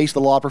fact the case the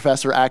law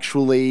professor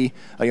actually,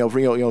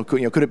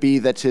 could it be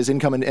that his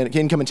income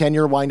and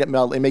tenure wind up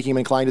making him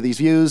inclined to these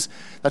views?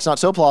 That's not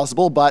so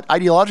plausible, but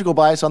ideological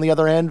bias, on the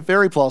other hand,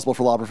 very plausible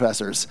for law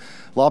professors.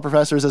 Law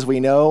professors, as we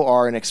know,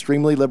 are an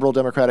extremely liberal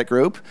democratic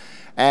group,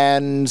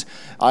 and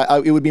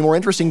it would be more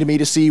interesting to me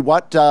to see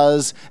what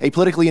does a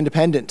politically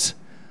independent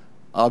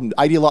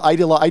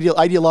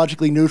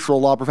ideologically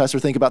neutral law professor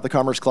think about the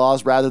Commerce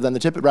Clause rather than the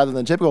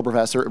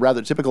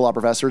typical law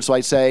professor. So I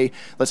say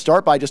let's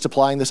start by just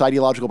applying this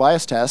ideological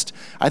bias test.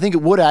 I think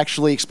it would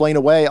actually explain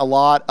away a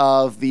lot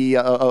of the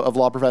of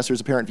law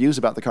professors' apparent views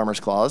about the Commerce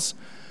Clause.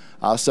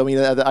 So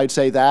I'd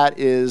say that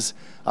is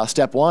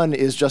step one,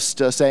 is just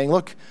saying,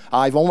 look,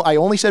 I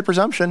only said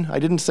presumption. I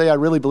didn't say I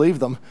really believe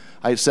them.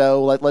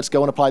 So let's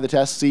go and apply the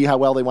test, see how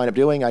well they wind up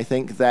doing. I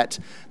think that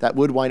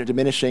would wind up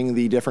diminishing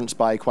the difference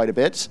by quite a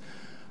bit.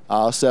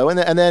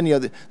 And then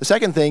the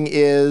second thing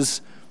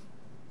is,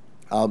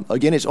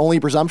 again, it's only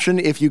presumption.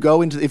 If you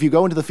go into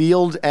the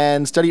field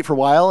and study it for a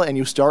while, and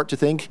you start to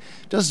think,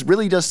 it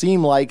really does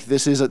seem like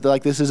this is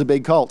a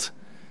big cult.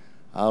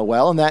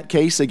 Well, in that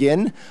case,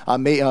 again,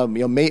 maybe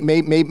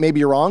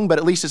you're wrong, but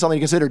at least it's something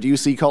to consider. Do you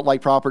see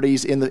cult-like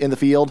properties in the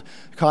field?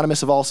 Economists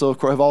have also, of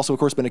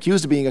course, been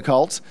accused of being a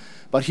cult.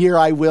 But here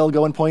I will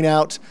go and point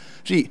out,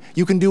 gee,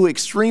 you can do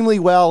extremely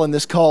well in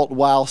this cult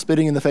while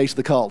spitting in the face of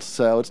the cult.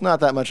 So it's not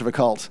that much of a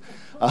cult.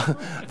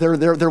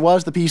 There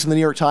was the piece in the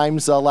New York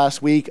Times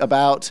last week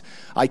about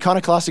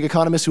iconoclastic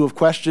economists who have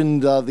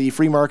questioned the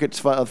free market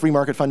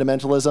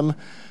fundamentalism.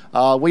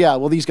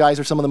 well, these guys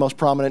are some of the most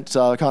prominent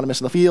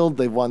economists in the field.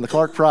 They've won the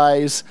Clark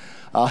Prize,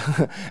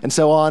 and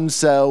so on.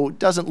 So it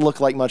doesn't look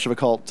like much of a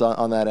cult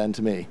on that end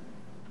to me.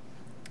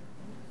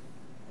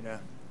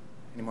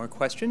 Any more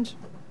questions?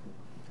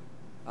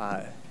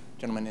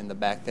 Gentleman in the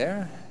back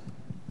there.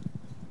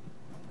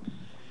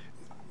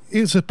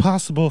 Is it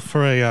possible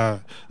for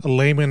a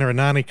layman or a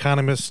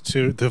non-economist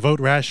to vote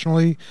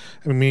rationally?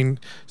 I mean,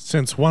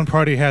 since one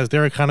party has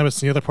their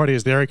economist and the other party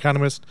has their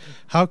economist,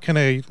 how can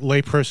a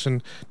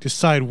layperson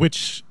decide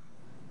which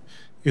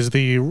is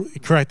the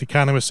correct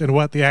economist and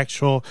what the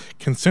actual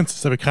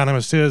consensus of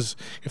economists is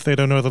if they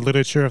don't know the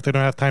literature, if they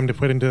don't have time to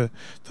put into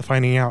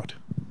finding out?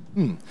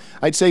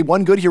 I'd say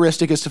one good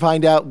heuristic is to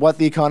find out what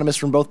the economists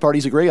from both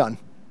parties agree on.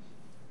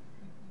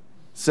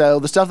 So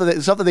the stuff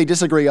that they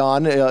disagree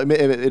on,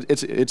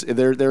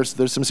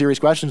 there's some serious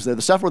questions there.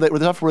 The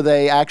stuff where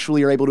they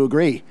actually are able to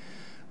agree,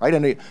 right?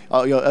 And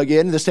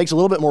again, this takes a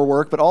little bit more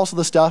work, but also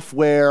the stuff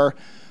where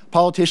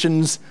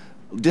politicians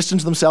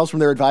distance themselves from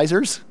their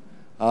advisors,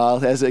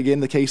 as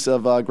again the case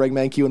of Greg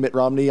Mankiw and Mitt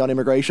Romney on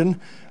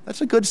immigration. That's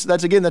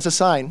a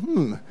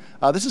sign.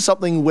 This is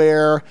something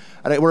where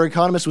an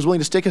economist was willing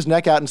to stick his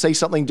neck out and say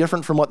something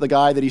different from what the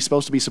guy that he's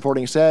supposed to be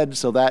supporting said.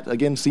 So that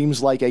again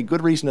seems like a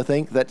good reason to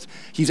think that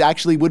he's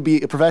actually would be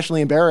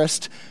professionally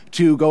embarrassed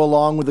to go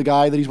along with the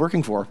guy that he's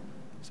working for.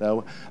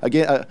 So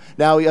again,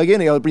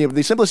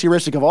 the simplest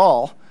heuristic of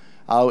all,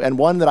 and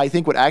one that I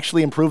think would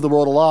actually improve the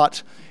world a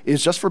lot,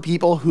 is just for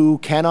people who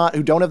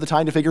don't have the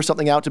time to figure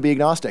something out to be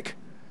agnostic.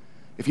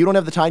 If you don't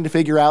have the time to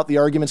figure out the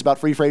arguments about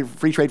free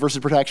trade versus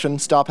protection,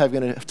 stop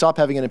having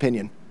an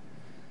opinion.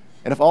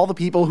 And if all the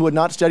people who had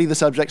not studied the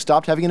subject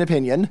stopped having an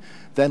opinion,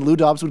 then Lou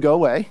Dobbs would go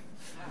away.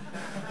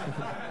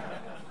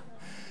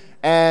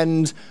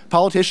 And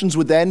politicians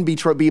would then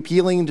be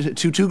appealing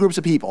to two groups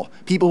of people.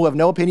 People who have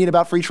no opinion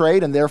about free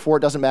trade, and therefore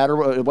it doesn't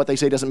matter, what they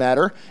say doesn't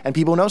matter, and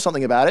people who know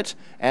something about it,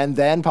 and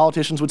then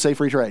politicians would say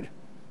free trade.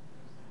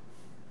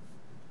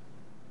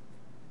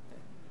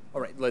 All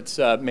right, let's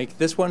make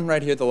this one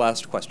right here the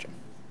last question.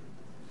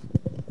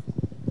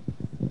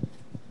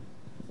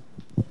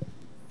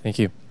 Thank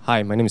you.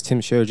 Hi, my name is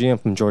Tim Shoji. I'm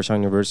from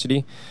Georgetown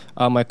University.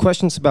 My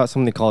question's about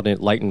something called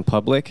enlightened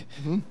public.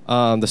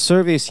 The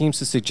survey seems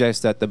to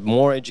suggest that the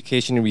more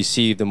education you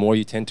receive, the more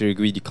you tend to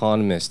agree with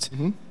economists.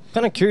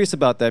 Kind of curious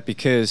about that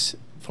because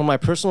from my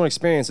personal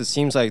experience, it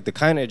seems like the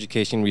kind of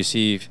education you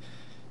receive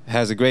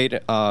has a great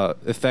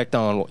effect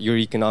on your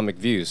economic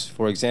views.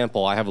 For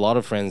example, I have a lot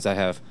of friends that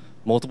have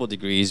multiple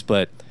degrees,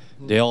 but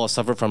they all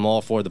suffer from all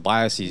four of the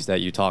biases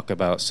that you talk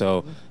about.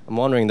 So I'm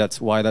wondering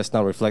why that's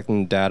not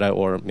reflecting data,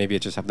 or maybe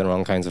it just have the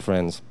wrong kinds of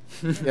friends.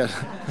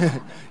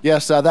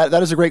 Yes,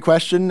 that is a great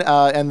question,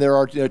 and there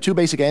are two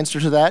basic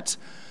answers to that.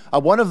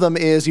 One of them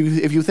is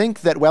if you think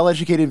that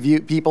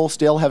well-educated people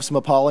still have some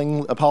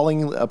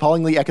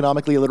appallingly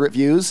economically illiterate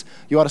views,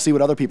 you ought to see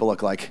what other people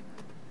look like.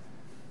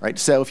 Right?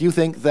 So if you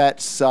think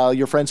that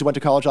your friends who went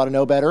to college ought to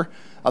know better,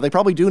 they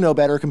probably do know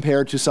better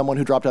compared to someone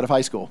who dropped out of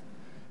high school.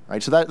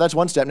 Right, so that's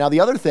one step. Now,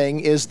 the other thing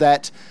is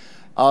that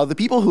the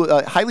people who,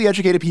 highly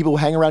educated people who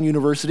hang around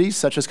universities,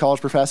 such as college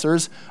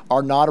professors,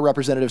 are not a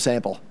representative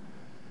sample.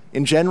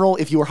 In general,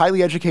 if you are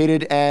highly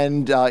educated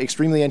and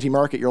extremely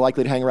anti-market, you're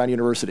likely to hang around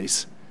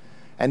universities.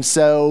 And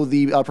so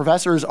the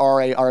professors are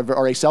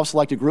a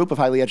self-selected group of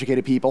highly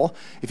educated people.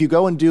 If you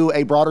go and do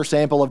a broader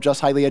sample of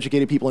just highly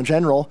educated people in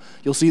general,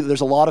 you'll see that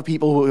there's a lot of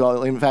people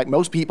who, in fact,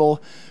 most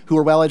people who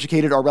are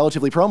well-educated are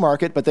relatively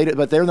pro-market, but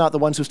they're not the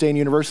ones who stay in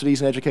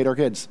universities and educate our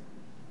kids.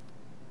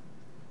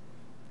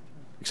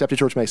 Except at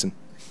George Mason.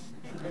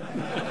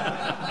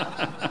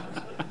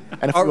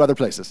 And a few other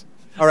places.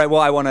 All right, well,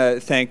 I want to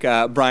thank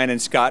Bryan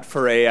and Scott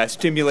for a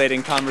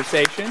stimulating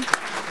conversation.